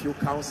meet with a few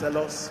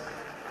counselors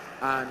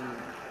and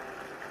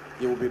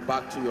you will be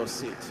back to your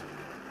seat.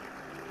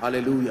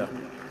 Hallelujah.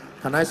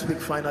 Can I speak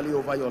finally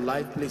over your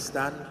life? Please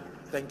stand.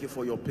 Thank you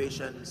for your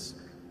patience.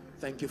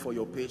 Thank you for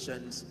your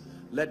patience.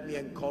 Let me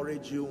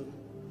encourage you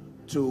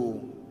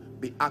to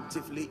be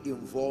actively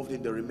involved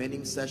in the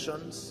remaining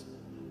sessions.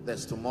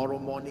 There's tomorrow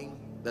morning,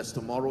 there's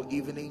tomorrow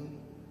evening,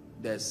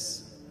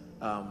 there's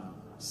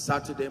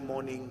Saturday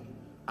morning,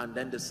 and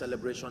then the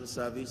celebration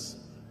service.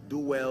 Do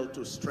well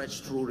to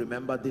stretch through.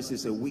 Remember, this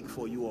is a week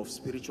for you of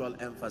spiritual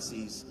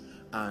emphasis,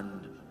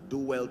 and do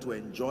well to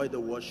enjoy the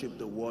worship,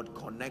 the word,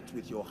 connect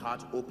with your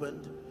heart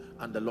opened,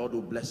 and the Lord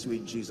will bless you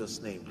in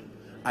Jesus' name.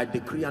 I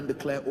decree and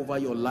declare over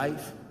your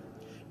life,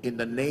 in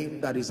the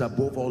name that is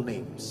above all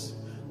names,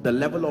 the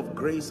level of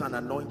grace and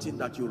anointing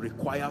that you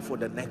require for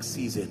the next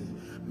season,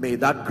 may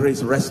that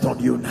grace rest on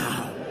you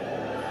now.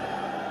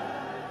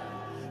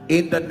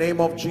 In the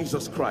name of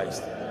Jesus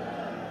Christ,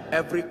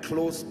 every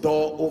closed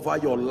door over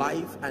your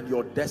life and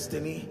your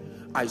destiny,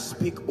 I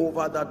speak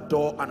over that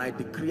door and I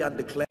decree and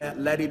declare,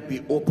 let it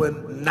be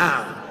open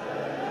now.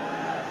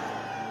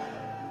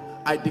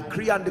 I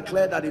decree and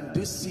declare that in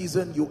this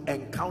season you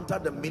encounter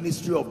the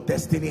ministry of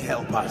destiny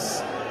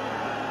helpers,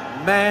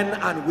 men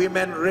and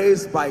women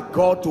raised by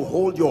God to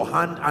hold your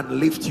hand and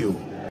lift you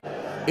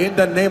in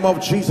the name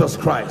of Jesus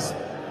Christ.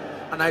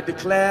 And I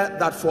declare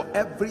that for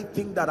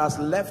everything that has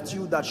left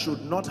you that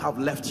should not have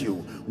left you,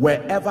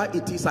 wherever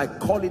it is, I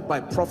call it by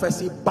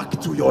prophecy back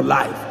to your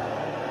life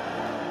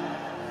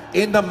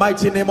in the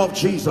mighty name of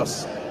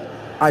Jesus.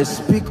 I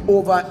speak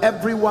over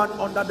everyone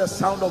under the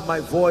sound of my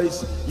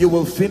voice. You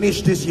will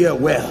finish this year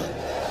well.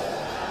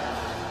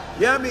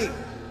 Hear me.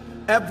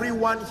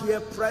 Everyone here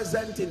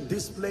present in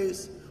this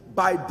place,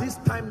 by this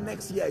time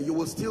next year, you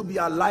will still be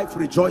alive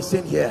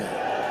rejoicing here.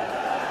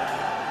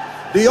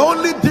 The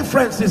only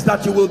difference is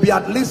that you will be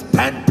at least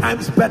 10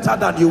 times better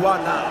than you are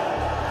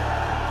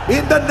now.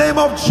 In the name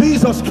of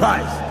Jesus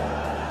Christ.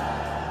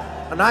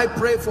 And I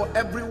pray for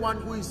everyone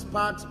who is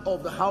part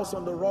of the House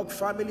on the Rock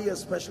family,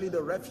 especially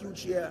the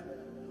refuge here,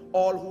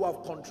 all who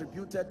have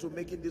contributed to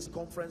making this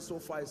conference so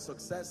far a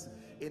success.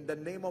 In the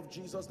name of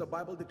Jesus, the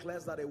Bible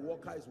declares that a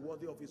worker is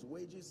worthy of his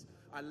wages.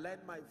 I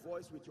lend my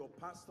voice with your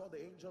pastor, the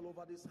angel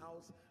over this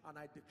house, and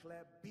I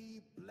declare,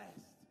 be blessed.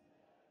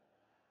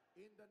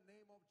 In the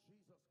name of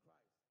Jesus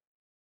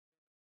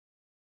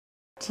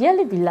Christ.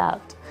 Dearly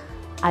beloved,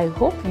 I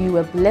hope you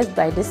were blessed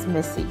by this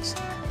message.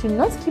 Do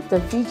not keep the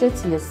video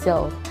to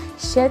yourself.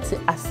 Share to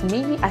as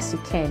many as you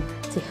can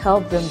to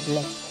help them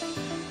bless.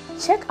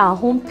 Check our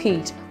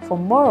homepage for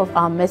more of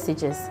our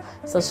messages.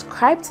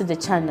 Subscribe to the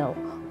channel,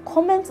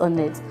 comment on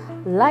it,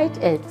 like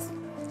it.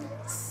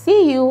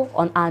 See you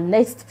on our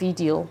next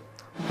video.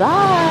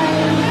 Bye.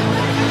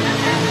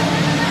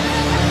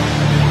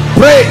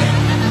 Pray,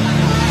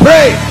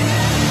 pray,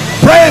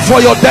 pray for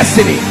your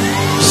destiny.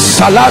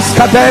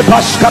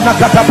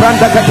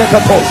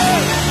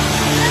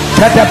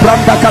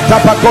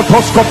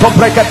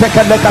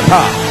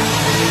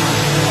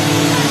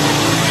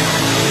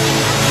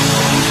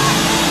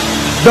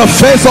 The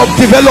phase of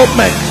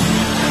development.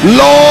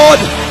 Lord,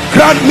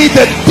 grant me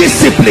the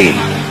discipline